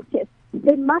one protests,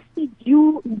 there must be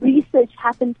due research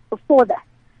happen before that,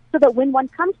 so that when one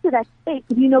comes to that space,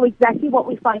 we know exactly what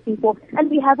we're fighting for and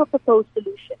we have a proposed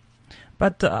solution.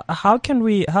 But how can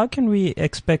we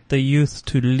expect the youth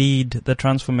to lead the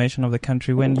transformation of the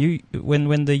country when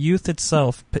the youth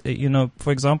itself,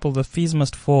 for example, the Fees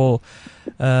Must Fall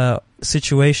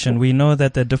situation, we know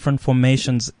that there are different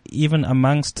formations even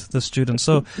amongst the students.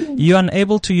 So you're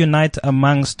unable to unite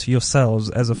amongst yourselves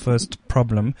as a first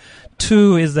problem.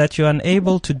 Two is that you're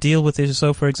unable to deal with issues.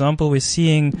 So, for example, we're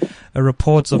seeing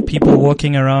reports of people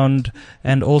walking around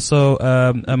and also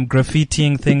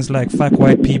graffitiing things like "fuck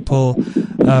white people"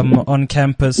 on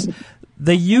campus.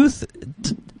 The youth,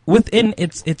 within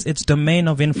its domain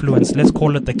of influence, let's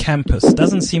call it the campus,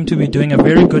 doesn't seem to be doing a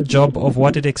very good job of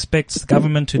what it expects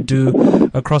government to do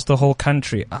across the whole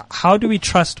country. How do we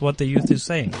trust what the youth is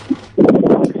saying?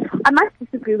 I must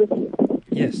disagree with you.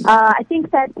 Yes. I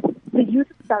think that the youth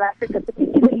of South Africa,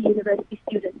 particularly university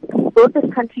students, brought this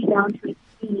country down to its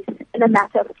knees in a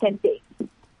matter of 10 days.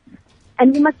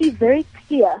 And we must be very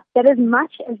clear that as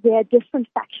much as there are different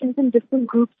factions and different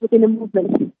groups within a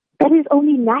movement, that is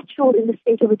only natural in the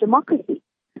state of a democracy.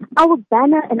 Our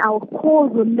banner and our call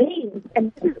remains,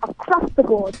 and this is across the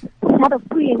board, to have a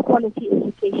free and quality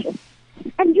education.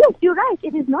 And yes, you're right,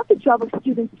 it is not the job of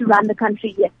students to run the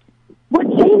country yet. We're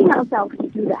training ourselves to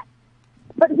do that.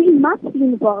 But we must be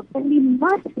involved, and we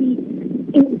must be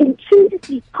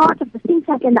intrinsically part of the think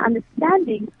tank and the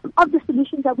understanding of the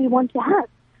solutions that we want to have.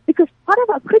 Because part of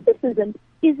our criticism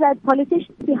is that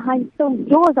politicians behind closed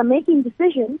doors are making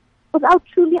decisions without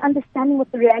truly understanding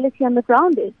what the reality on the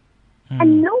ground is.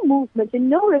 And no movement and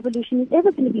no revolution is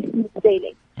ever going to be smooth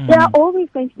sailing. There are always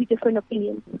going to be different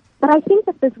opinions. But I think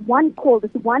that this one call,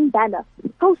 this one banner,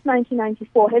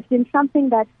 post-1994, has been something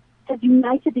that has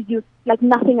united the youth like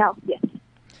nothing else yet.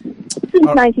 Since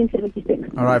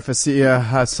 1976. All right, Fasiha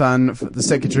Hassan, the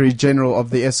Secretary General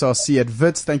of the SRC at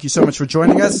WITS, thank you so much for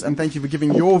joining us, and thank you for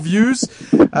giving your views.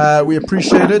 We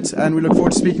appreciate it, and we look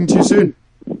forward to speaking to you soon.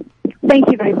 Thank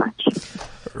you very much.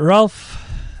 Ralph,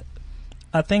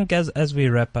 I think as we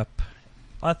wrap up,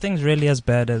 are things really as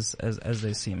bad as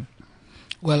they seem?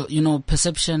 Well,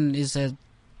 perception is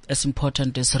as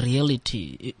important as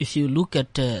reality. If you look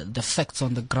at the facts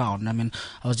on the ground,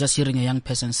 I was just hearing a young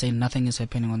person saying nothing is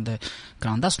happening on the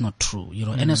ground. That's not true.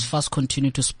 NSFAS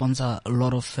continue to sponsor a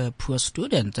lot of poor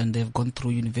students, and they've gone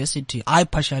through university. I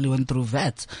partially went through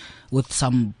VET with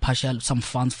some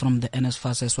funds from the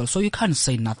NSFAS as well. So you can't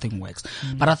say nothing works.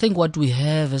 But I think what we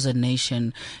have as a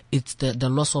nation, it's the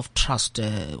loss of trust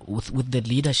with the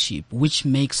leadership, which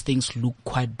makes things look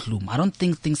quite gloom. I don't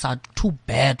think things are too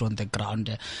bad on the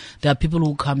ground. There are people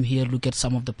who come here, look at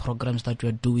some of the programs that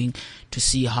we're doing to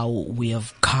see how we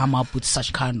have come up with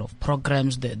such kind of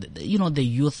programs. The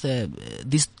youth,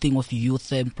 this thing of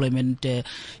youth employment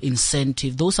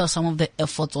incentive. Those are some of the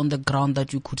efforts on the ground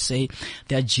that you could say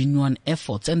they are genuine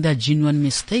efforts, and there are genuine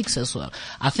mistakes as well.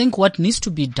 I think what needs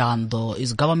to be done, though,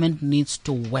 is government needs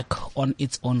to work on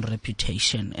its own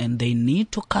reputation, and they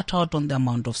need to cut out on the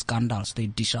amount of scandals they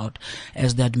dish out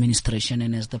as the administration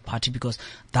and as the party, because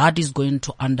that is going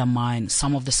to undermine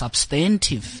some of the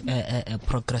substantive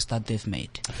progress that they've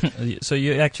made. So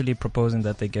you're actually proposing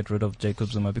that they get rid of Jacob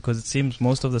Zuma, because it seems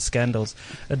most of the scandals,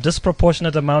 a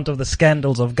disproportionate amount of the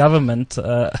scandals of government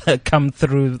come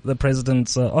through the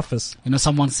president's office.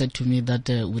 Someone said to me that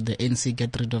would the ANC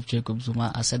get rid of Jacob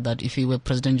Zuma? I said that if you were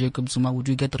President Jacob Zuma, would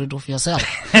you get rid of yourself?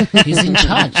 He's in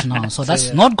charge now, so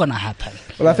that's not going to happen.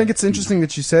 Well, I think it's interesting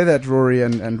that you say that, Rory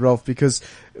and Ralph, because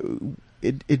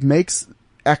it makes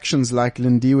actions like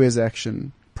Lindiwe's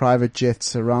action, private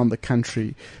jets around the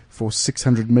country for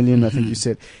 600 million, I think you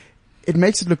said, it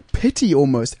makes it look petty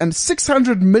almost. And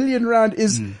 600 million rand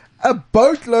is a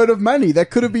boatload of money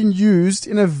that could have been used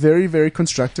in a very, very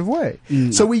constructive way.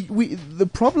 So the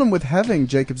problem with having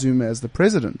Jacob Zuma as the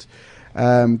president,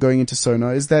 going into SONA,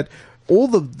 is that all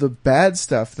the bad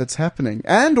stuff that's happening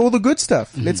and all the good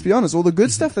stuff, let's be honest, all the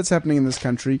good stuff that's happening in this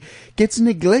country gets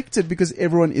neglected because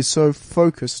everyone is so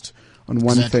focused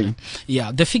one thing.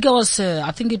 Yeah, the figure was,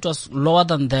 I think it was lower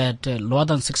than that, lower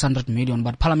than 600 million,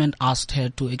 but Parliament asked her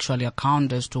to actually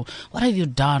account as to what have you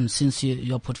done since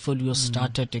your portfolio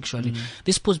started actually.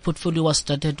 This portfolio was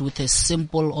started with a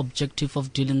simple objective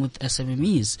of dealing with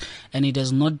SMMEs, and it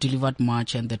has not delivered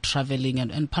much, and the travelling,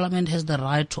 and Parliament has the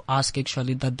right to ask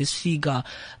actually that this figure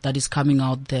that is coming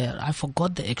out there, I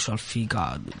forgot the actual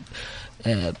figure,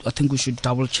 I think we should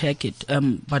double check it.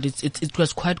 But it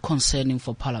was quite concerning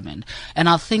for Parliament. And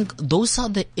I think those are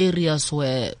the areas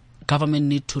where government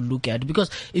need to look at, because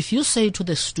if you say to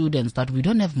the students that we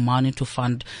don't have money to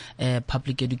fund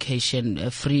public education,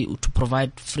 to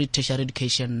provide free tertiary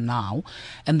education now,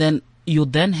 and then you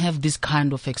then have this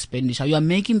kind of expenditure, you are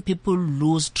making people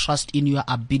lose trust in your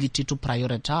ability to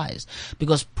prioritize,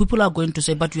 because people are going to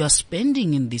say, but you are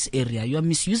spending in this area, you are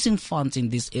misusing funds in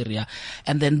this area,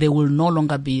 and then there will no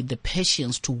longer be the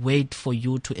patience to wait for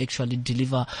you to actually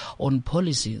deliver on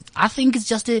policies. I think it's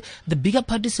just the bigger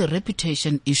part is a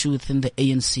reputation issue within the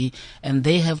ANC, and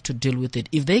they have to deal with it.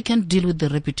 If they can deal with the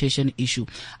reputation issue,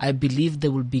 I believe they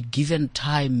will be given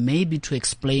time maybe to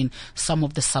explain some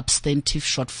of the substantive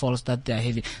shortfalls that they are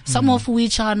having, some of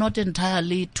which are not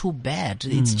entirely too bad.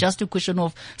 It's just a question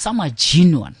of some are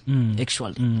genuine,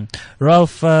 actually.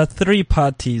 Ralph, three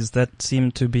parties that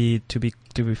seem to be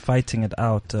fighting it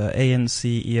out: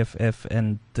 ANC, EFF,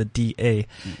 and the DA.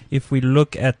 If we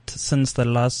look at since the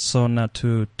last SONA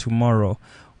to tomorrow,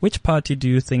 which party do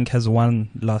you think has won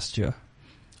last year?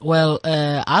 Well,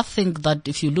 I think that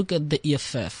if you look at the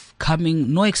EFF,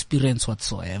 coming no experience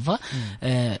whatsoever,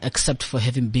 except for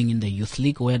having been in the Youth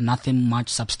League where nothing much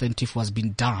substantive was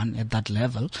being done at that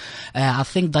level, I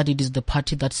think that it is the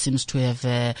party that seems to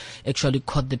have actually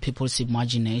caught the people's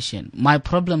imagination. My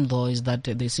problem though is that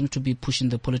they seem to be pushing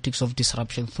the politics of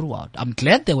disruption throughout. I'm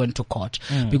glad they went to court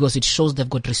because it shows they've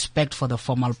got respect for the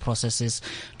formal processes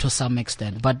to some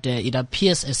extent. But it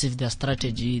appears as if their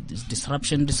strategy is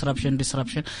disruption.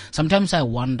 Sometimes I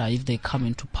wonder if they come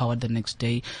into power the next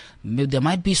day, maybe they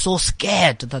might be so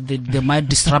scared that they might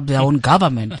disrupt their own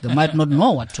government. They might not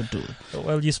know what to do.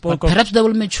 Well, you spoke but perhaps they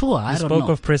will mature. I don't know. You spoke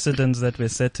of precedents that we're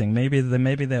setting. Maybe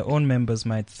their own members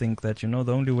might think that, the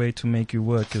only way to make you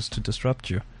work is to disrupt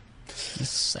you. It's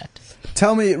sad.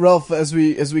 Tell me, Ralph, as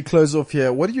we close off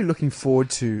here, what are you looking forward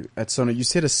to at SONA? You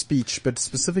said a speech, but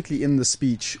specifically in the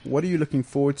speech, what are you looking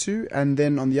forward to? And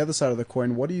then on the other side of the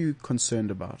coin, what are you concerned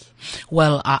about?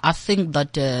 Well, I think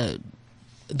that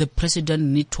the president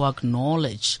need to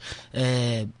acknowledge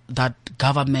that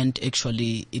government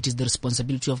actually, it is the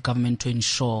responsibility of government to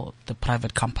ensure the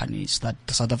private companies that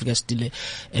South Africa is still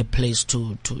a place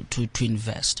to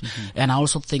invest. And I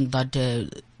also think that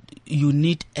you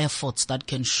need efforts that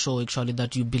can show actually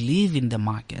that you believe in the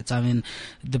markets. I mean,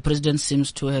 the president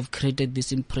seems to have created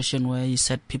this impression where he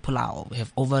said people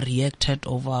have overreacted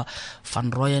over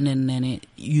Van Rooyen and Nene.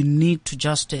 You need to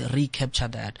just recapture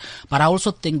that. But I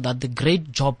also think that the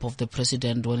great job of the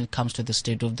president when it comes to the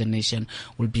State of the Nation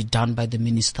will be done by the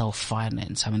Minister of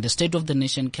Finance. I mean, the State of the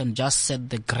Nation can just set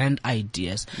the grand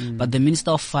ideas, but the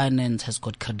Minister of Finance has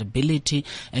got credibility,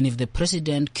 and if the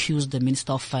president cues the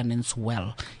Minister of Finance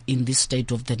well in this State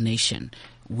of the Nation,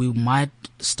 we might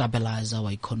stabilize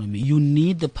our economy. You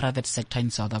need the private sector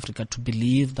in South Africa to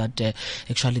believe that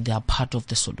actually they are part of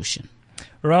the solution.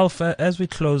 Ralph, as we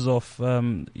close off, I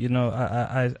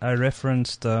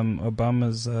referenced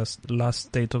Obama's last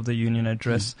State of the Union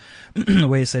address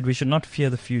where he said we should not fear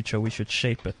the future, we should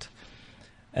shape it.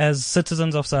 As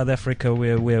citizens of South Africa,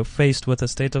 we're faced with a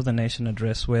State of the Nation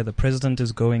address where the president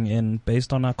is going in,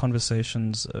 based on our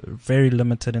conversations, very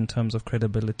limited in terms of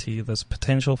credibility. There's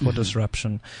potential for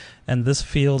disruption, and this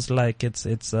feels like it's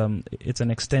an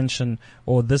extension,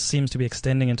 or this seems to be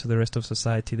extending into the rest of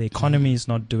society. The economy is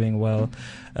not doing well.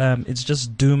 It's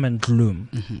just doom and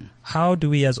gloom. How do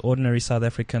we as ordinary South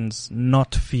Africans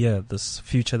not fear this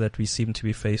future that we seem to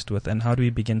be faced with, and how do we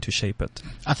begin to shape it?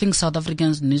 I think South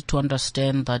Africans need to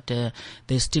understand that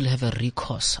they still have a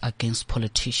recourse against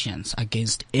politicians,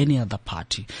 against any other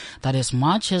party. That as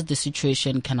much as the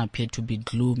situation can appear to be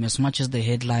gloom, as much as the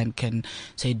headline can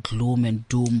say gloom and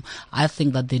doom, I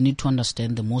think that they need to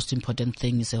understand the most important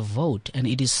thing is a vote. And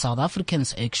it is South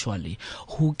Africans actually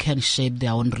who can shape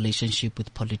their own relationship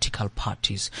with political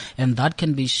parties. And that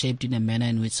can be shaped in a manner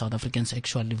in which South Africans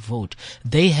actually vote.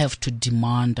 They have to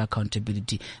demand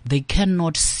accountability. They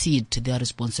cannot cede their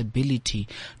responsibility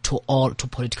to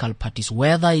political parties,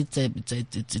 whether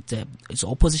it's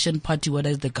opposition party, whether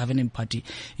it's the governing party.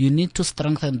 You need to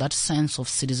strengthen that sense of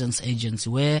citizens' agency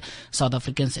where South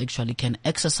Africans actually can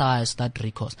exercise that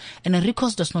recourse. And a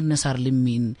recourse does not necessarily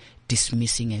mean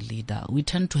dismissing a leader. We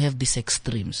tend to have these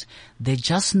extremes. They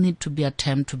just need to be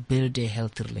attempt to build a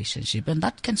healthy relationship, and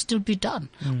that can still be done.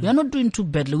 We are not doing too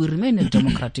badly. We remain a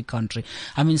democratic country.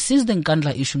 I mean, since the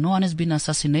Nkandla issue, no one has been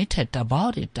assassinated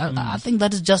about it. I think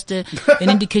that is just an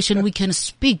indication we can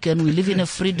speak, and we live in a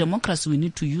free democracy. We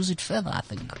need to use it further, I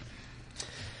think.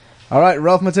 All right,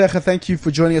 Ralph Matekga, thank you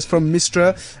for joining us from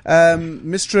Mistra.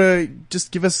 Mistra,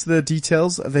 just give us the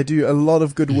details. They do a lot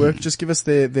of good work. Just give us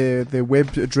their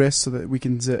web address so that we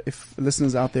can, if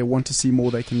listeners out there want to see more,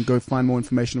 they can go find more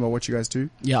information about what you guys do.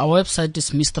 Yeah, our website is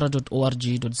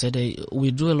mistra.org.za.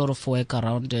 We do a lot of work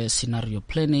around scenario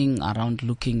planning, around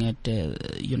looking at,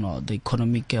 the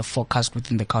economic forecast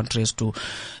within the country as to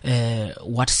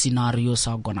what scenarios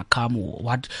are going to come,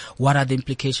 what are the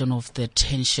implications of the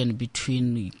tension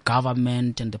between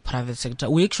government and the private sector.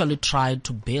 We actually try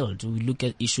to build. We look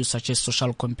at issues such as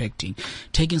social compacting,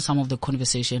 taking some of the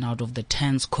conversation out of the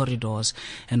tense corridors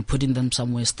and putting them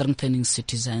somewhere, strengthening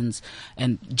citizens,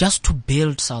 and just to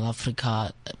build South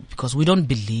Africa, because we don't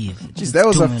believe. Jeez, that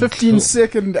was a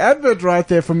 15-second advert right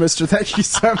there from Mr. Thank you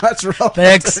so much, Ralph.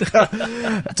 Thanks.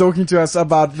 Talking to us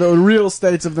about the real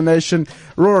state of the nation.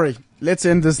 Rory, let's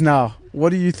end this now.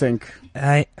 What do you think?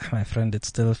 My friend, it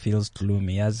still feels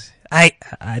gloomy. I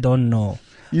don't know.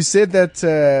 You said that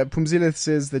Phumzile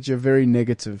says that you're very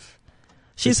negative.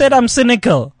 She said I'm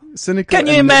cynical. Can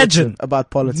you imagine about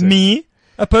politics? Me,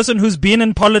 a person who's been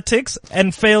in politics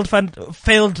and failed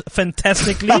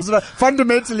fantastically.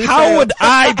 Fundamentally, how would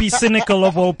I be cynical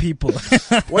of all people?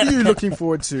 What are you looking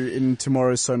forward to in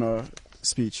tomorrow's Sono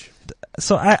speech?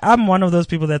 So I'm one of those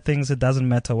people that thinks it doesn't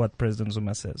matter what President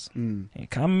Zuma says.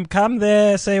 Come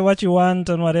there, say what you want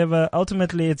and whatever.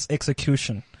 Ultimately, it's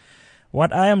execution.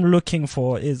 What I am looking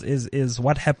for is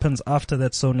what happens after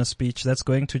that Sona speech. That's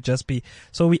going to just be,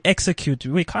 so we execute.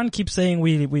 We can't keep saying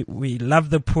we love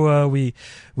the poor, we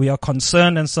are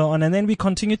concerned and so on, and then we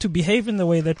continue to behave in the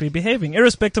way that we're behaving,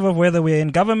 irrespective of whether we're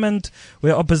in government,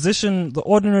 we're opposition, the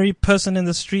ordinary person in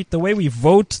the street, the way we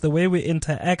vote, the way we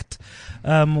interact,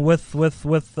 with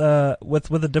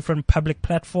the different public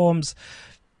platforms.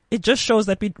 It just shows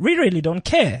that we really don't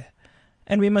care.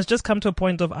 And we must just come to a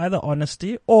point of either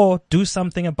honesty or do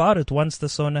something about it once the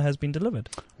Sona has been delivered.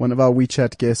 One of our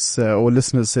WeChat guests or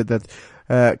listeners said that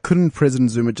couldn't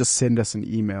President Zuma just send us an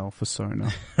email for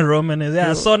Sona? Roman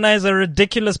is, Sona is a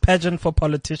ridiculous pageant for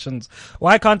politicians.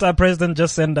 Why can't our president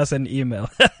just send us an email?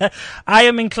 I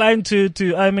am inclined to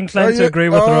agree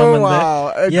with Roman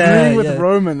there. Agreeing with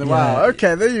Roman. Wow.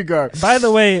 Okay, there you go. By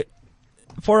the way,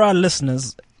 for our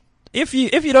listeners, if you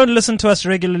don't listen to us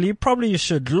regularly, probably you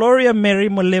should. Gloria Mary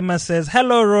Molema says,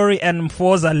 hello Rory and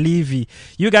Mfoza Levy.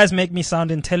 You guys make me sound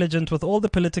intelligent with all the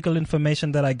political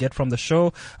information that I get from the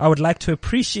show. I would like to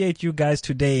appreciate you guys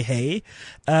today, hey.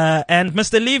 And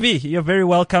Mr. Levy, you're very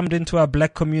welcomed into our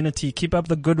black community. Keep up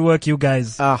the good work, you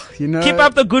guys. Keep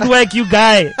up the good work, you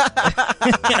guys.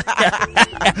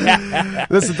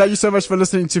 Listen, thank you so much for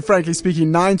listening to Frankly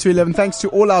Speaking 9 to 11. Thanks to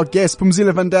all our guests,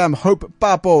 Phumzile van Dam, Hope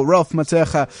Papo, Ralph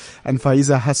Matekga, and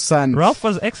Faiza Hassan. Ralph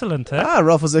was excellent, eh?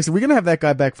 Ralph was excellent. We're going to have that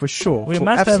guy back for sure. We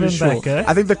must have him back, eh?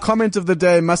 I think the comment of the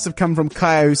day must have come from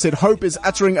Kaya, who said, Hope is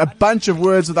uttering a bunch of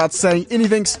words without saying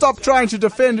anything. Stop trying to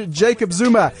defend Jacob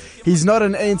Zuma. He's not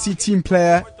an ANC team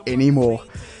player anymore.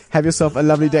 Have yourself a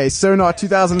lovely day. Sonar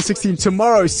 2016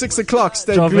 tomorrow, 6 o'clock.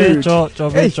 Stay glued. This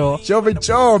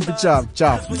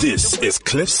is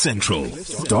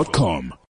CliffCentral.com.